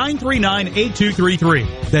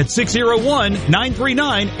 601-939-8233. That's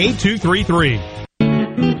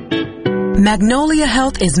 601-939-8233. Magnolia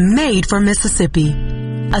Health is made for Mississippi.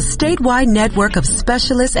 A statewide network of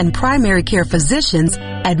specialists and primary care physicians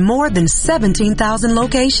at more than 17,000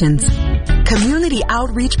 locations. Community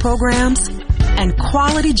outreach programs and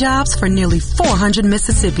quality jobs for nearly 400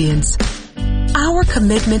 Mississippians. Our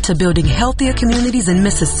commitment to building healthier communities in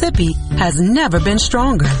Mississippi has never been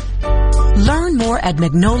stronger. Learn more at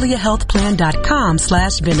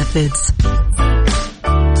magnoliahealthplan.com/benefits.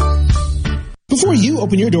 Before you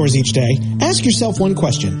open your doors each day, ask yourself one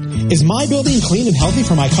question. Is my building clean and healthy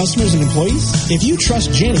for my customers and employees? If you trust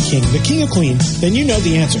Jani King, the king of clean, then you know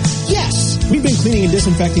the answer. Yes! We've been cleaning and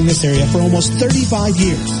disinfecting this area for almost 35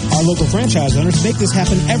 years. Our local franchise owners make this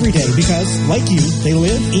happen every day because, like you, they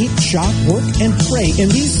live, eat, shop, work, and pray in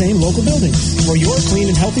these same local buildings. For your clean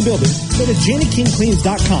and healthy building, go to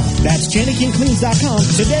JaniKingCleans.com. That's JaniKingCleans.com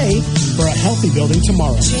today for a healthy building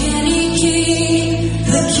tomorrow. Jani King,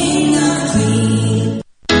 the king of clean.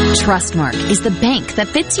 Trustmark is the bank that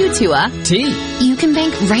fits you to a T. You can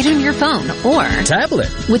bank right on your phone or tablet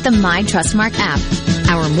with the My Trustmark app.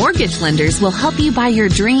 Our mortgage lenders will help you buy your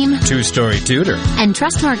dream two-story Tudor. And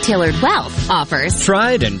Trustmark Tailored Wealth offers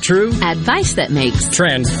tried and true advice that makes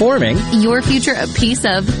transforming your future a piece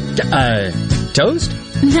of toast.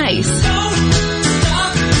 Nice.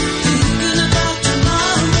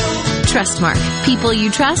 Trustmark. People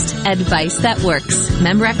you trust. Advice that works.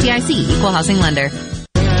 Member FDIC. Equal housing lender.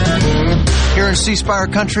 Here in C Spire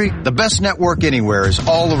country, the best network anywhere is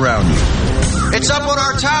all around you. It's up on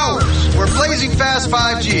our towers, where blazing fast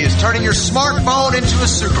 5G is turning your smartphone into a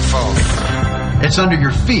superphone. It's under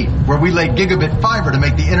your feet, where we lay gigabit fiber to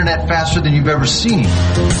make the internet faster than you've ever seen.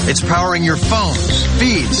 It's powering your phones,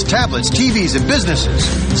 feeds, tablets, TVs, and businesses.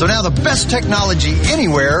 So now the best technology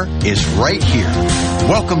anywhere is right here.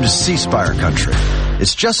 Welcome to C Spire country.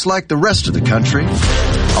 It's just like the rest of the country,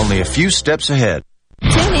 only a few steps ahead.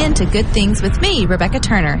 Tune in to Good Things with me, Rebecca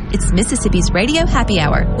Turner. It's Mississippi's Radio Happy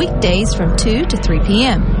Hour, weekdays from 2 to 3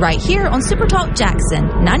 p.m. right here on Supertalk Jackson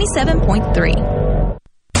 97.3.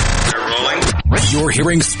 You're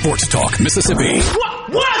hearing Sports Talk Mississippi.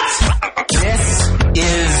 What? This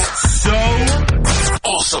is so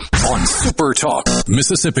awesome on Super Talk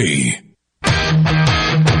Mississippi.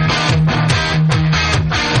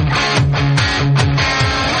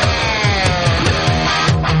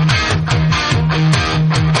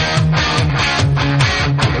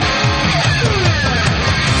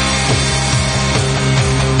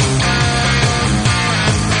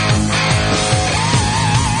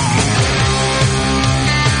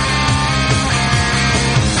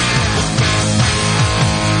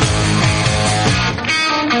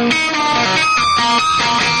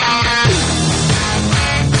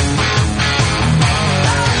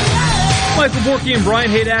 Borky and Brian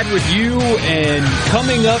Haydad with you, and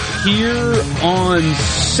coming up here on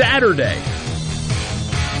Saturday,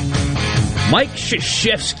 Mike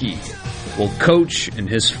Krzyzewski will coach in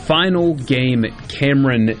his final game at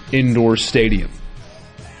Cameron Indoor Stadium.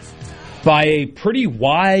 By a pretty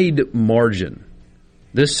wide margin,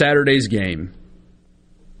 this Saturday's game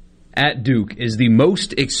at Duke is the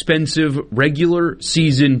most expensive regular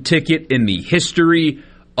season ticket in the history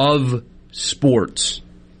of sports.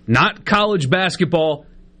 Not college basketball,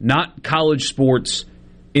 not college sports,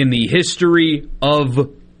 in the history of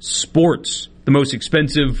sports. The most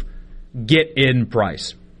expensive get-in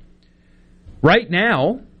price. Right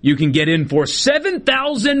now, you can get in for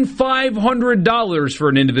 $7,500 for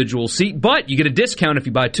an individual seat, but you get a discount if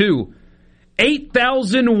you buy two.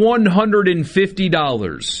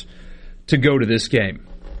 $8,150 to go to this game.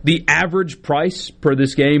 The average price per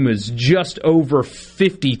this game is just over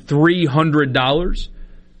 $5,300.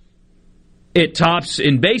 It tops,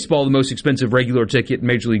 in baseball, the most expensive regular ticket in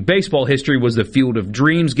Major League Baseball history was the Field of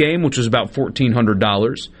Dreams game, which was about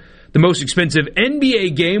 $1,400. The most expensive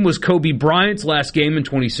NBA game was Kobe Bryant's last game in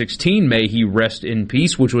 2016, may he rest in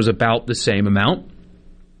peace, which was about the same amount.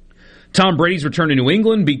 Tom Brady's return to New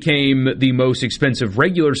England became the most expensive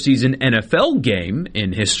regular season NFL game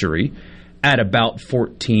in history at about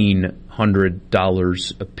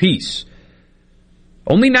 $1,400 apiece.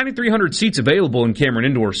 Only 9,300 seats available in Cameron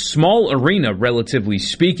Indoor. Small arena, relatively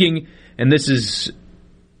speaking, and this has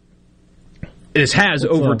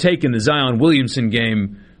overtaken the Zion Williamson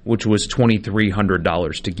game, which was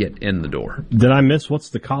 $2,300 to get in the door. Did I miss? What's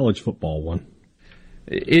the college football one?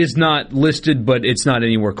 It is not listed, but it's not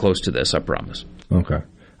anywhere close to this, I promise. Okay.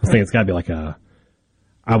 I think it's got to be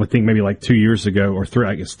I would think maybe 2 years ago, or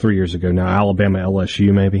 3 years ago now, Alabama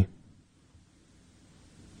LSU maybe.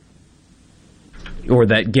 Or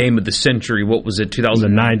that game of the century, what was it,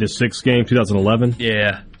 2000? The 9-6 game, 2011?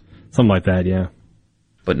 Yeah. Something like that, yeah.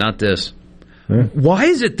 But not this. Yeah. Why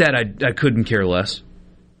is it that I couldn't care less?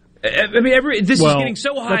 I mean, this is getting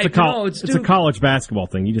so high. It's a college basketball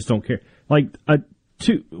thing. You just don't care. When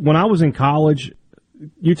I was in college,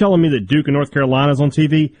 you telling me that Duke and North Carolina's on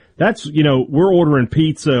TV, that's, we're ordering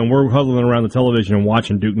pizza and we're huddling around the television and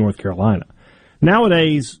watching Duke, North Carolina.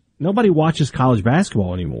 Nowadays, nobody watches college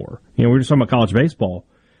basketball anymore. We're just talking about college baseball.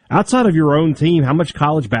 Outside of your own team, how much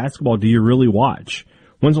college basketball do you really watch?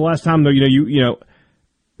 When's the last time, though, you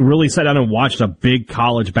really sat down and watched a big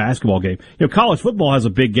college basketball game? College football has a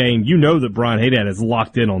big game. You know that Brian Haydad is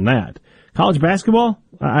locked in on that. College basketball,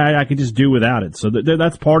 I could just do without it. So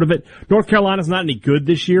that's part of it. North Carolina's not any good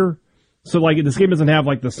this year. So, this game doesn't have,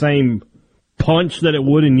 the same punch that it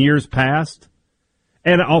would in years past.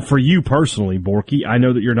 And for you personally, Borky, I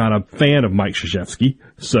know that you're not a fan of Mike Krzyzewski,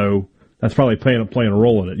 so that's probably playing a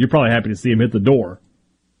role in it. You're probably happy to see him hit the door.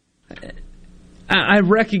 I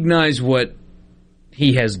recognize what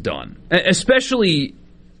he has done, especially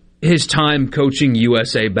his time coaching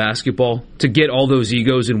USA basketball. To get all those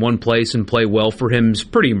egos in one place and play well for him is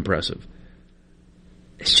pretty impressive.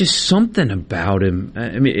 It's just something about him.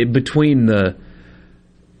 I mean, between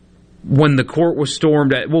when the court was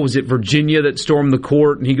stormed at, Virginia that stormed the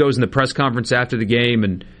court, and he goes in the press conference after the game,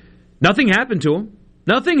 and nothing happened to him.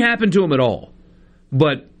 Nothing happened to him at all.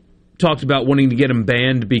 But talked about wanting to get him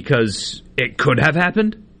banned because it could have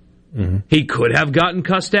happened. Mm-hmm. He could have gotten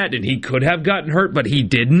cussed at, and he could have gotten hurt, but he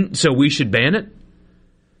didn't, so we should ban it.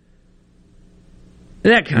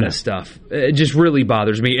 That kind of stuff. It just really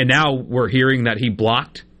bothers me. And now we're hearing that he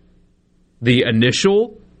blocked the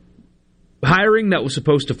initial hiring that was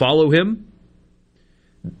supposed to follow him.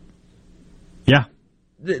 Yeah.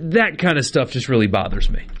 That kind of stuff just really bothers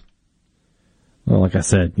me. Well, like I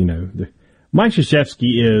said, Mike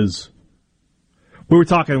Krzyzewski is... We were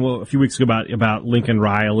talking a few weeks ago about Lincoln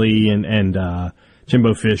Riley and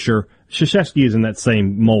Jimbo Fisher. Krzyzewski is in that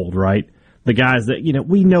same mold, right? The guys that,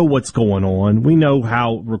 we know what's going on. We know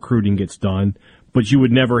how recruiting gets done, but you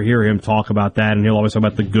would never hear him talk about that, and he'll always talk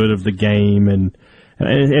about the good of the game, and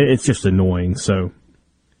it's just annoying. So,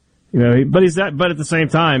 but at the same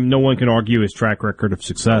time, no one can argue his track record of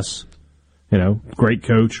success. Great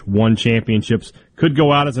coach, won championships, could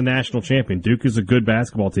go out as a national champion. Duke is a good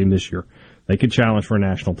basketball team this year. They could challenge for a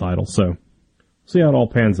national title. So, see how it all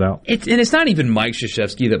pans out. It's not even Mike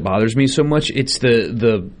Krzyzewski that bothers me so much. It's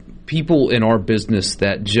the people in our business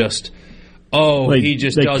that just, he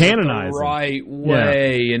just does it the right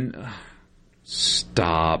way. Yeah. And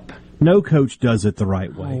stop. No coach does it the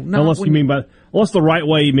right way. Unless the right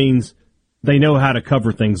way means they know how to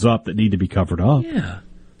cover things up that need to be covered up. Yeah.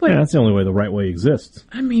 But that's the only way the right way exists.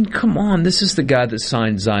 I mean, come on. This is the guy that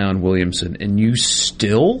signed Zion Williamson, and you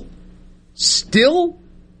still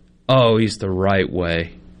Oh, he's the right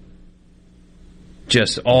way.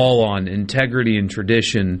 Just all on integrity and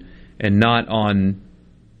tradition and not on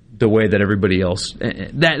the way that everybody else...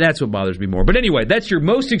 That's what bothers me more. But anyway, that's your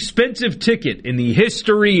most expensive ticket in the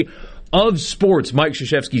history of sports. Mike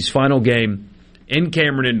Krzyzewski's final game in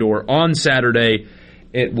Cameron Indoor on Saturday.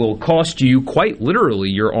 It will cost you, quite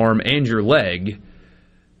literally, your arm and your leg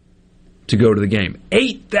to go to the game.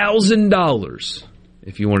 $8,000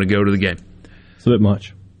 if you want to go to the game. It's a bit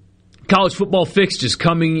much. College Football Fixed is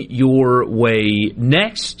coming your way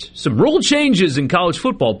next. Some rule changes in college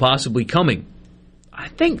football possibly coming. I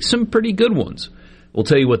think some pretty good ones. We'll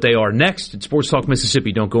tell you what they are next at Sports Talk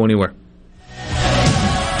Mississippi. Don't go anywhere.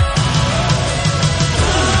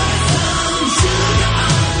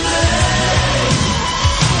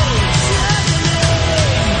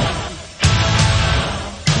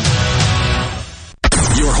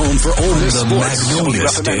 For Ole Miss Sports. Magnolia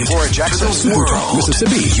State. Super Talk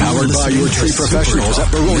Mississippi. Powered by your tree professionals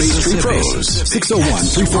at Baroni's Tree Pros.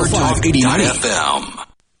 601-345-89FM.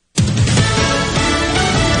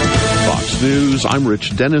 Fox News, I'm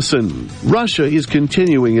Rich Dennison. Russia is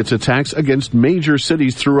continuing its attacks against major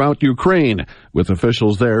cities throughout Ukraine, with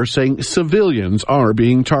officials there saying civilians are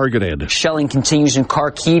being targeted. Shelling continues in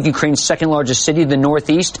Kharkiv, Ukraine's second largest city in the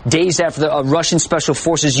northeast. Days after the Russian Special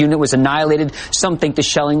Forces unit was annihilated, some think the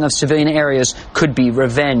shelling of civilian areas could be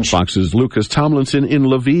revenge. Fox's Lucas Tomlinson in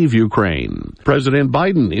Lviv, Ukraine. President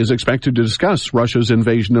Biden is expected to discuss Russia's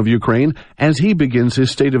invasion of Ukraine as he begins his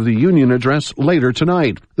State of the Union address later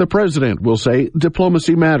tonight. The president will say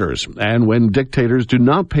diplomacy matters, and when dictators do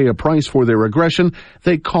not pay a price for their aggression,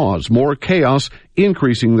 they cause more chaos,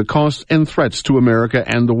 increasing the costs and threats to America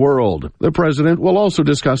and the world. The president will also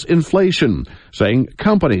discuss inflation, saying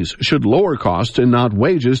companies should lower costs and not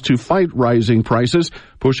wages to fight rising prices,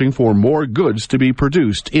 pushing for more goods to be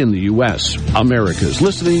produced in the U.S. America's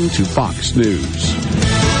listening to Fox News.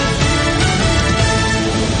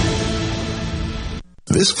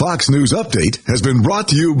 This Fox News update has been brought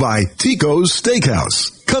to you by Tico's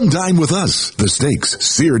Steakhouse. Come dine with us. The steaks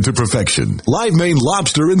seared to perfection. Live Maine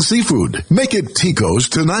lobster and seafood. Make it Tico's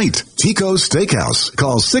tonight. Tico's Steakhouse.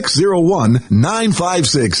 Call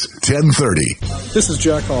 601-956-1030. This is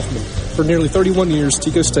Jack Hoffman. For nearly 31 years,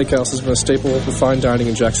 Tico's Steakhouse has been a staple of fine dining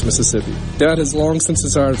in Jackson, Mississippi. Dad has long since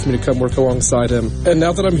desired for me to come work alongside him. And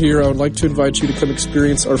now that I'm here, I would like to invite you to come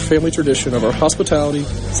experience our family tradition of our hospitality,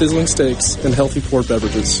 sizzling steaks, and healthy poured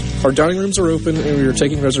beverages. Our dining rooms are open and we are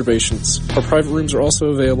taking reservations. Our private rooms are also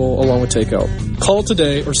available along with takeout. Call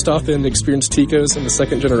today or stop in to experience Tico's in the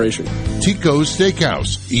second generation. Tico's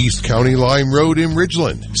Steakhouse, East County Line Road in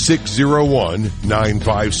Ridgeland,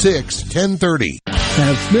 601-956-1030.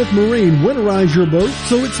 Have Smith Marine winterize your boat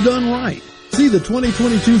so it's done right. See the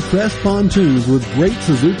 2022 Crest pontoons with great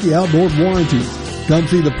Suzuki outboard warranties. Come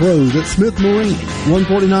see the pros at Smith Marine,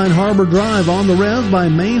 149 Harbor Drive on the Res by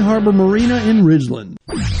Main Harbor Marina in Ridgeland.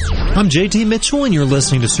 I'm JT Mitchell and you're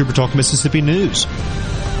listening to Super Talk Mississippi News.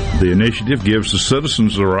 The initiative gives the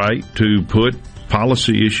citizens the right to put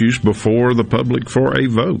policy issues before the public for a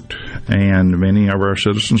vote. And many of our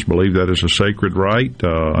citizens believe that is a sacred right,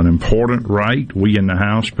 an important right. We in the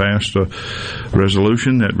House passed a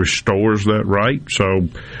resolution that restores that right. So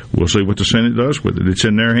we'll see what the Senate does with it. It's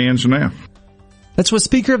in their hands now. That's what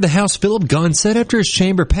Speaker of the House Philip Gunn said after his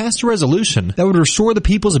chamber passed a resolution that would restore the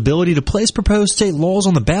people's ability to place proposed state laws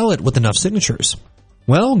on the ballot with enough signatures.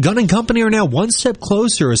 Well, Gunn and company are now one step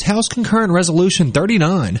closer as House Concurrent Resolution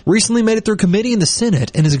 39 recently made it through committee in the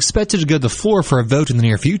Senate and is expected to go to the floor for a vote in the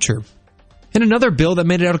near future. And another bill that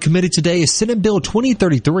made it out of committee today is Senate Bill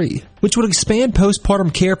 2033, which would expand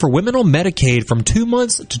postpartum care for women on Medicaid from 2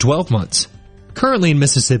 months to 12 months. Currently in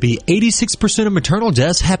Mississippi, 86% of maternal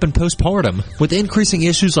deaths happen postpartum, with increasing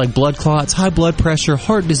issues like blood clots, high blood pressure,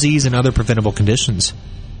 heart disease, and other preventable conditions.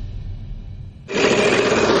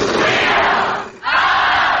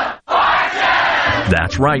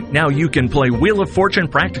 That's right. Now you can play Wheel of Fortune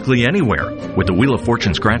practically anywhere. With the Wheel of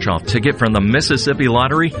Fortune scratch-off ticket from the Mississippi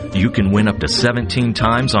Lottery, you can win up to 17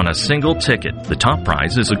 times on a single ticket. The top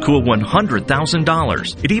prize is a cool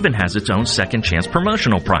 $100,000. It even has its own second chance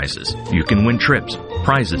promotional prizes. You can win trips,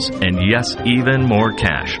 prizes, and yes, even more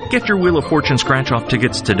cash. Get your Wheel of Fortune scratch-off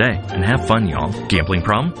tickets today and have fun, y'all. Gambling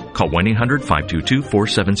problem? Call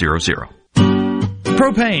 1-800-522-4700.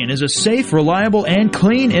 Propane is a safe, reliable, and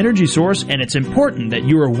clean energy source, and it's important that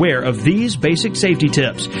you are aware of these basic safety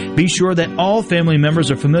tips. Be sure that all family members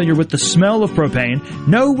are familiar with the smell of propane,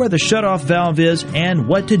 know where the shutoff valve is, and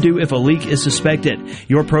what to do if a leak is suspected.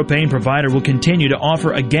 Your propane provider will continue to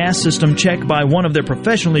offer a gas system check by one of their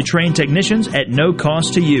professionally trained technicians at no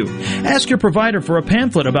cost to you. Ask your provider for a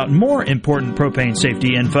pamphlet about more important propane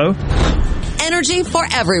safety info. Energy for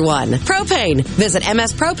everyone. Propane. Visit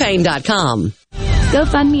mspropane.com.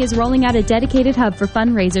 GoFundMe is rolling out a dedicated hub for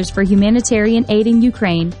fundraisers for humanitarian aid in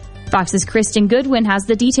Ukraine. Fox's Kristen Goodwin has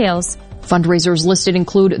the details. Fundraisers listed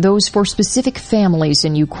include those for specific families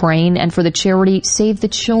in Ukraine and for the charity Save the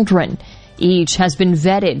Children. Each has been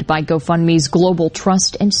vetted by GoFundMe's Global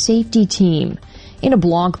Trust and Safety team. In a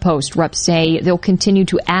blog post, reps say they'll continue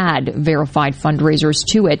to add verified fundraisers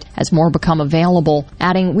to it as more become available,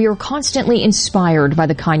 adding, "We are constantly inspired by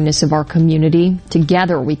the kindness of our community.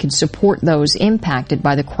 Together we can support those impacted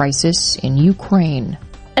by the crisis in Ukraine."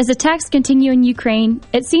 As attacks continue in Ukraine,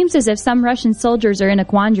 it seems as if some Russian soldiers are in a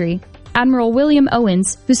quandary. Admiral William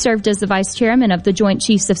Owens, who served as the vice chairman of the Joint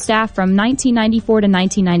Chiefs of Staff from 1994 to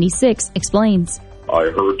 1996, explains. I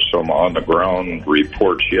heard some on-the-ground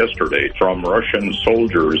reports yesterday from Russian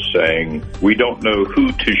soldiers saying, we don't know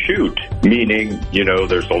who to shoot, meaning,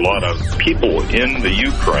 there's a lot of people in the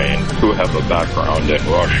Ukraine who have a background in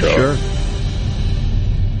Russia. Sure.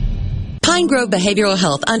 Pine Grove Behavioral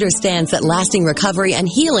Health understands that lasting recovery and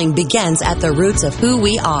healing begins at the roots of who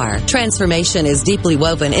we are. Transformation is deeply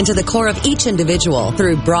woven into the core of each individual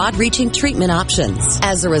through broad-reaching treatment options.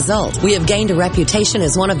 As a result, we have gained a reputation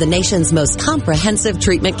as one of the nation's most comprehensive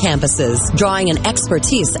treatment campuses, drawing on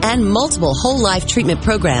expertise and multiple whole-life treatment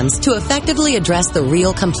programs to effectively address the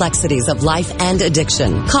real complexities of life and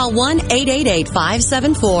addiction. Call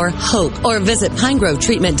 1-888-574-HOPE or visit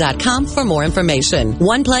pinegrovetreatment.com for more information.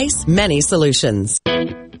 One place, many solutions.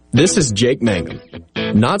 This is Jake Mangum,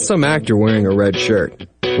 not some actor wearing a red shirt.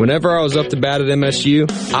 Whenever I was up to bat at MSU,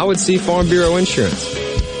 I would see Farm Bureau Insurance.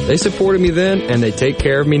 They supported me then, and they take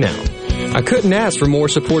care of me now. I couldn't ask for more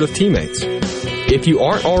supportive teammates. If you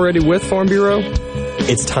aren't already with Farm Bureau,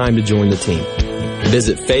 it's time to join the team.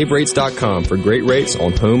 Visit favrates.com for great rates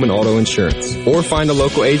on home and auto insurance, or find a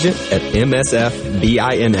local agent at msfbins.com.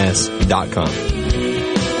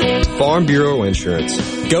 Farm Bureau Insurance.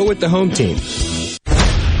 Go with the home team.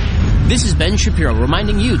 This is Ben Shapiro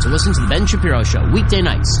reminding you to listen to The Ben Shapiro Show weekday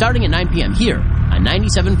nights starting at 9 p.m. here on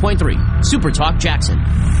 97.3 Super Talk Jackson.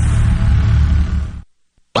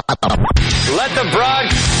 Let the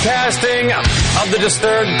broadcasting of the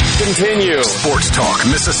disturbed continue. Sports Talk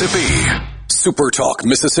Mississippi. Super Talk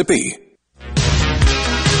Mississippi.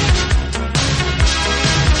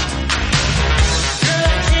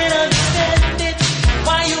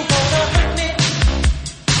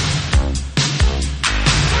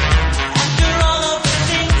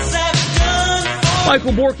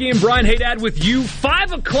 Michael Borky and Brian Haydad with you.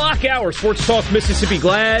 5 o'clock hour, Sports Talk Mississippi.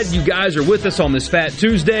 Glad you guys are with us on this Fat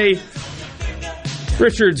Tuesday.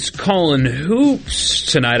 Richard's calling hoops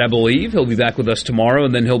tonight, I believe. He'll be back with us tomorrow,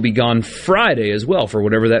 and then he'll be gone Friday as well for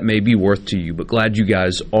whatever that may be worth to you. But glad you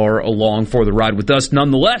guys are along for the ride with us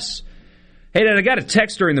nonetheless. Haydad, I got a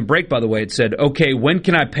text during the break, by the way. It said, okay, when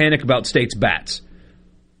can I panic about State's bats?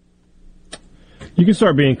 You can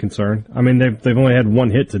start being concerned. I mean, they've only had one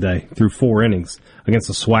hit today through 4 innings against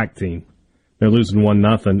a SWAC team. They're losing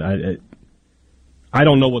 1-0. I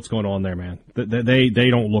don't know what's going on there, man. They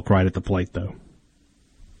don't look right at the plate, though.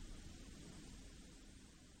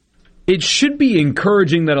 It should be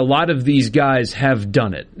encouraging that a lot of these guys have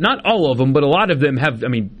done it. Not all of them, but a lot of them have,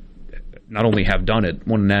 not only have done it,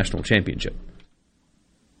 won a national championship.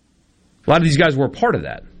 A lot of these guys were a part of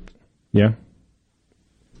that. Yeah.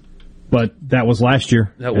 But that was last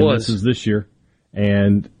year. That was. This is this year.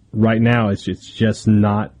 And right now, it's just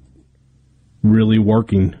not really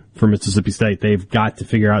working for Mississippi State. They've got to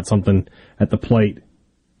figure out something at the plate.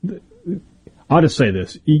 I'll just say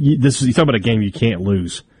this. You talk about a game you can't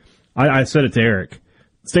lose. I said it to Eric.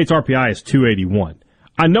 State's RPI is 281.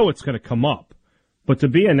 I know it's going to come up. But to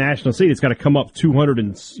be a national seed, it's got to come up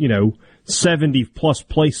 270-plus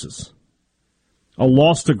places. A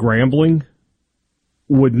loss to Grambling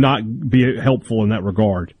would not be helpful in that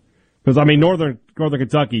regard. Because, Northern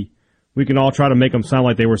Kentucky, we can all try to make them sound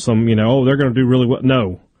like they were some, they're going to do really well.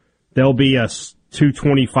 No. They'll be a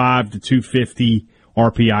 225 to 250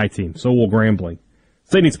 RPI team. So will Grambling.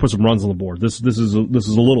 State needs to put some runs on the board. This is a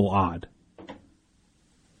little odd.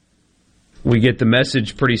 We get the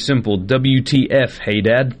message pretty simple. WTF, hey,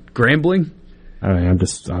 Dad? Grambling?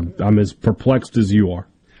 I'm as perplexed as you are.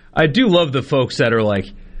 I do love the folks that are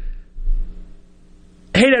like,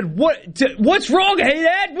 Hey, Dad, what's wrong? Hey,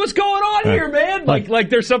 Dad, what's going on here, man?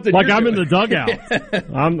 Like there's something. Like I'm in the dugout.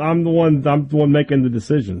 I'm the one making the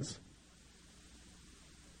decisions.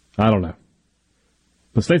 I don't know.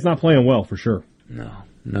 The State's not playing well for sure. No.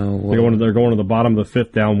 They're going to the bottom of the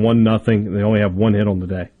fifth, down 1-0. They only have one hit on the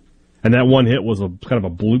day, and that one hit was kind of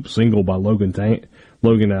a bloop single by Logan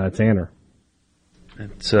Tanner.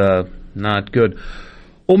 It's not good.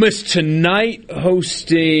 Ole Miss tonight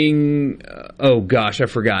hosting. I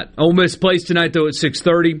forgot. Ole Miss plays tonight though at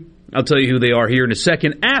 6:30. I'll tell you who they are here in a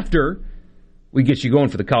second after we get you going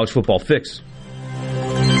for the college football fix.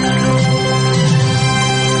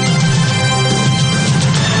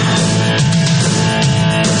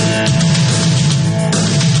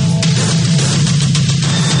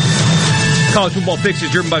 College Football Fix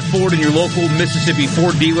is driven by Ford and your local Mississippi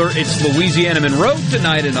Ford dealer. It's Louisiana Monroe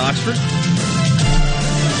tonight in Oxford.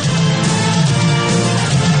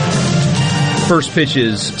 First pitch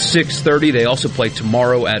is 6:30. They also play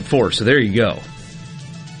tomorrow at 4. So there you go.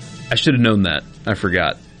 I should have known that. I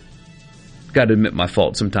forgot. Got to admit my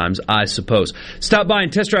fault sometimes, I suppose. Stop by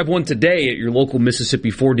and test drive one today at your local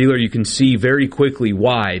Mississippi Ford dealer. You can see very quickly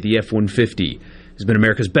why the F-150 has been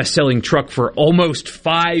America's best-selling truck for almost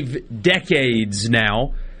 5 decades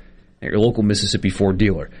now at your local Mississippi Ford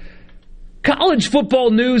dealer. College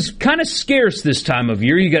football news, kind of scarce this time of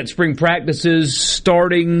year. You got spring practices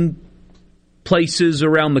starting places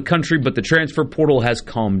around the country, but the transfer portal has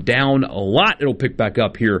calmed down a lot. It'll pick back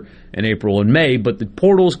up here in April and May, but the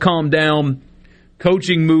portal's calmed down.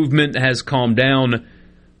 Coaching movement has calmed down,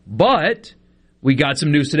 but we got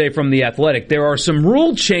some news today from The Athletic. There are some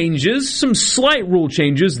rule changes, some slight rule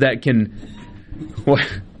changes that can... Well,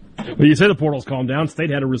 you say the portal's calmed down.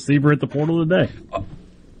 State had a receiver at the portal today.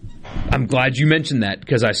 I'm glad you mentioned that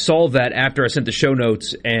because I saw that after I sent the show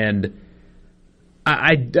notes, and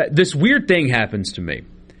this weird thing happens to me.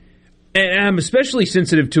 And I'm especially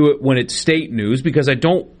sensitive to it when it's state news because I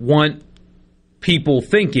don't want people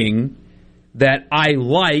thinking that I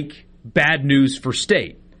like bad news for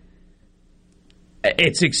state.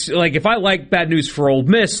 It's like if I like bad news for Ole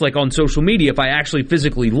Miss, like on social media, if I actually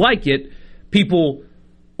physically like it,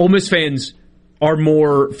 Ole Miss fans are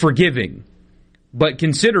more forgiving. But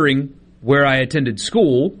considering where I attended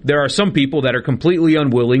school, there are some people that are completely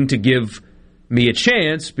unwilling to give me a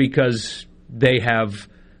chance because they have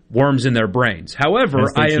worms in their brains.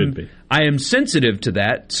 However, I am sensitive to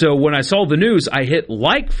that. So when I saw the news, I hit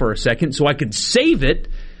like for a second so I could save it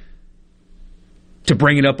to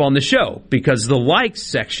bring it up on the show, because the likes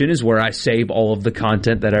section is where I save all of the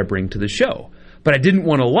content that I bring to the show. But I didn't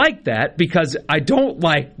want to like that because I don't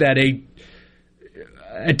like that a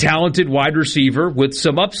talented wide receiver with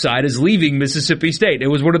some upside is leaving Mississippi State. It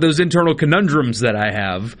was one of those internal conundrums that I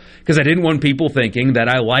have because I didn't want people thinking that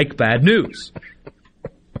I like bad news.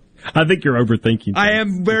 I think you're overthinking things. I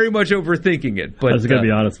am very much overthinking it. But I was going to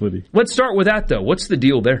be honest with you. Let's start with that, though. What's the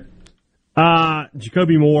deal there?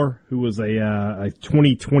 Jacoby Moore, who was a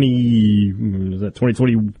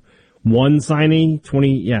 2021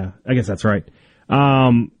 signee? I guess that's right.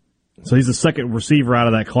 So he's the second receiver out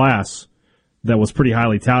of that class that was pretty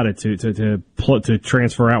highly touted to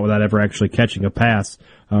transfer out without ever actually catching a pass.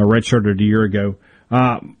 Redshirted a year ago.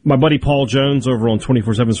 My buddy Paul Jones over on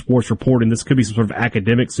 24/7 Sports reporting this could be some sort of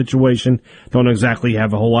academic situation. Don't exactly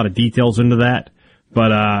have a whole lot of details into that,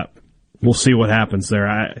 but we'll see what happens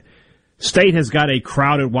there. State has got a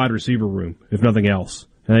crowded wide receiver room, if nothing else,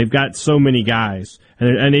 and they've got so many guys.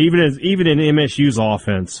 And even in MSU's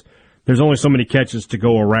offense, there's only so many catches to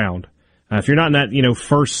go around. If you're not in that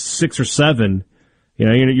first 6 or 7,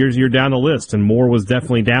 you're down the list, and Moore was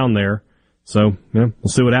definitely down there. So we'll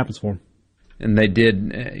see what happens for him. And they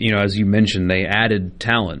did, as you mentioned, they added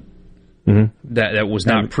talent that was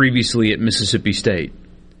not previously at Mississippi State.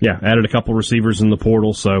 Yeah, added a couple receivers in the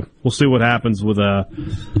portal, so we'll see what happens with that.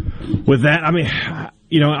 I mean,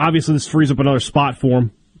 obviously this frees up another spot for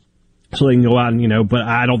them, so they can go out and but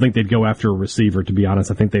I don't think they'd go after a receiver, to be honest.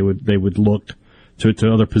 I think they would look to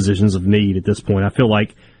other positions of need at this point. I feel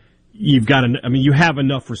like you have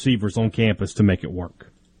enough receivers on campus to make it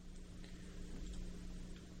work.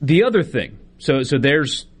 The other thing, so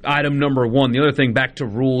there's item number 1. The other thing, back to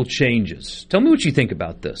rule changes. Tell me what you think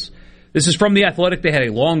about this. This is from The Athletic. They had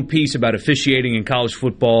a long piece about officiating in college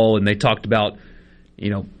football, and they talked about,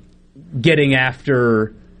 getting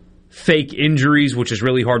after fake injuries, which is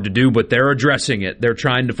really hard to do, but they're addressing it. They're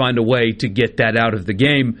trying to find a way to get that out of the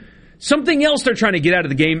game. Something else they're trying to get out of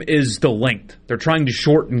the game is the length. They're trying to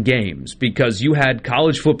shorten games because you had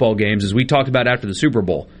college football games, as we talked about after the Super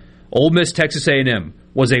Bowl. Ole Miss, Texas A&M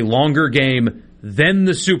was a longer game than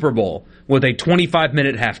the Super Bowl with a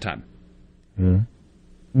 25-minute halftime.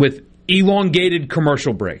 with elongated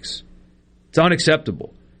commercial breaks. It's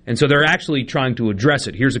unacceptable. And so they're actually trying to address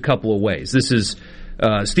it. Here's a couple of ways. This is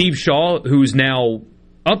Steve Shaw, who's now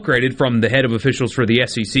upgraded from the head of officials for the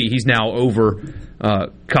SEC. He's now over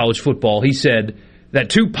college football. He said that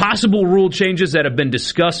two possible rule changes that have been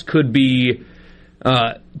discussed could be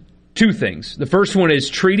two things. The first one is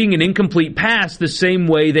treating an incomplete pass the same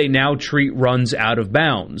way they now treat runs out of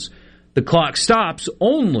bounds. The clock stops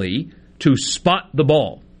only to spot the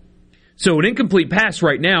ball. So an incomplete pass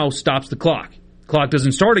right now stops the clock. The clock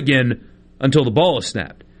doesn't start again until the ball is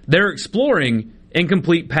snapped. They're exploring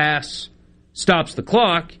incomplete pass stops the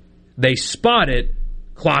clock. They spot it,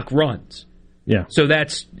 clock runs. Yeah. So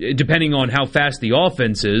that's, depending on how fast the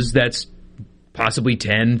offense is, that's possibly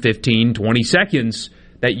 10, 15, 20 seconds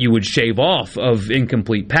that you would shave off of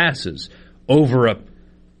incomplete passes. Over a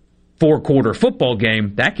 4-quarter football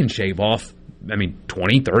game, that can shave off,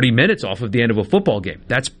 20, 30 minutes off of the end of a football game.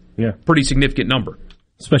 That's a pretty significant number.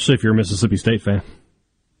 Especially if you're a Mississippi State fan.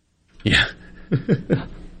 Yeah.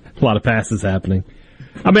 A lot of passes happening.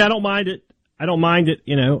 I don't mind it.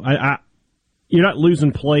 You're not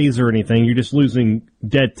losing plays or anything. You're just losing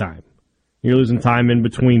dead time. You're losing time in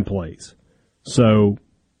between plays. So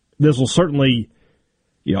this will certainly,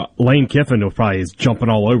 Lane Kiffin probably is jumping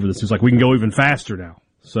all over this. He's like, we can go even faster now.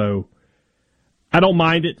 So I don't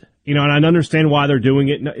mind it. And I understand why they're doing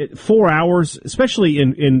it. 4 hours, especially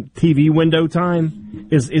in TV window time,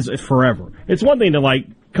 is forever. It's one thing to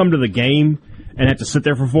come to the game and have to sit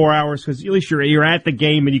there for 4 hours, because at least you're at the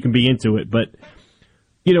game and you can be into it. But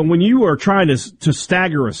when you are trying to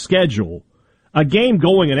stagger a schedule, a game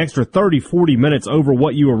going an extra 30, 40 minutes over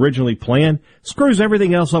what you originally planned screws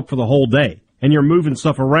everything else up for the whole day. And you're moving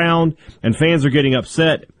stuff around, and fans are getting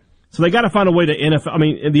upset. So they got to find a way to in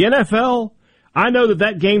the NFL, I know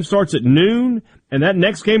that game starts at noon, and that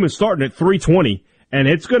next game is starting at 3:20. And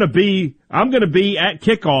I'm going to be at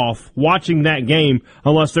kickoff watching that game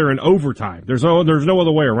unless they're in overtime. There's no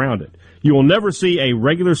other way around it. You will never see a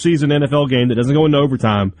regular season NFL game that doesn't go into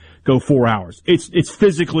overtime go 4 hours. It's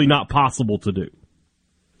physically not possible to do.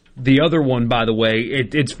 The other one, by the way,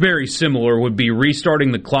 it's very similar, would be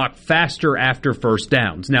restarting the clock faster after first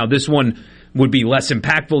downs. Now, this one would be less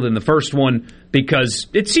impactful than the first one because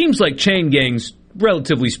it seems like chain gangs,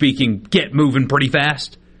 relatively speaking, get moving pretty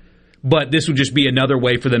fast. But this would just be another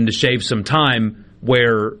way for them to shave some time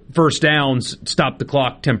where first downs stop the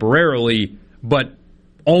clock temporarily, but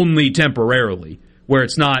only temporarily, where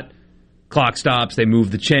it's not clock stops, they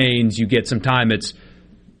move the chains, you get some time. It's,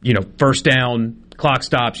 first down, clock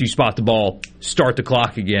stops, you spot the ball, start the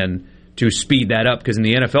clock again to speed that up, because in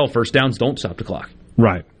the NFL, first downs don't stop the clock.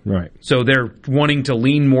 Right. So they're wanting to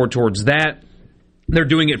lean more towards that. They're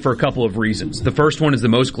doing it for a couple of reasons. The first one is the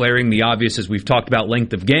most glaring, the obvious, as we've talked about,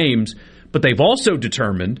 length of games. But they've also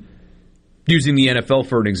determined, using the NFL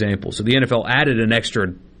for an example, so the NFL added an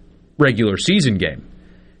extra regular season game.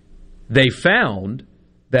 They found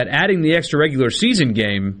that adding the extra regular season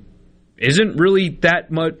game isn't really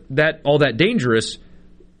all that dangerous.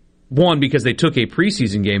 One, because they took a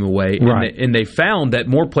preseason game away, right. and they found that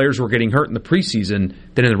more players were getting hurt in the preseason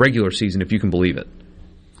than in the regular season, if you can believe it.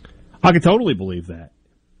 I can totally believe that,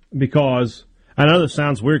 because I know this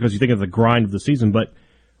sounds weird because you think of the grind of the season, but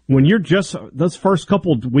when you're just those first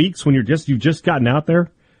couple of weeks when you've just gotten out there,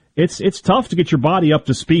 it's tough to get your body up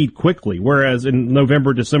to speed quickly. Whereas in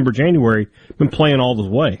November, December, January, you've been playing all the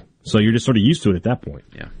way, so you're just sort of used to it at that point.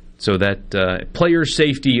 Yeah. So that player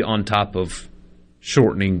safety on top of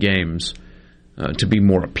shortening games to be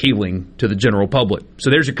more appealing to the general public. So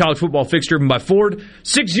there's your college football fix driven by Ford.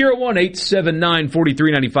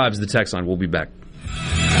 601-879-4395 is the text line. We'll be back.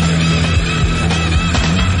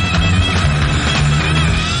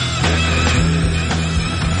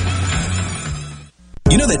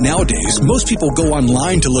 You know that nowadays, most people go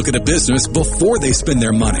online to look at a business before they spend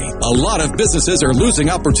their money. A lot of businesses are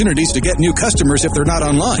losing opportunities to get new customers if they're not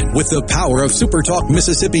online. With the power of SuperTalk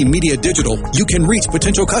Mississippi Media Digital, you can reach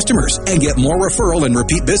potential customers and get more referral and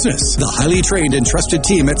repeat business. The highly trained and trusted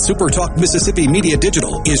team at SuperTalk Mississippi Media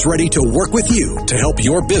Digital is ready to work with you to help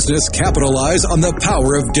your business capitalize on the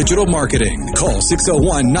power of digital marketing. Call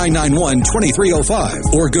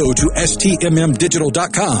 601-991-2305 or go to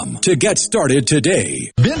stmmdigital.com to get started today.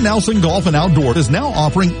 Ben Nelson Golf and Outdoor is now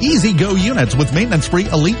offering Easy Go units with maintenance-free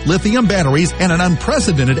elite lithium batteries and an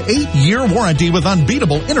unprecedented 8-year warranty with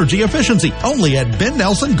unbeatable energy efficiency. Only at Ben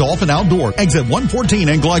Nelson Golf and Outdoor, exit 114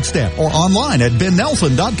 in Gluckstadt, or online at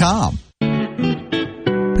bennelson.com.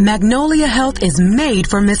 Magnolia Health is made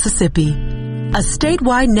for Mississippi. A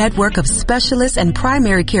statewide network of specialists and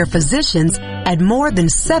primary care physicians at more than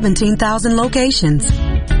 17,000 locations.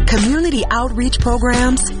 community outreach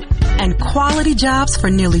programs, and quality jobs for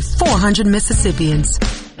nearly 400 Mississippians.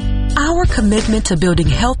 Our commitment to building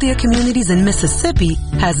healthier communities in Mississippi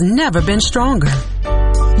has never been stronger.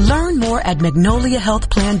 Learn more at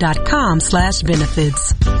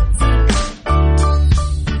magnoliahealthplan.com/benefits.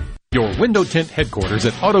 Your window tint headquarters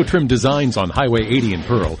at Auto Trim Designs on Highway 80 in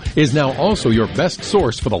Pearl is now also your best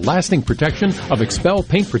source for the lasting protection of XPEL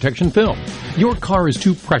paint protection film. Your car is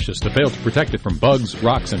too precious to fail to protect it from bugs,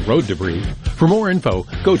 rocks, and road debris. For more info,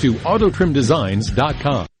 go to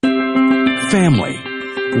autotrimdesigns.com. Family.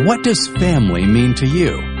 What does family mean to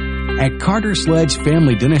you? At Carter Sledge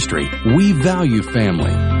Family Dentistry, we value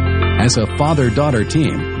family. As a father-daughter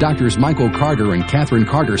team, Doctors Michael Carter and Catherine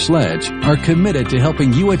Carter Sledge are committed to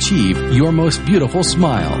helping you achieve your most beautiful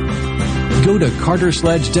smile. Go to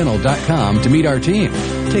CarterSledgeDental.com to meet our team,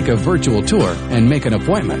 take a virtual tour, and make an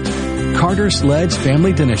appointment. Carter Sledge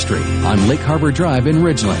Family Dentistry on Lake Harbor Drive in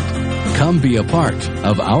Ridgeland. Come be a part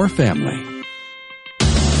of our family.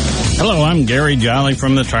 Hello, I'm Gary Jolly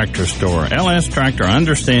from the Tractor Store. LS Tractor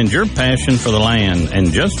understands your passion for the land,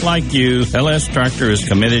 and just like you, LS Tractor is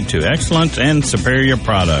committed to excellence and superior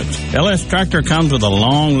products. LS Tractor comes with a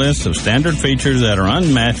long list of standard features that are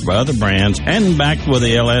unmatched by other brands and backed with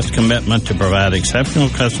the LS commitment to provide exceptional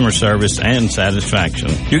customer service and satisfaction.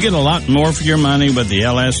 You get a lot more for your money with the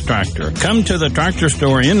LS Tractor. Come to the Tractor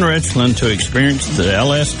Store in Richland to experience the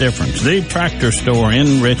LS difference. The Tractor Store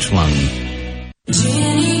in Richland.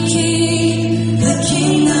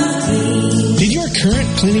 Did your current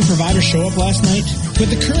cleaning provider show up last night?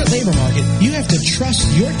 With the current labor market, you have to trust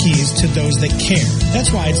your keys to those that care.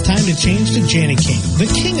 That's why it's time to change to Janney King, the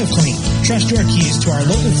king of clean. Trust your keys to our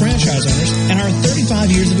local franchise owners and our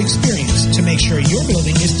 35 years of experience to make sure your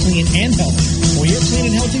building is clean and healthy. For your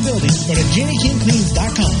clean and healthy building, go to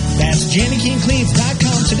JannyKingCleans.com. That's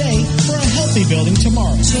JannyKingCleans.com today for a healthy building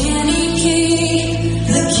tomorrow. Janney King,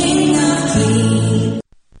 the king of clean.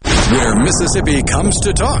 Where Mississippi comes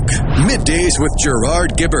to talk. Middays with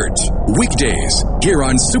Gerard Gibbert. Weekdays here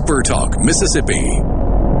on Super Talk Mississippi.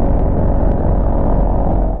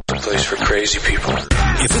 A place for crazy people.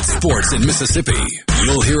 If it's sports in Mississippi,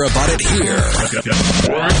 you'll hear about it here.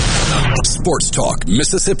 Sports Talk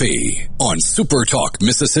Mississippi on Super Talk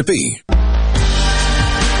Mississippi.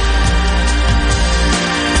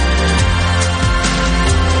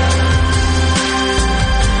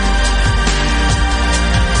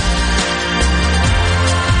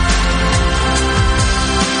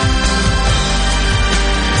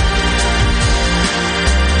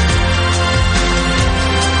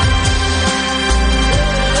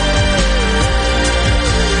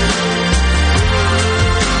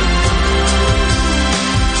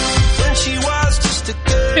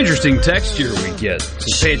 Interesting text here we get.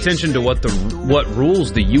 So pay attention to what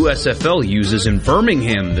rules the USFL uses in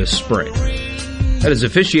Birmingham this spring. That is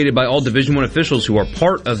officiated by all Division I officials who are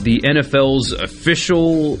part of the NFL's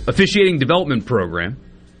official officiating development program.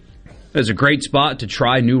 That is a great spot to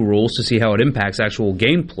try new rules to see how it impacts actual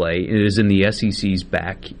gameplay. It is in the SEC's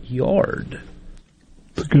backyard.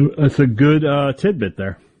 That's a good tidbit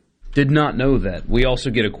there. Did not know that. We also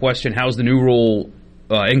get a question, how's the new rule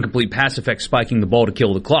incomplete pass effect spiking the ball to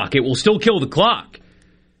kill the clock? It will still kill the clock.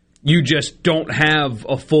 You just don't have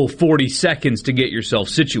a full 40 seconds to get yourself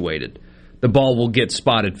situated. The ball will get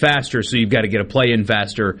spotted faster, so you've got to get a play in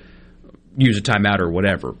faster, use a timeout or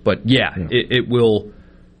whatever. But yeah. It will.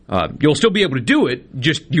 You'll still be able to do it.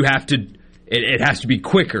 Just you have to. It has to be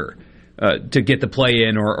quicker to get the play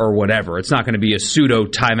in or whatever. It's not going to be a pseudo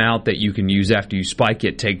timeout that you can use after you spike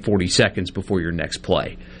it. Take 40 seconds before your next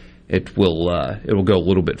play. It will go a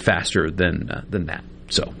little bit faster than that.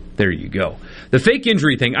 So there you go. The fake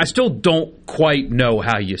injury thing, I still don't quite know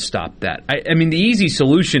how you stop that. I mean, the easy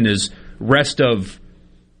solution is rest of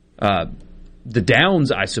the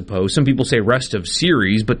downs, I suppose. Some people say rest of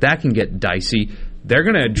series, but that can get dicey. They're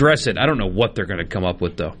going to address it. I don't know what they're going to come up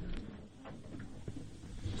with, though.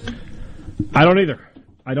 I don't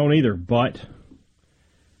either, but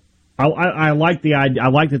I like the idea. I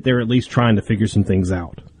like that they're at least trying to figure some things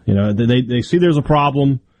out. You know, they see there's a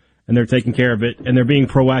problem, and they're taking care of it, and they're being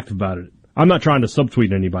proactive about it. I'm not trying to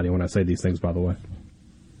subtweet anybody when I say these things, by the way.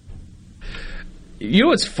 You know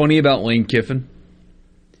what's funny about Lane Kiffin?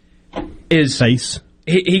 Is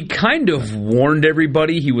he kind of warned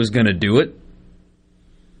everybody he was going to do it.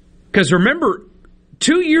 Because remember,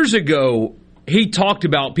 2 years ago, he talked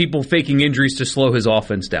about people faking injuries to slow his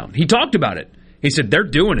offense down. He talked about it. He said, they're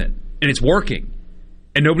doing it, and it's working,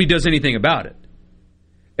 and nobody does anything about it.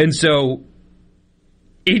 And so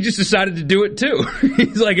he just decided to do it too.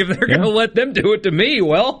 He's like, if they're going to let them do it to me,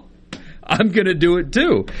 well, I'm going to do it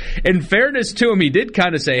too. In fairness to him, he did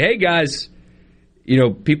kind of say, hey, guys,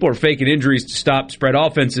 people are faking injuries to stop spread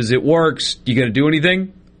offenses. It works. You going to do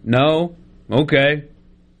anything? No? Okay.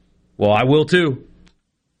 Well, I will too.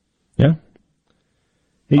 Yeah.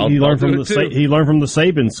 He learned from the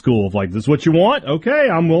Saban school of this is what you want? Okay,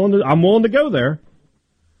 I'm willing to go there.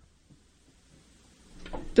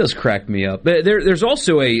 It does crack me up. There's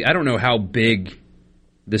also I don't know how big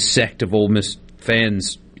the sect of Ole Miss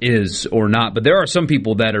fans is or not, but there are some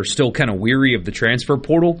people that are still kind of weary of the transfer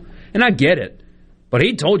portal, and I get it. But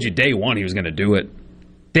he told you day one he was going to do it.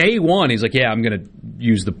 Day one, he's like, yeah, I'm going to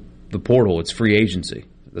use the portal. It's free agency.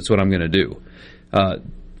 That's what I'm going to do.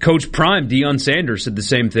 Coach Prime, Deion Sanders, said the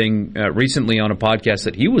same thing recently on a podcast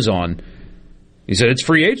that he was on. He said, it's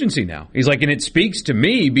free agency now. He's like, and it speaks to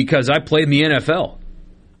me because I played in the NFL.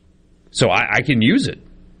 So I can use it.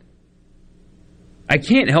 I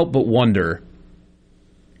can't help but wonder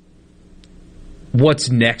what's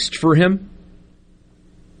next for him.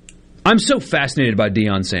 I'm so fascinated by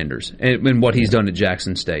Deion Sanders and what he's done at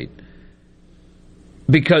Jackson State.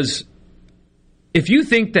 Because if you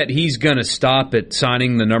think that he's going to stop at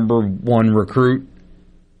signing the number one recruit,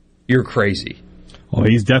 you're crazy. Oh,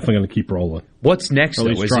 he's definitely going to keep rolling. What's next, though?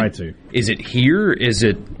 Is it here?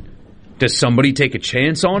 Does somebody take a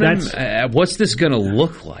chance on him? What's this going to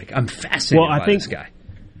look like? I'm fascinated by this guy.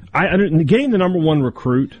 Getting the number one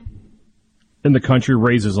recruit in the country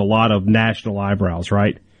raises a lot of national eyebrows,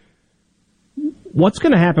 right? What's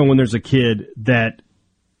going to happen when there's a kid that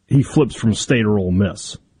he flips from State or Ole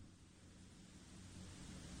Miss?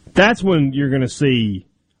 That's when you're going to see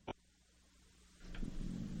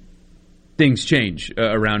things change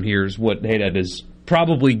around here is what Haydad is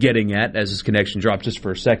probably getting at as his connection dropped just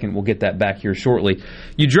for a second. We'll get that back here shortly.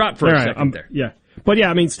 You dropped for a second there. Yeah. But,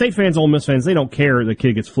 State fans, Ole Miss fans, they don't care the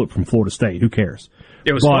kid gets flipped from Florida State. Who cares?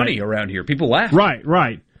 It was funny around here. People laughed.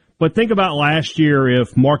 Right. But think about last year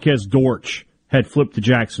if Marquez Dortch had flipped to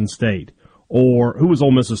Jackson State, or who was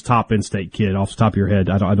Ole Miss's top in-state kid off the top of your head?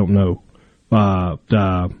 I don't know. Oh,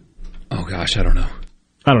 gosh, I don't know.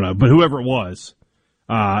 I don't know, but whoever it was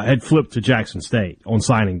had flipped to Jackson State on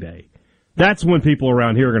signing day. That's when people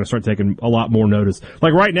around here are going to start taking a lot more notice.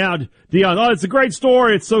 Like right now, Deion, it's a great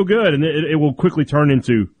story, it's so good, and it will quickly turn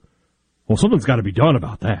into, well, something's got to be done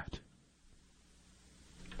about that.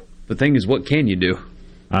 The thing is, what can you do?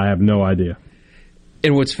 I have no idea.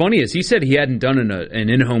 And what's funny is he said he hadn't done an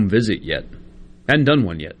in-home visit yet. Hadn't done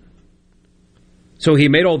one yet. So he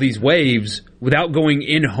made all these waves without going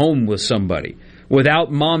in-home with somebody,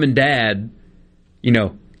 without mom and dad,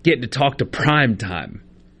 getting to talk to prime time,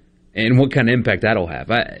 and what kind of impact that'll have.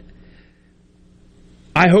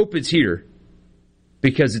 I hope it's here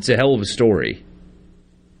because it's a hell of a story.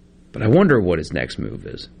 But I wonder what his next move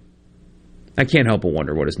is. I can't help but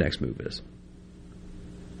wonder what his next move is.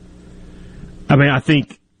 I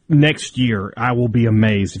think next year I will be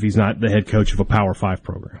amazed if he's not the head coach of a Power 5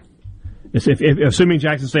 program. Assuming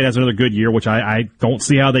Jackson State has another good year, which I don't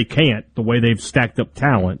see how they can't, the way they've stacked up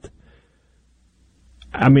talent.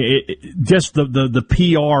 Just the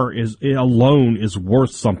PR alone is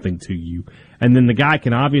worth something to you. And then the guy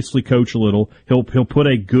can obviously coach a little. He'll put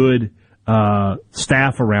a good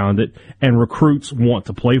staff around it, and recruits want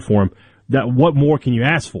to play for him. What more can you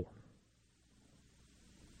ask for?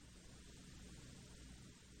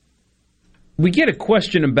 We get a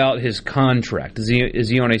question about his contract. Is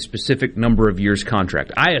he on a specific number of years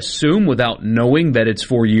contract? I assume without knowing that it's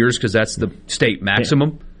 4 years because that's the state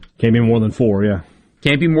maximum. Can't be more than 4, yeah.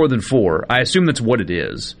 Can't be more than 4. I assume that's what it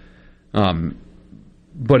is.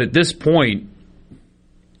 But at this point,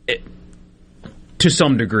 to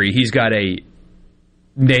some degree, he's got a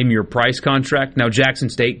name your price contract. Now, Jackson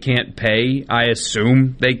State can't pay. I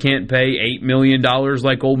assume they can't pay $8 million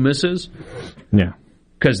like Ole Miss is. Yeah.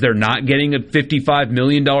 Because they're not getting a $55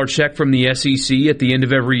 million check from the SEC at the end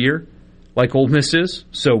of every year, like Ole Miss is.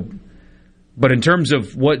 But in terms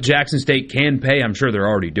of what Jackson State can pay, I'm sure they're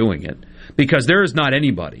already doing it. Because there is not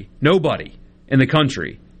nobody in the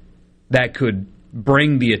country that could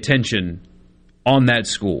bring the attention on that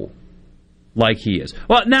school like he is.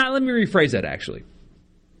 Well, now let me rephrase that, actually.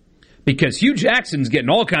 Because Hugh Jackson's getting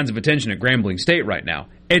all kinds of attention at Grambling State right now.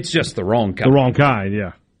 It's just the wrong kind. The wrong kind,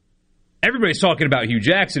 yeah. Everybody's talking about Hugh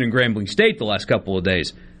Jackson and Grambling State the last couple of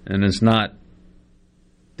days, and it's not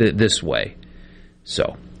this way.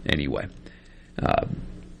 So, anyway.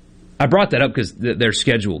 I brought that up because their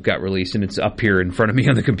schedule got released, and it's up here in front of me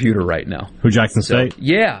on the computer right now. Who, Jackson State?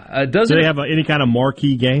 Yeah. Do they have any kind of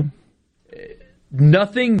marquee game?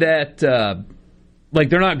 Nothing that,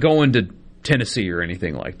 they're not going to Tennessee or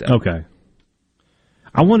anything like that. Okay.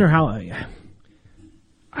 I wonder how...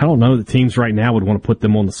 I don't know that teams right now would want to put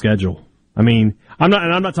them on the schedule. I mean, I'm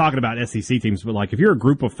not talking about SEC teams, but like if you're a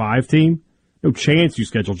group of 5 team, no chance you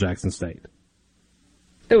schedule Jackson State.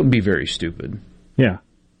 That would be very stupid. Yeah.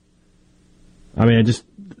 I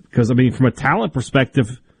mean, from a talent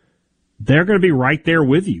perspective, they're going to be right there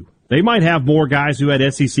with you. They might have more guys who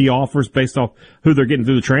had SEC offers based off who they're getting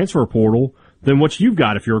through the transfer portal than what you've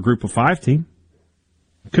got if you're a group of 5 team.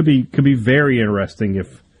 Could be very interesting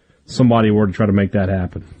if somebody were to try to make that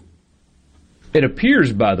happen. It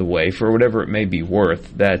appears, by the way, for whatever it may be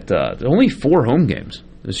worth, that there are only 4 home games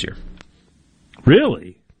this year.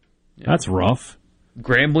 Really? Yeah. That's rough.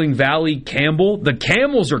 Grambling Valley, Campbell. The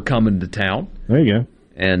Camels are coming to town. There you go.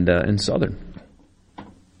 And Southern.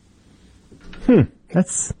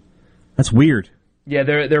 That's weird. Yeah,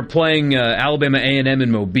 they're playing Alabama A&M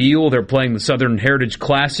in Mobile. They're playing the Southern Heritage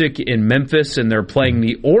Classic in Memphis, and they're playing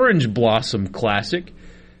the Orange Blossom Classic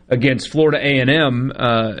against Florida A&M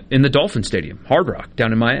in the Dolphin Stadium, Hard Rock,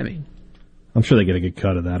 down in Miami. I'm sure they get a good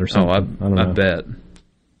cut of that or something. Oh, I bet.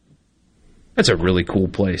 That's a really cool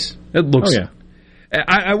place. It looks. Oh, yeah.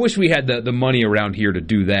 I wish we had the money around here to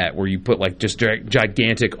do that, where you put like just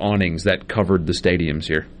gigantic awnings that covered the stadiums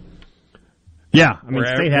here. Yeah, I mean,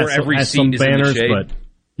 State has some banners, but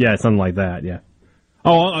yeah, something like that. Yeah.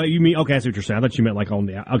 Oh, you mean okay? I see what you're saying. I thought you meant like on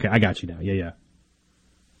the. Okay, I got you now. Yeah.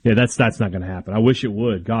 That's not going to happen. I wish it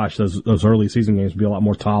would. Gosh, those early season games would be a lot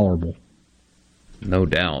more tolerable. No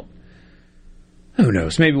doubt. Who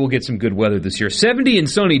knows? Maybe we'll get some good weather this year. 70 and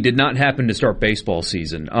sunny did not happen to start baseball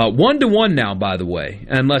season. 1-1 now, by the way,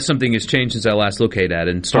 unless something has changed since I last located at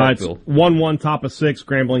in Starkville. It's 1-1, top of 6.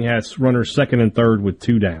 Grambling has runners second and third with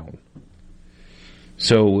 2 down.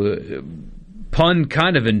 So, pun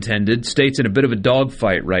kind of intended. State's in a bit of a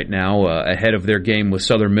dogfight right now ahead of their game with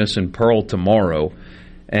Southern Miss and Pearl tomorrow.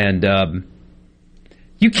 And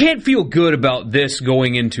you can't feel good about this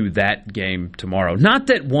going into that game tomorrow. Not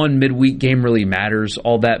that one midweek game really matters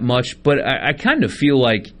all that much, but I kind of feel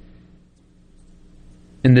like,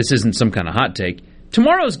 and this isn't some kind of hot take,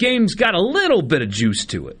 tomorrow's game's got a little bit of juice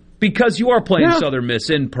to it because you are playing Southern Miss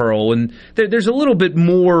in Pearl, and there's a little bit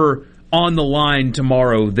more on the line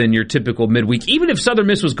tomorrow than your typical midweek. Even if Southern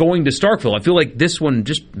Miss was going to Starkville, I feel like this one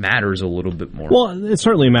just matters a little bit more. Well, it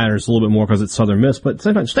certainly matters a little bit more because it's Southern Miss, but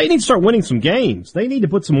sometimes State needs to start winning some games. They need to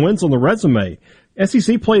put some wins on the resume.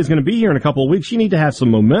 SEC play is going to be here in a couple of weeks. You need to have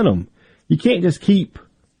some momentum. You can't just keep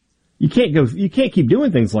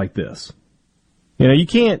doing things like this. You know, you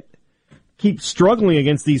can't keep struggling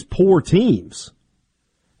against these poor teams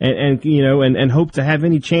and hope to have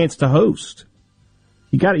any chance to host.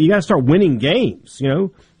 You got to start winning games. You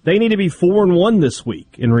know, they need to be 4-1 this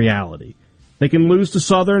week. In reality, they can lose to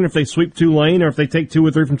Southern if they sweep Tulane, or if they take 2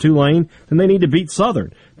 or 3 from Tulane. Then they need to beat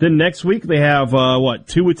Southern. Then next week they have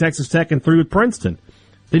 2 with Texas Tech and 3 with Princeton.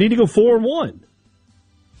 They need to go 4-1.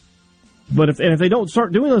 But if they don't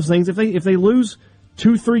start doing those things, if they lose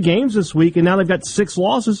 2-3 games this week and now they've got 6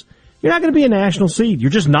 losses, you're not going to be a national seed.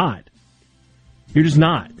 You're just not. You're just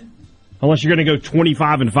not. Unless you're going to go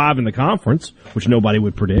 25-5 in the conference, which nobody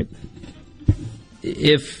would predict.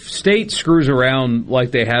 If State screws around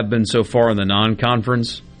like they have been so far in the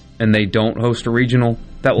non-conference and they don't host a regional,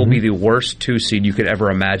 that will be the worst 2 seed you could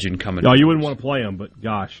ever imagine coming. Oh, you wouldn't want to play them, but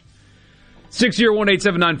gosh.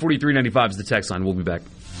 601-879-4395 is the text line. We'll be back.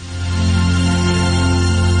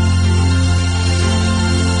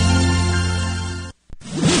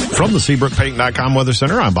 From the SeabrookPaint.com Weather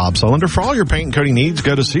Center, I'm Bob Sullender. For all your paint and coating needs,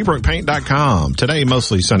 go to SeabrookPaint.com. Today,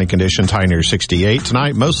 mostly sunny conditions, high near 68.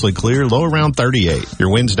 Tonight, mostly clear, low around 38.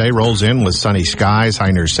 Your Wednesday rolls in with sunny skies,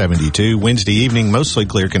 high near 72. Wednesday evening, mostly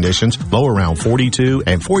clear conditions, low around 42.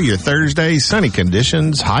 And for your Thursday, sunny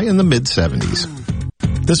conditions, high in the mid-70s.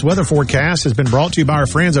 This weather forecast has been brought to you by our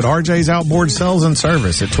friends at RJ's Outboard Sales and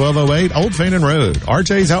Service at 1208 Old Fannin Road.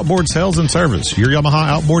 RJ's Outboard Sales and Service, your Yamaha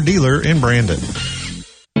outboard dealer in Brandon.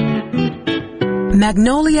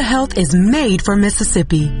 Magnolia Health is made for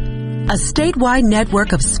Mississippi. A statewide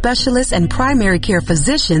network of specialists and primary care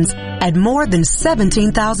physicians at more than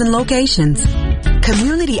 17,000 locations.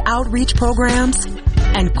 Community outreach programs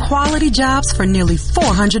and quality jobs for nearly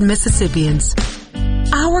 400 Mississippians.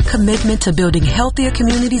 Our commitment to building healthier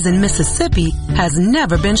communities in Mississippi has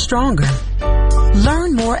never been stronger.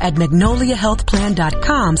 Learn more at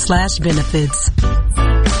magnoliahealthplan.com/benefits.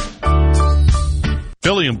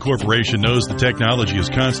 Pelium Corporation knows the technology is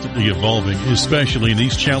constantly evolving, especially in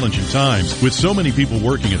these challenging times. With so many people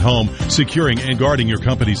working at home, securing and guarding your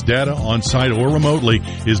company's data on-site or remotely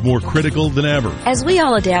is more critical than ever. As we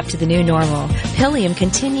all adapt to the new normal, Pelium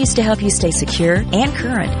continues to help you stay secure and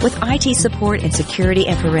current with IT support in security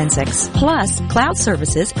and forensics, plus cloud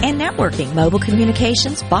services and networking, mobile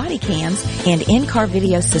communications, body cams, and in-car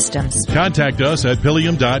video systems. Contact us at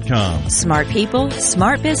Pelium.com. Smart people,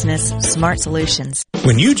 smart business, smart solutions.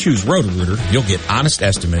 When you choose Roto-Rooter, you'll get honest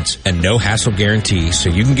estimates and no hassle guarantees so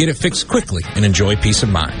you can get it fixed quickly and enjoy peace of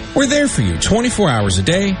mind. We're there for you 24 hours a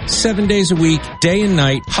day, 7 days a week, day and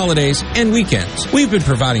night, holidays, and weekends. We've been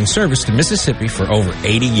providing service to Mississippi for over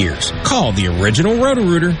 80 years. Call the original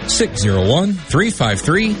Roto-Rooter,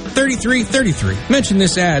 601-353-3333. Mention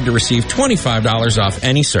this ad to receive $25 off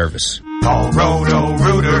any service. Call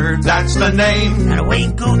Roto-Rooter, that's the name. And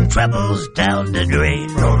away go troubles down the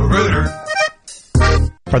drain. Roto-Rooter.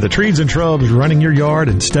 Are the trees and shrubs running your yard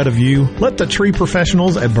instead of you? Let the tree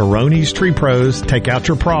professionals at Barone's Tree Pros take out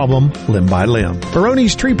your problem limb by limb.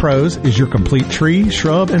 Barone's Tree Pros is your complete tree,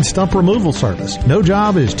 shrub, and stump removal service. No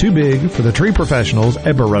job is too big for the tree professionals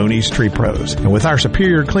at Barone's Tree Pros. And with our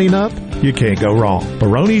superior cleanup, you can't go wrong.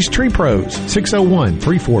 Barone's Tree Pros,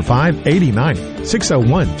 601-345-8090.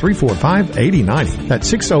 601-345-8090. That's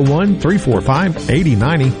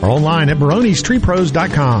 601-345-8090. Or online at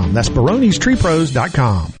baronestreepros.com. That's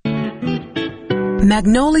baronestreepros.com.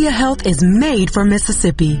 Magnolia Health is made for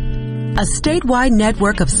Mississippi. A statewide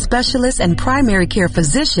network of specialists and primary care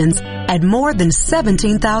physicians at more than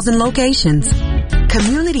 17,000 locations.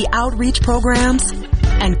 Community outreach programs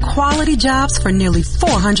and quality jobs for nearly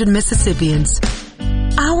 400 Mississippians.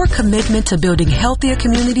 Our commitment to building healthier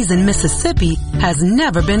communities in Mississippi has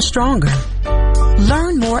never been stronger.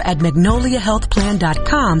 Learn more at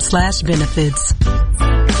magnoliahealthplan.com/benefits.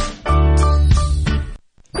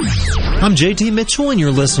 I'm JT Mitchell, and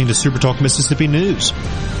you're listening to Super Talk Mississippi News.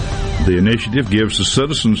 The initiative gives the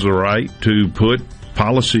citizens the right to put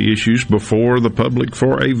policy issues before the public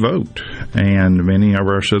for a vote. And many of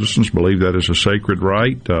our citizens believe that is a sacred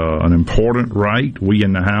right, an important right. We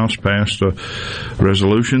in the House passed a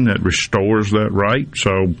resolution that restores that right.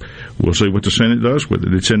 So we'll see what the Senate does with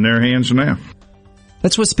it. It's in their hands now.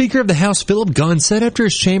 That's what Speaker of the House Philip Gunn said after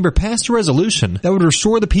his chamber passed a resolution that would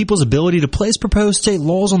restore the people's ability to place proposed state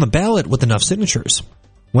laws on the ballot with enough signatures.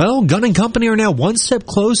 Well, Gunn and company are now one step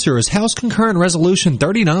closer as House Concurrent Resolution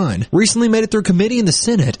 39 recently made it through committee in the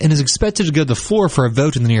Senate and is expected to go to the floor for a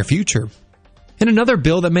vote in the near future. And another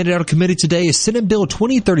bill that made it out of committee today is Senate Bill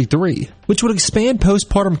 2033, which would expand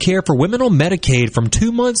postpartum care for women on Medicaid from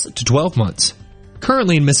 2 months to 12 months.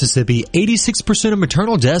 Currently in Mississippi, 86% of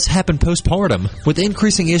maternal deaths happen postpartum, with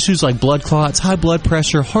increasing issues like blood clots, high blood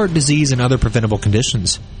pressure, heart disease, and other preventable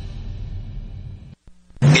conditions.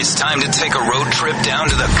 It's time to take a road trip down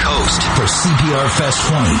to the coast for CPR Fest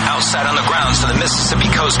 20. Outside on the grounds of the Mississippi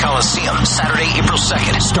Coast Coliseum, Saturday, April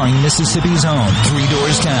 2nd. Starring Mississippi's own 3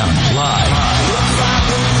 Doors Down, live.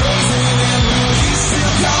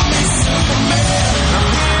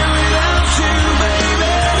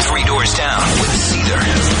 3 Doors Down with Seether.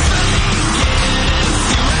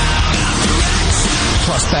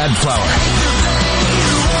 Plus Bad Flower.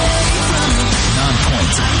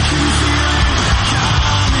 Non-Point.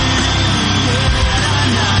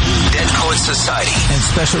 Dead Poets Society. And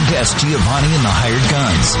special guest Giovanni and the Hired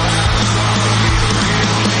Guns.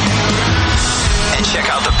 And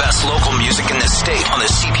check out the best local music in the state on the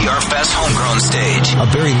CPR Fest Homegrown stage. A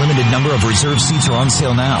very limited number of reserved seats are on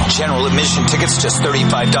sale now. General admission tickets just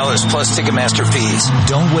 $35 plus Ticketmaster fees.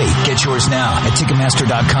 Don't wait. Get yours now at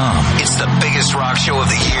Ticketmaster.com. It's the biggest rock show of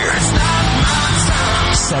the year.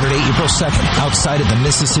 Saturday, April 2nd, outside of the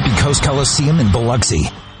Mississippi Coast Coliseum in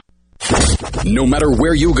Biloxi. No matter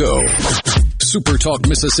where you go, Super Talk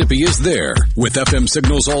Mississippi is there. With FM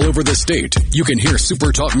signals all over the state, you can hear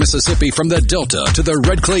Super Talk Mississippi from the Delta to the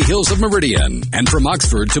Red Clay Hills of Meridian and from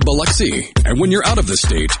Oxford to Biloxi. And when you're out of the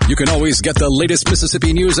state, you can always get the latest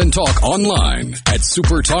Mississippi news and talk online at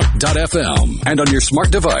supertalk.fm and on your smart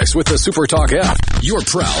device with the Super Talk app. You're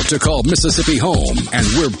proud to call Mississippi home, and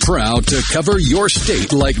we're proud to cover your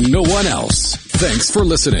state like no one else. Thanks for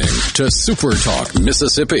listening to Super Talk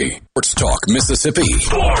Mississippi. Sports Talk Mississippi.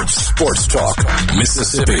 Sports Talk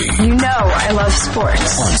Mississippi. You know I love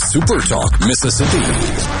sports. On Super Talk Mississippi.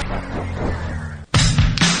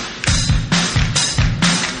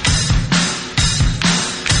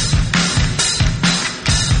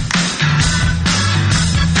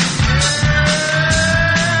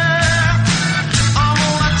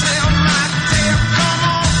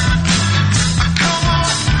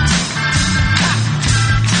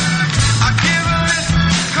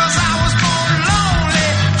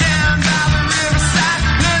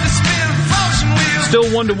 Still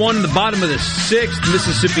 1-1 in the bottom of the sixth.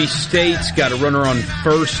 Mississippi State's got a runner on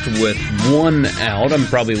first with 1 out. I'm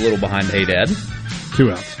probably a little behind Haydad. 2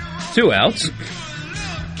 outs. 2 outs.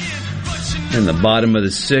 In the bottom of the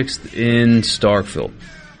sixth in Starkville.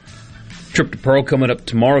 Trip to Pearl coming up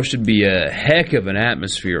tomorrow. Should be a heck of an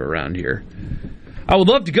atmosphere around here. I would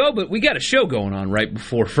love to go, but we got a show going on right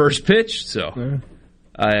before first pitch, so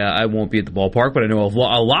I won't be at the ballpark, but I know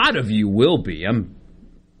a lot of you will be.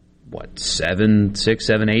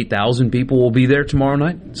 8,000 people will be there tomorrow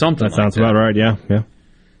night? Something like that. That sounds about right, yeah.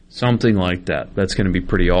 Something like that. That's going to be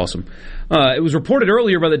pretty awesome. It was reported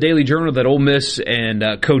earlier by the Daily Journal that Ole Miss and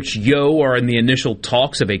Coach Yo are in the initial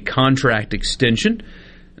talks of a contract extension.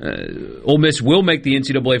 Ole Miss will make the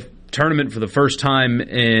NCAA tournament for the first time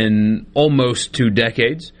in almost 2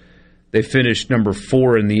 decades. They finished number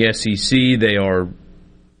 4 in the SEC. They are,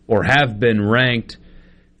 or have been, ranked.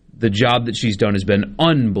 The job that she's done has been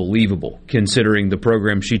unbelievable, considering the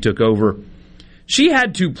program she took over. She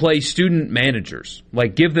had to play student managers,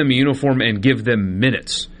 like give them a uniform and give them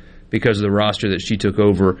minutes because of the roster that she took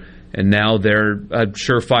over. And now they're a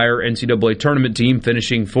surefire NCAA tournament team,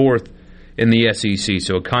 finishing 4th in the SEC.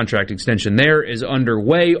 So a contract extension there is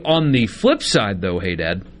underway. On the flip side, though,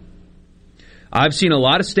 Haydad, I've seen a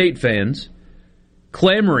lot of State fans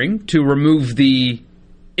clamoring to remove the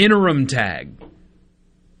interim tag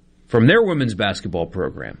from their women's basketball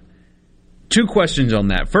program. 2 questions on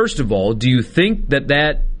that. First of all, do you think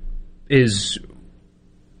that is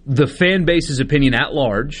the fan base's opinion at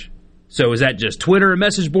large? So is that just Twitter and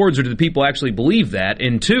message boards, or do the people actually believe that?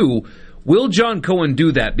 And 2, will John Cohen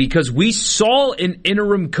do that? Because we saw an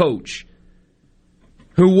interim coach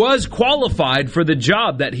who was qualified for the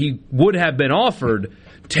job that he would have been offered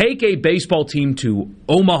take a baseball team to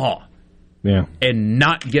Omaha and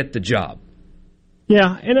not get the job.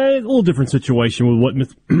 Yeah, and a little different situation with what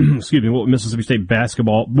Mississippi State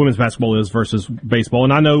women's basketball is versus baseball.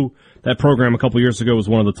 And I know that program a couple years ago was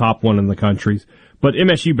one of the top 1 in the country, but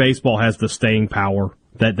MSU baseball has the staying power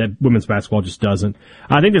that women's basketball just doesn't.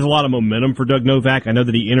 I think there's a lot of momentum for Doug Novak. I know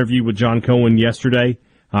that he interviewed with John Cohen yesterday,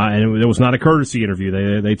 and it was not a courtesy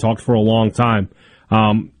interview. They talked for a long time.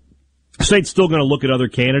 State's still going to look at other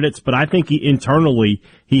candidates, but I think internally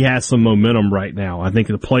he has some momentum right now. I think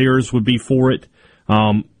the players would be for it.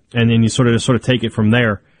 And then you sort of take it from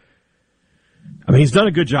there. I mean, he's done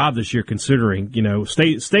a good job this year, considering,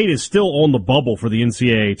 State is still on the bubble for the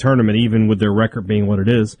NCAA tournament, even with their record being what it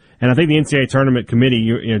is. And I think the NCAA tournament committee,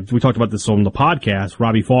 we talked about this on the podcast.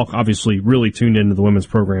 Robbie Falk obviously really tuned into the women's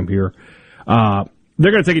program here.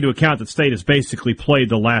 They're going to take into account that State has basically played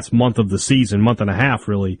the last month of the season, month and a half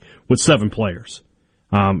really, with 7 players.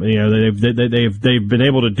 They've been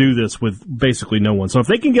able to do this with basically no one. So if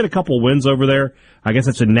they can get a couple wins over there, I guess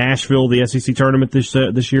it's in Nashville, the SEC tournament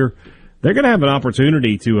this year, they're going to have an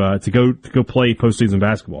opportunity to go play postseason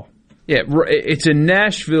basketball. Yeah, it's in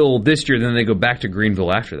Nashville this year. Then they go back to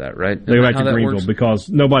Greenville after that, right? They go back to Greenville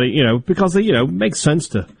because it makes sense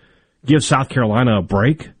to give South Carolina a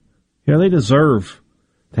break. They deserve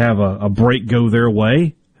to have a break go their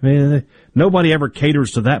way. I mean, nobody ever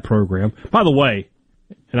caters to that program. By the way,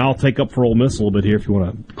 and I'll take up for Ole Miss a little bit here if you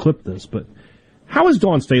want to clip this, but how is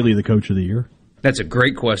Dawn Staley the coach of the year? That's a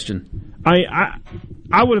great question.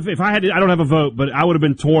 I would have, if I had to, I don't have a vote, but I would have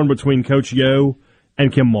been torn between Coach Yo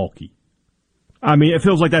and Kim Mulkey. I mean, it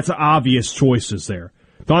feels like that's obvious choices there.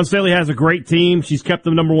 Dawn Staley has a great team. She's kept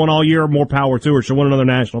them number 1 all year. More power to her. She'll win another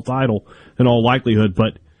national title in all likelihood.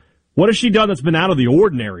 But what has she done that's been out of the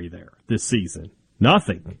ordinary there this season?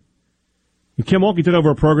 Nothing. And Kim Mulkey took over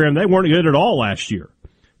a program. They weren't good at all last year.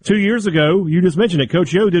 2 years ago, you just mentioned it,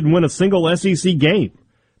 Coach Yo didn't win a single SEC game.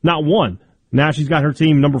 Not one. Now she's got her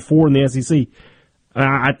team number 4 in the SEC.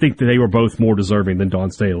 I think that they were both more deserving than Dawn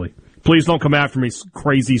Staley. Please don't come after me,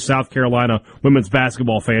 crazy South Carolina women's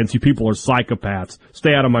basketball fans. You people are psychopaths.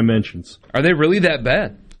 Stay out of my mentions. Are they really that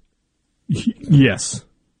bad? Yes.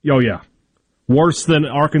 Oh, yeah. Worse than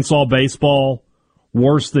Arkansas baseball.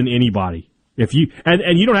 Worse than anybody. And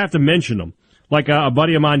you don't have to mention them. Like a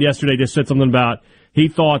buddy of mine yesterday just said something about he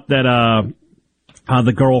thought that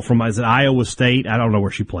the girl from Iowa State, I don't know where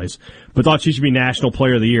she plays, but thought she should be National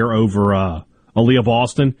Player of the Year over Aaliyah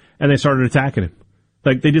Boston, and they started attacking him.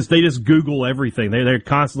 Like they just Google everything. They're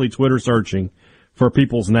constantly Twitter searching for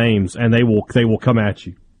people's names, and they will come at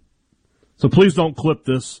you. So please don't clip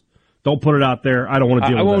this. Don't put it out there. I don't want to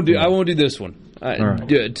deal with that. I won't do this one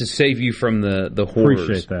to save you from the horrors.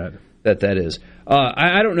 Appreciate that. That is.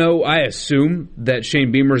 I don't know. I assume that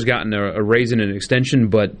Shane Beamer's gotten a raise and an extension,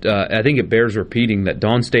 but I think it bears repeating that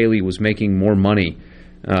Dawn Staley was making more money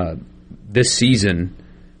this season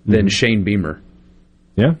than Shane Beamer.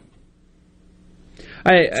 Yeah.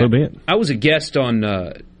 So be it. I was a guest on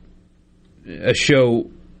a show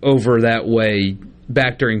over that way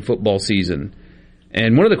back during football season,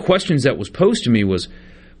 and one of the questions that was posed to me was,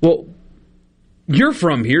 well, you're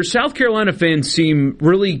from here. South Carolina fans seem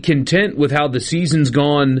really content with how the season's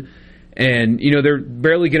gone, and they're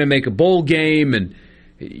barely going to make a bowl game, and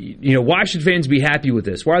why should fans be happy with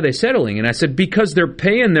this? Why are they settling? And I said, because they're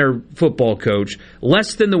paying their football coach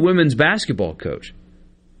less than the women's basketball coach.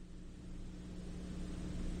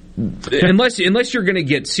 Unless you're going to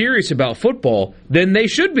get serious about football, then they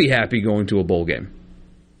should be happy going to a bowl game.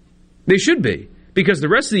 They should be, because the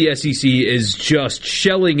rest of the SEC is just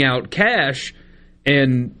shelling out cash,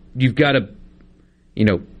 and you've got to,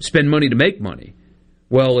 spend money to make money.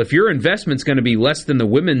 Well, if your investment's going to be less than the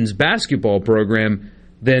women's basketball program,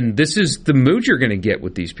 then this is the mood you're going to get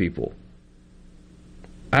with these people.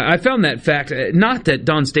 I found that fact, not that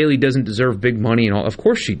Dawn Staley doesn't deserve big money and all. Of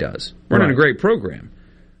course she does. Running a great program.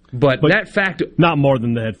 But that fact... Not more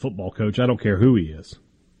than the head football coach. I don't care who he is.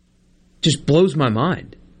 Just blows my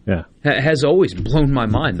mind. Yeah. Has always blown my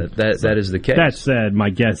mind that is the case. That said, my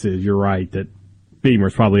guess is you're right that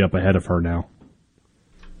Beamer's probably up ahead of her now.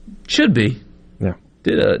 Should be. Yeah.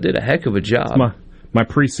 Did a heck of a job. It's my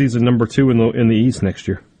preseason number 2 in the East next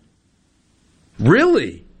year.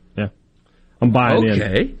 Really? Yeah. I'm buying in.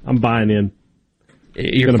 Okay. I'm buying in.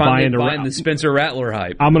 You're finally buying the Spencer Rattler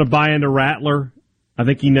hype. I'm going to buy into Rattler. I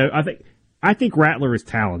think Rattler is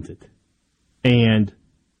talented. And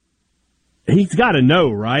he's got to know,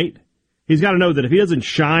 right? He's got to know that if he doesn't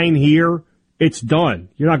shine here, it's done.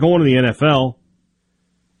 You're not going to the NFL.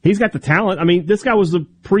 He's got the talent. I mean, this guy was the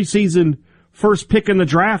preseason first pick in the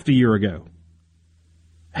draft a year ago.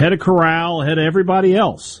 Head of Corral, head of everybody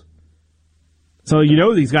else. So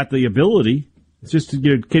he's got the ability. It's just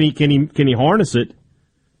can he harness it?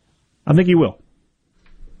 I think he will.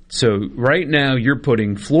 So right now you're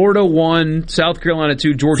putting Florida 1, South Carolina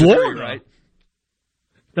 2, Georgia 3, right?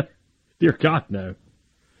 Dear God, no.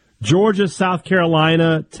 Georgia, South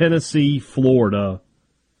Carolina, Tennessee, Florida.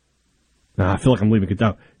 I feel like I'm leaving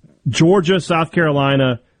Kentucky. Georgia, South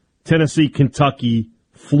Carolina, Tennessee, Kentucky,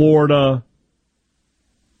 Florida,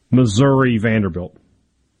 Missouri, Vanderbilt.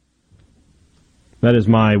 That is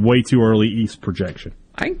my way too early East projection.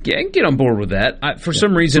 I can get on board with that. For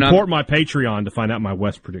some reason, support my Patreon to find out my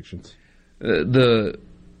West predictions. The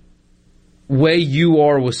way you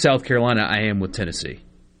are with South Carolina, I am with Tennessee.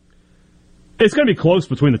 It's going to be close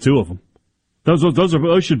between the two of them.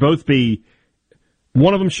 Those should both be.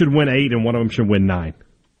 One of them should win 8, and one of them should win 9.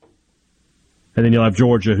 And then you'll have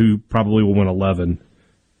Georgia, who probably will win 11,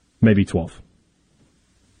 maybe 12.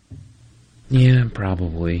 Yeah,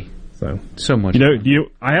 probably. So much.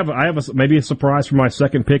 I have maybe a surprise for my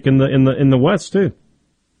second pick in the West too.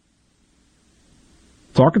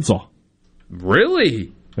 It's Arkansas.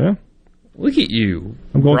 Really? Yeah. Look at you.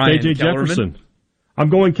 I'm going Brian KJ Kellerman. Jefferson. I'm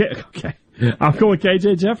going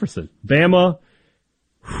KJ Jefferson. Bama,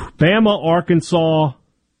 Arkansas.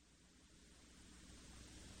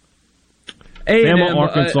 A&M,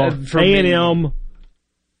 Arkansas, A&M.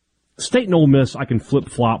 State and Ole Miss, I can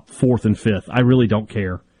flip-flop 4th and 5th. I really don't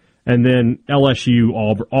care. And then LSU,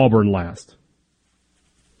 Auburn last.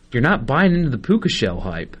 You're not buying into the Puka Shell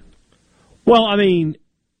hype. Well, I mean,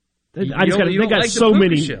 they got so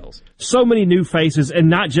many new faces,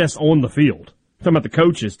 and not just on the field. I'm talking about the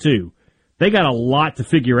coaches, too. They got a lot to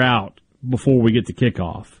figure out before we get to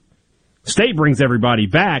kickoff. State brings everybody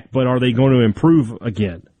back, but are they going to improve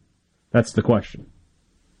again? That's the question.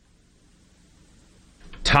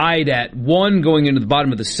 Tied at 1 going into the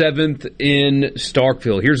bottom of the 7th in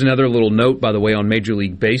Starkville. Here's another little note, by the way, on Major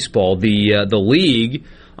League Baseball. The league,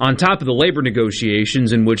 on top of the labor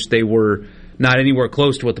negotiations in which they were not anywhere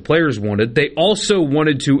close to what the players wanted, they also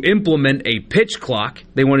wanted to implement a pitch clock.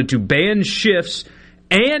 They wanted to ban shifts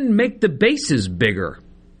and make the bases bigger.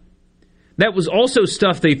 That was also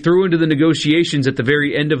stuff they threw into the negotiations at the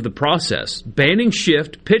very end of the process. Banning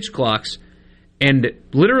shift, pitch clocks, and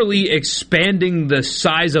literally expanding the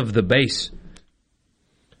size of the base.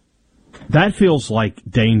 That feels like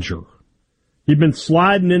danger. You've been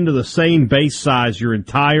sliding into the same base size your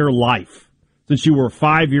entire life since you were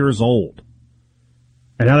 5 years old.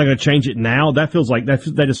 And now they're going to change it now? That feels like that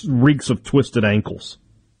just reeks of twisted ankles.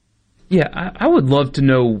 Yeah, I would love to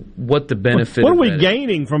know what the benefit What of are we that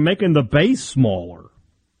gaining from making the base smaller?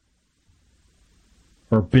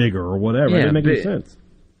 Or bigger or whatever. Yeah, it doesn't make any sense.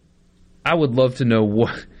 I would love to know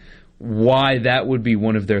why that would be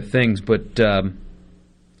one of their things. But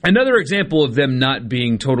another example of them not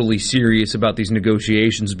being totally serious about these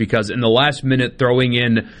negotiations, because in the last minute throwing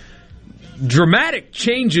in dramatic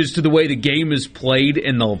changes to the way the game is played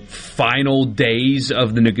in the final days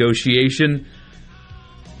of the negotiation.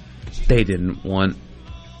 They didn't want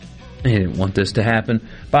this to happen.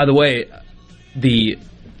 By the way, the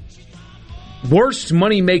worst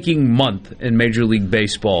money-making month in Major League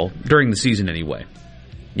Baseball during the season anyway.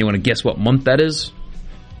 You want to guess what month that is?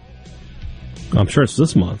 I'm sure it's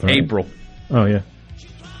this month, right? April. Oh, yeah.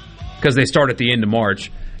 Because they start at the end of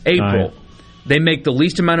March. April. They make the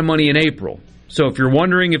least amount of money in April. So if you're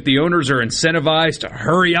wondering if the owners are incentivized to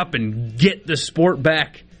hurry up and get the sport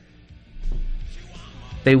back,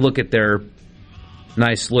 they look at their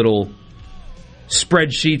nice little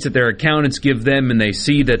spreadsheets that their accountants give them, and they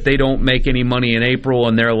see that they don't make any money in April,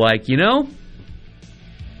 and they're like, we'll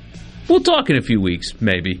talk in a few weeks,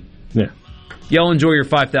 maybe. Yeah. Y'all enjoy your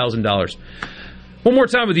 $5,000. One more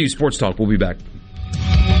time with you, Sports Talk. We'll be back.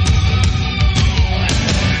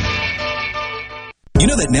 You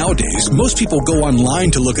know that nowadays, most people go online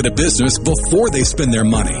to look at a business before they spend their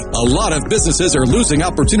money. A lot of businesses are losing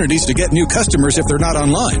opportunities to get new customers if they're not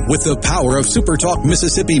online. With the power of SuperTalk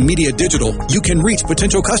Mississippi Media Digital, you can reach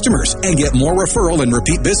potential customers and get more referral and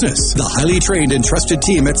repeat business. The highly trained and trusted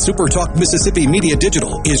team at SuperTalk Mississippi Media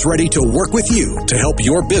Digital is ready to work with you to help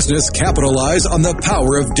your business capitalize on the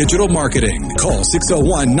power of digital marketing. Call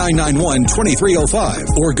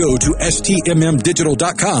 601-991-2305 or go to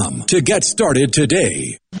stmmdigital.com to get started today.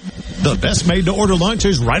 The best made-to-order lunch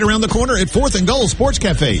is right around the corner at 4th and Gold Sports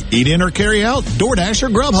Cafe. Eat in or carry out, DoorDash or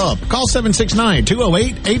Grubhub. Call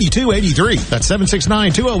 769-208-8283. That's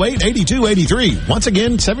 769-208-8283. Once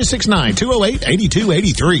again,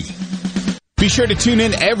 769-208-8283. Be sure to tune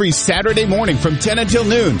in every Saturday morning from 10 until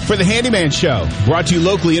noon for The Handyman Show. Brought to you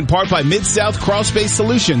locally in part by Mid-South Crawlspace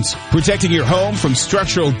Solutions. Protecting your home from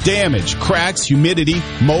structural damage, cracks, humidity,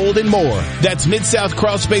 mold, and more. That's Mid-South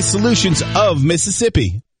Crawlspace Solutions of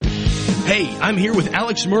Mississippi. Hey, I'm here with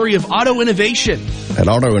Alex Murray of Auto Innovation. At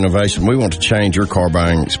Auto Innovation, we want to change your car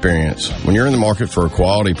buying experience. When you're in the market for a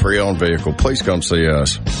quality pre-owned vehicle, please come see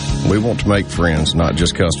us. We want to make friends, not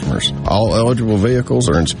just customers. All eligible vehicles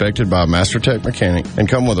are inspected by a MasterTech mechanic and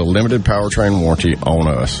come with a limited powertrain warranty on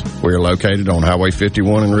us. We are located on Highway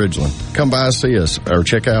 51 in Ridgeland. Come by and see us or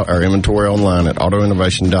check out our inventory online at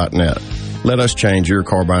autoinnovation.net. Let us change your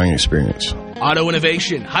car buying experience. Auto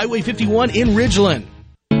Innovation, Highway 51 in Ridgeland.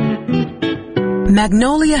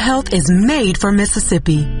 Magnolia Health is made for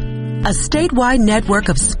Mississippi. A statewide network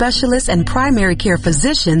of specialists and primary care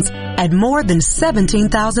physicians at more than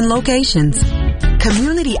 17,000 locations.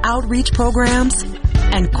 Community outreach programs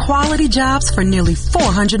and quality jobs for nearly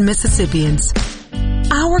 400 Mississippians.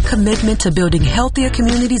 Our commitment to building healthier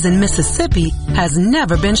communities in Mississippi has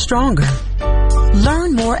never been stronger.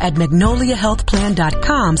 Learn more at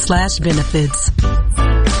magnoliahealthplan.com/benefits.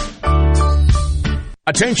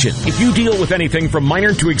 Attention! If you deal with anything from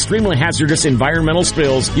minor to extremely hazardous environmental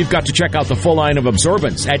spills, you've got to check out the full line of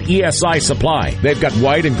absorbents at ESI Supply. They've got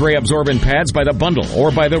white and gray absorbent pads by the bundle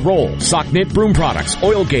or by the roll, sock knit broom products,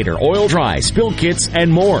 Oil Gator, Oil Dry, spill kits,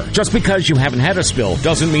 and more. Just because you haven't had a spill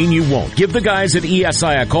doesn't mean you won't. Give the guys at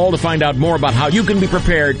ESI a call to find out more about how you can be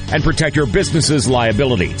prepared and protect your business's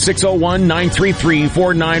liability.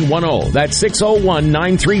 601-933-4910. That's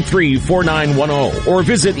 601-933-4910. Or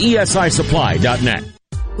visit esisupply.net.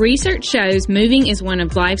 Research shows moving is one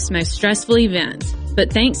of life's most stressful events,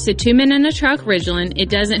 but thanks to Two Men and a Truck Ridgeland, it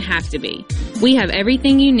doesn't have to be. We have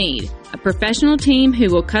everything you need. A professional team who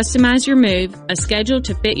will customize your move, a schedule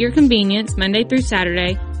to fit your convenience Monday through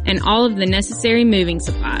Saturday, and all of the necessary moving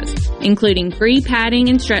supplies, including free padding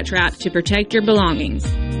and stretch wrap to protect your belongings.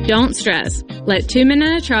 Don't stress. Let Two Men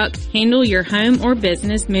and a Truck handle your home or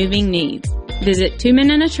business moving needs. Visit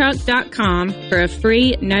twomenandatruck.com for a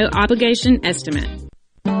free, no-obligation estimate.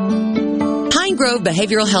 Pine Grove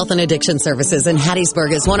Behavioral Health and Addiction Services in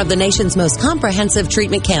Hattiesburg is one of the nation's most comprehensive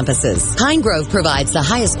treatment campuses. Pine Grove provides the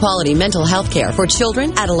highest quality mental health care for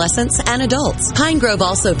children, adolescents, and adults. Pine Grove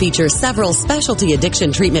also features several specialty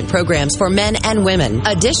addiction treatment programs for men and women.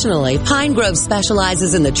 Additionally, Pine Grove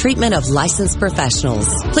specializes in the treatment of licensed professionals.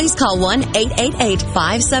 Please call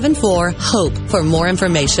 1-888-574-HOPE for more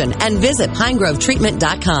information and visit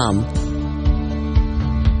pinegrovetreatment.com.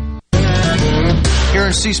 Here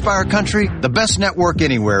in C Spire country, the best network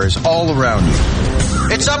anywhere is all around you.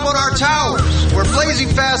 It's up on our towers, where blazing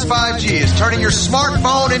fast 5G is turning your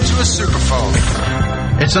smartphone into a superphone.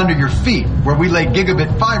 It's under your feet, where we lay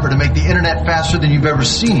gigabit fiber to make the internet faster than you've ever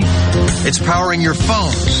seen. It's powering your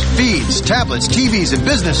phones, feeds, tablets, TVs, and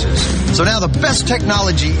businesses. So now the best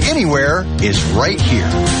technology anywhere is right here.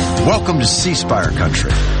 Welcome to C Spire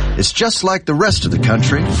country. It's just like the rest of the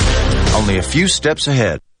country, only a few steps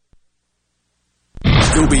ahead.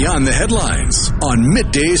 Go beyond the headlines on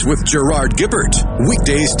Middays with Gerard Gibbert.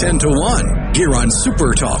 Weekdays 10 to 1 here on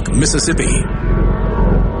Super Talk, Mississippi.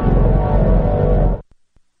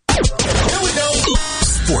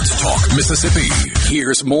 Sports Talk, Mississippi.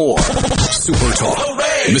 Here's more. Super Talk,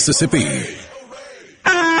 Mississippi.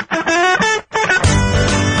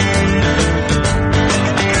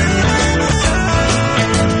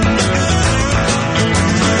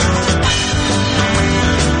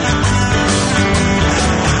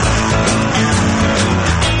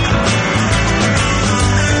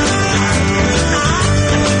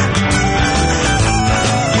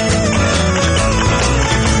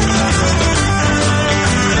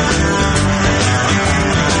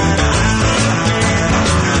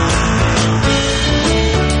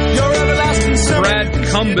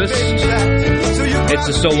 It's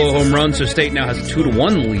a solo home run, so State now has a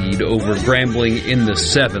 2-1 lead over Grambling in the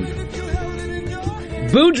 7th.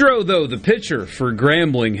 Boudreaux, though, the pitcher for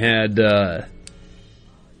Grambling, had a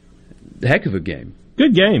heck of a game.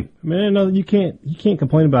 Good game. Man, no, you can't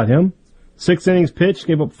complain about him. 6 innings pitched,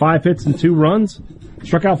 gave up 5 hits and 2 runs,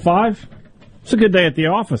 struck out 5. It's a good day at the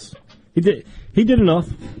office. He did enough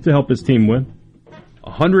to help his team win.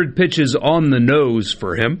 100 pitches on the nose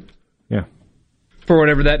for him. Yeah. For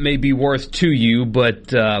whatever that may be worth to you,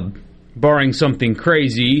 but barring something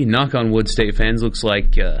crazy, knock on wood, State fans, looks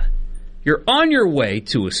like you're on your way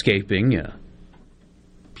to escaping a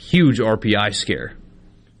huge RPI scare,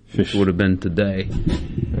 which would have been today.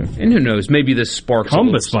 And who knows, maybe this sparks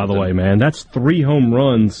Cumbus, by the way, man, that's 3 home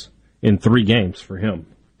runs in 3 games for him.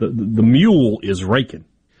 The mule is raking.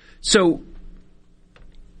 So,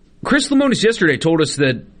 Chris Lemonis yesterday told us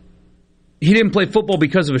that he didn't play football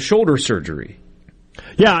because of a shoulder surgery.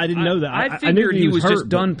 Yeah, I didn't know that. I figured he was just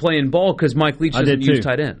done playing ball because Mike Leach doesn't use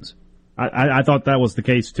tight ends. I thought that was the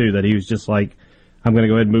case, too, that he was just like, I'm going to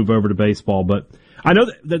go ahead and move over to baseball. But I know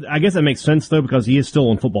that I guess that makes sense, though, because he is still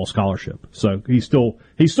on football scholarship. So he's still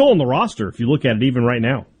on the roster, if you look at it, even right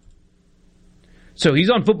now. So he's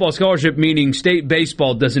on football scholarship, meaning State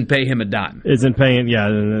baseball doesn't pay him a dime. Isn't paying, yeah,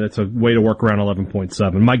 that's a way to work around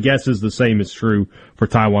 11.7. My guess is the same is true for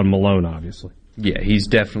Taiwan Malone, obviously. Yeah, he's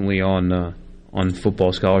definitely on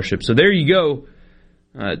football scholarship. So there you go,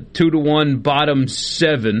 2-1, bottom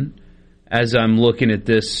 7. As I'm looking at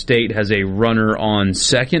this, State has a runner on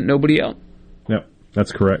second, nobody out. Yep,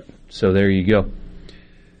 that's correct. So there you go.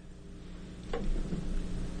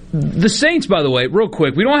 The Saints, by the way, real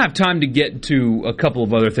quick, we don't have time to get to a couple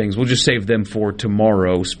of other things. We'll just save them for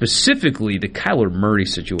tomorrow, specifically the Kyler Murray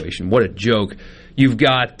situation. What a joke. You've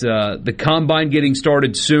got the Combine getting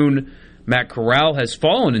started soon. Matt Corral has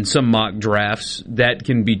fallen in some mock drafts that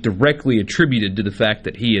can be directly attributed to the fact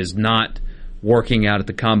that he is not working out at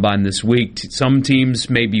the Combine this week. Some teams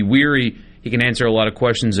may be weary. He can answer a lot of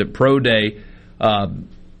questions at Pro Day.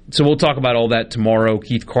 So we'll talk about all that tomorrow.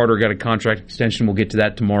 Keith Carter got a contract extension. We'll get to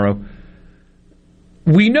that tomorrow.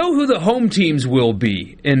 We know who the home teams will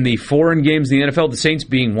be in the foreign games in the NFL, the Saints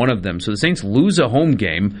being one of them. So the Saints lose a home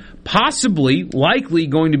game, likely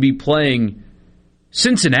going to be playing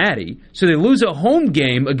Cincinnati. So they lose a home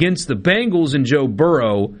game against the Bengals and Joe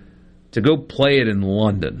Burrow to go play it in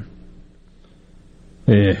London.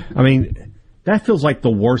 Yeah, I mean, that feels like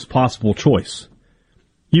the worst possible choice.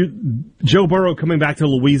 Joe Burrow coming back to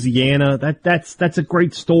Louisiana, that's a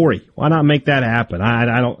great story. Why not make that happen?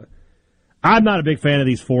 I'm not a big fan of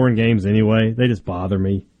these foreign games anyway. They just bother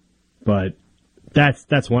me. But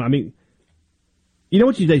that's one. I mean, you know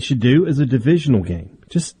what they should do is a divisional game.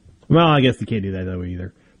 I guess they can't do that though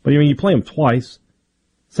either. But I mean, you play them twice.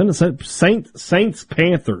 Send us Saints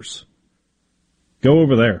Panthers. Go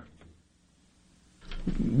over there.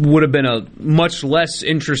 Would have been a much less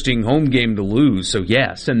interesting home game to lose. So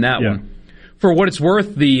yeah, send that one. For what it's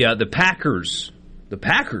worth, the Packers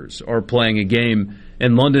are playing a game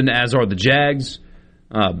in London, as are the Jags.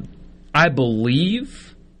 I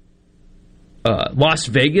believe Las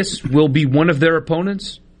Vegas will be one of their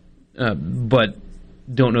opponents, but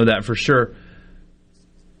don't know that for sure.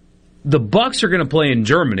 The Bucs are going to play in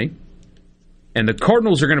Germany, and the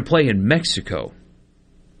Cardinals are going to play in Mexico,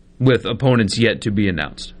 with opponents yet to be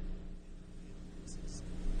announced.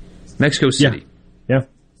 Mexico City. Yeah.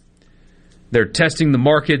 They're testing the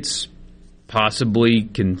markets, possibly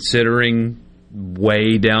considering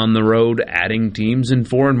way down the road adding teams in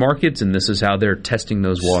foreign markets, and this is how they're testing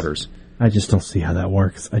those waters. I just don't see how that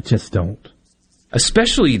works. I just don't.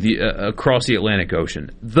 Especially across the Atlantic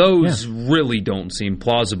Ocean. Those really don't seem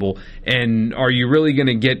plausible. And are you really going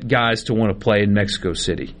to get guys to want to play in Mexico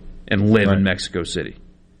City and live in Mexico City?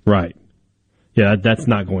 Right. Yeah, that's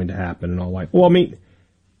not going to happen in all life. Well, I mean,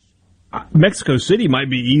 Mexico City might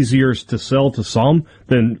be easier to sell to some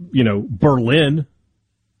than, Berlin.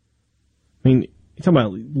 I mean, you're talking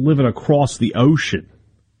about living across the ocean.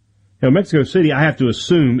 Mexico City, I have to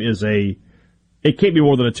assume, it can't be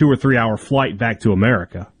more than a 2 or 3 hour flight back to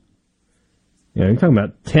America. You're talking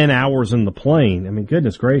about 10 hours in the plane. I mean,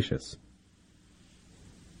 goodness gracious.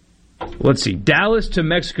 Let's see. Dallas to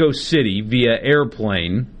Mexico City via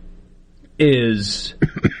airplane is...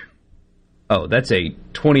 Oh, that's a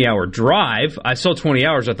 20-hour drive. I saw 20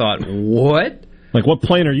 hours. I thought, what? Like, what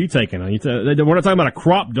plane are you taking? We're not talking about a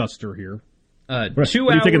crop duster here. 2 hours.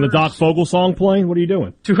 Are you taking the Doc Fogelsong plane? What are you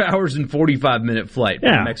doing? 2 hours and 45-minute flight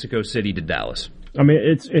from Mexico City to Dallas. I mean,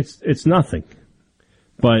 it's nothing.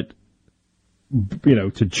 But,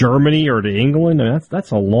 to Germany or to England,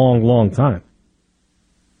 that's a long, long time.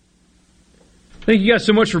 Thank you guys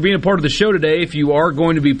so much for being a part of the show today. If you are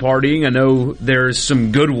going to be partying, I know there's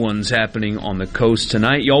some good ones happening on the coast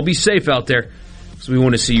tonight. Y'all be safe out there, because we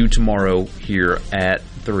want to see you tomorrow here at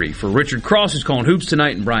 3. For Richard Cross, who's calling hoops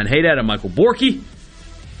tonight, and Brian Haydad, I'm Michael Borky.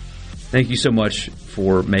 Thank you so much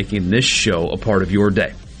for making this show a part of your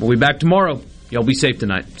day. We'll be back tomorrow. Y'all be safe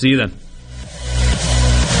tonight. See you then.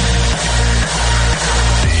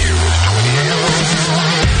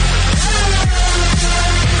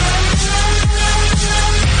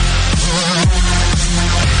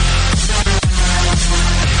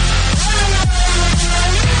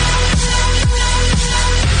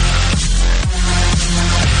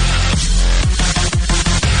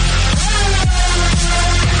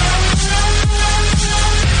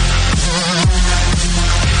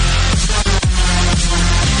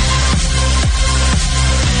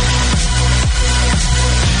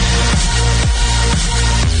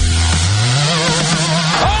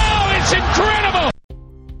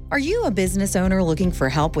 Are you a business owner looking for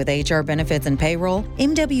help with HR benefits and payroll?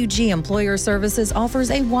 MWG Employer Services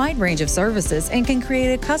offers a wide range of services and can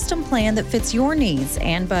create a custom plan that fits your needs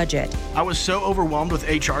and budget. I was so overwhelmed with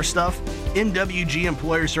HR stuff. MWG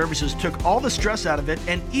Employer Services took all the stress out of it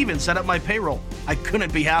and even set up my payroll. I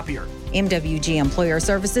couldn't be happier. MWG Employer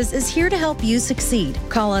Services is here to help you succeed.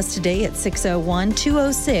 Call us today at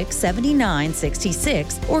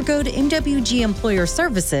 601-206-7966 or go to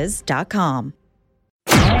MWGEmployerServices.com.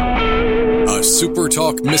 A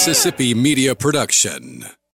SuperTalk Mississippi media production.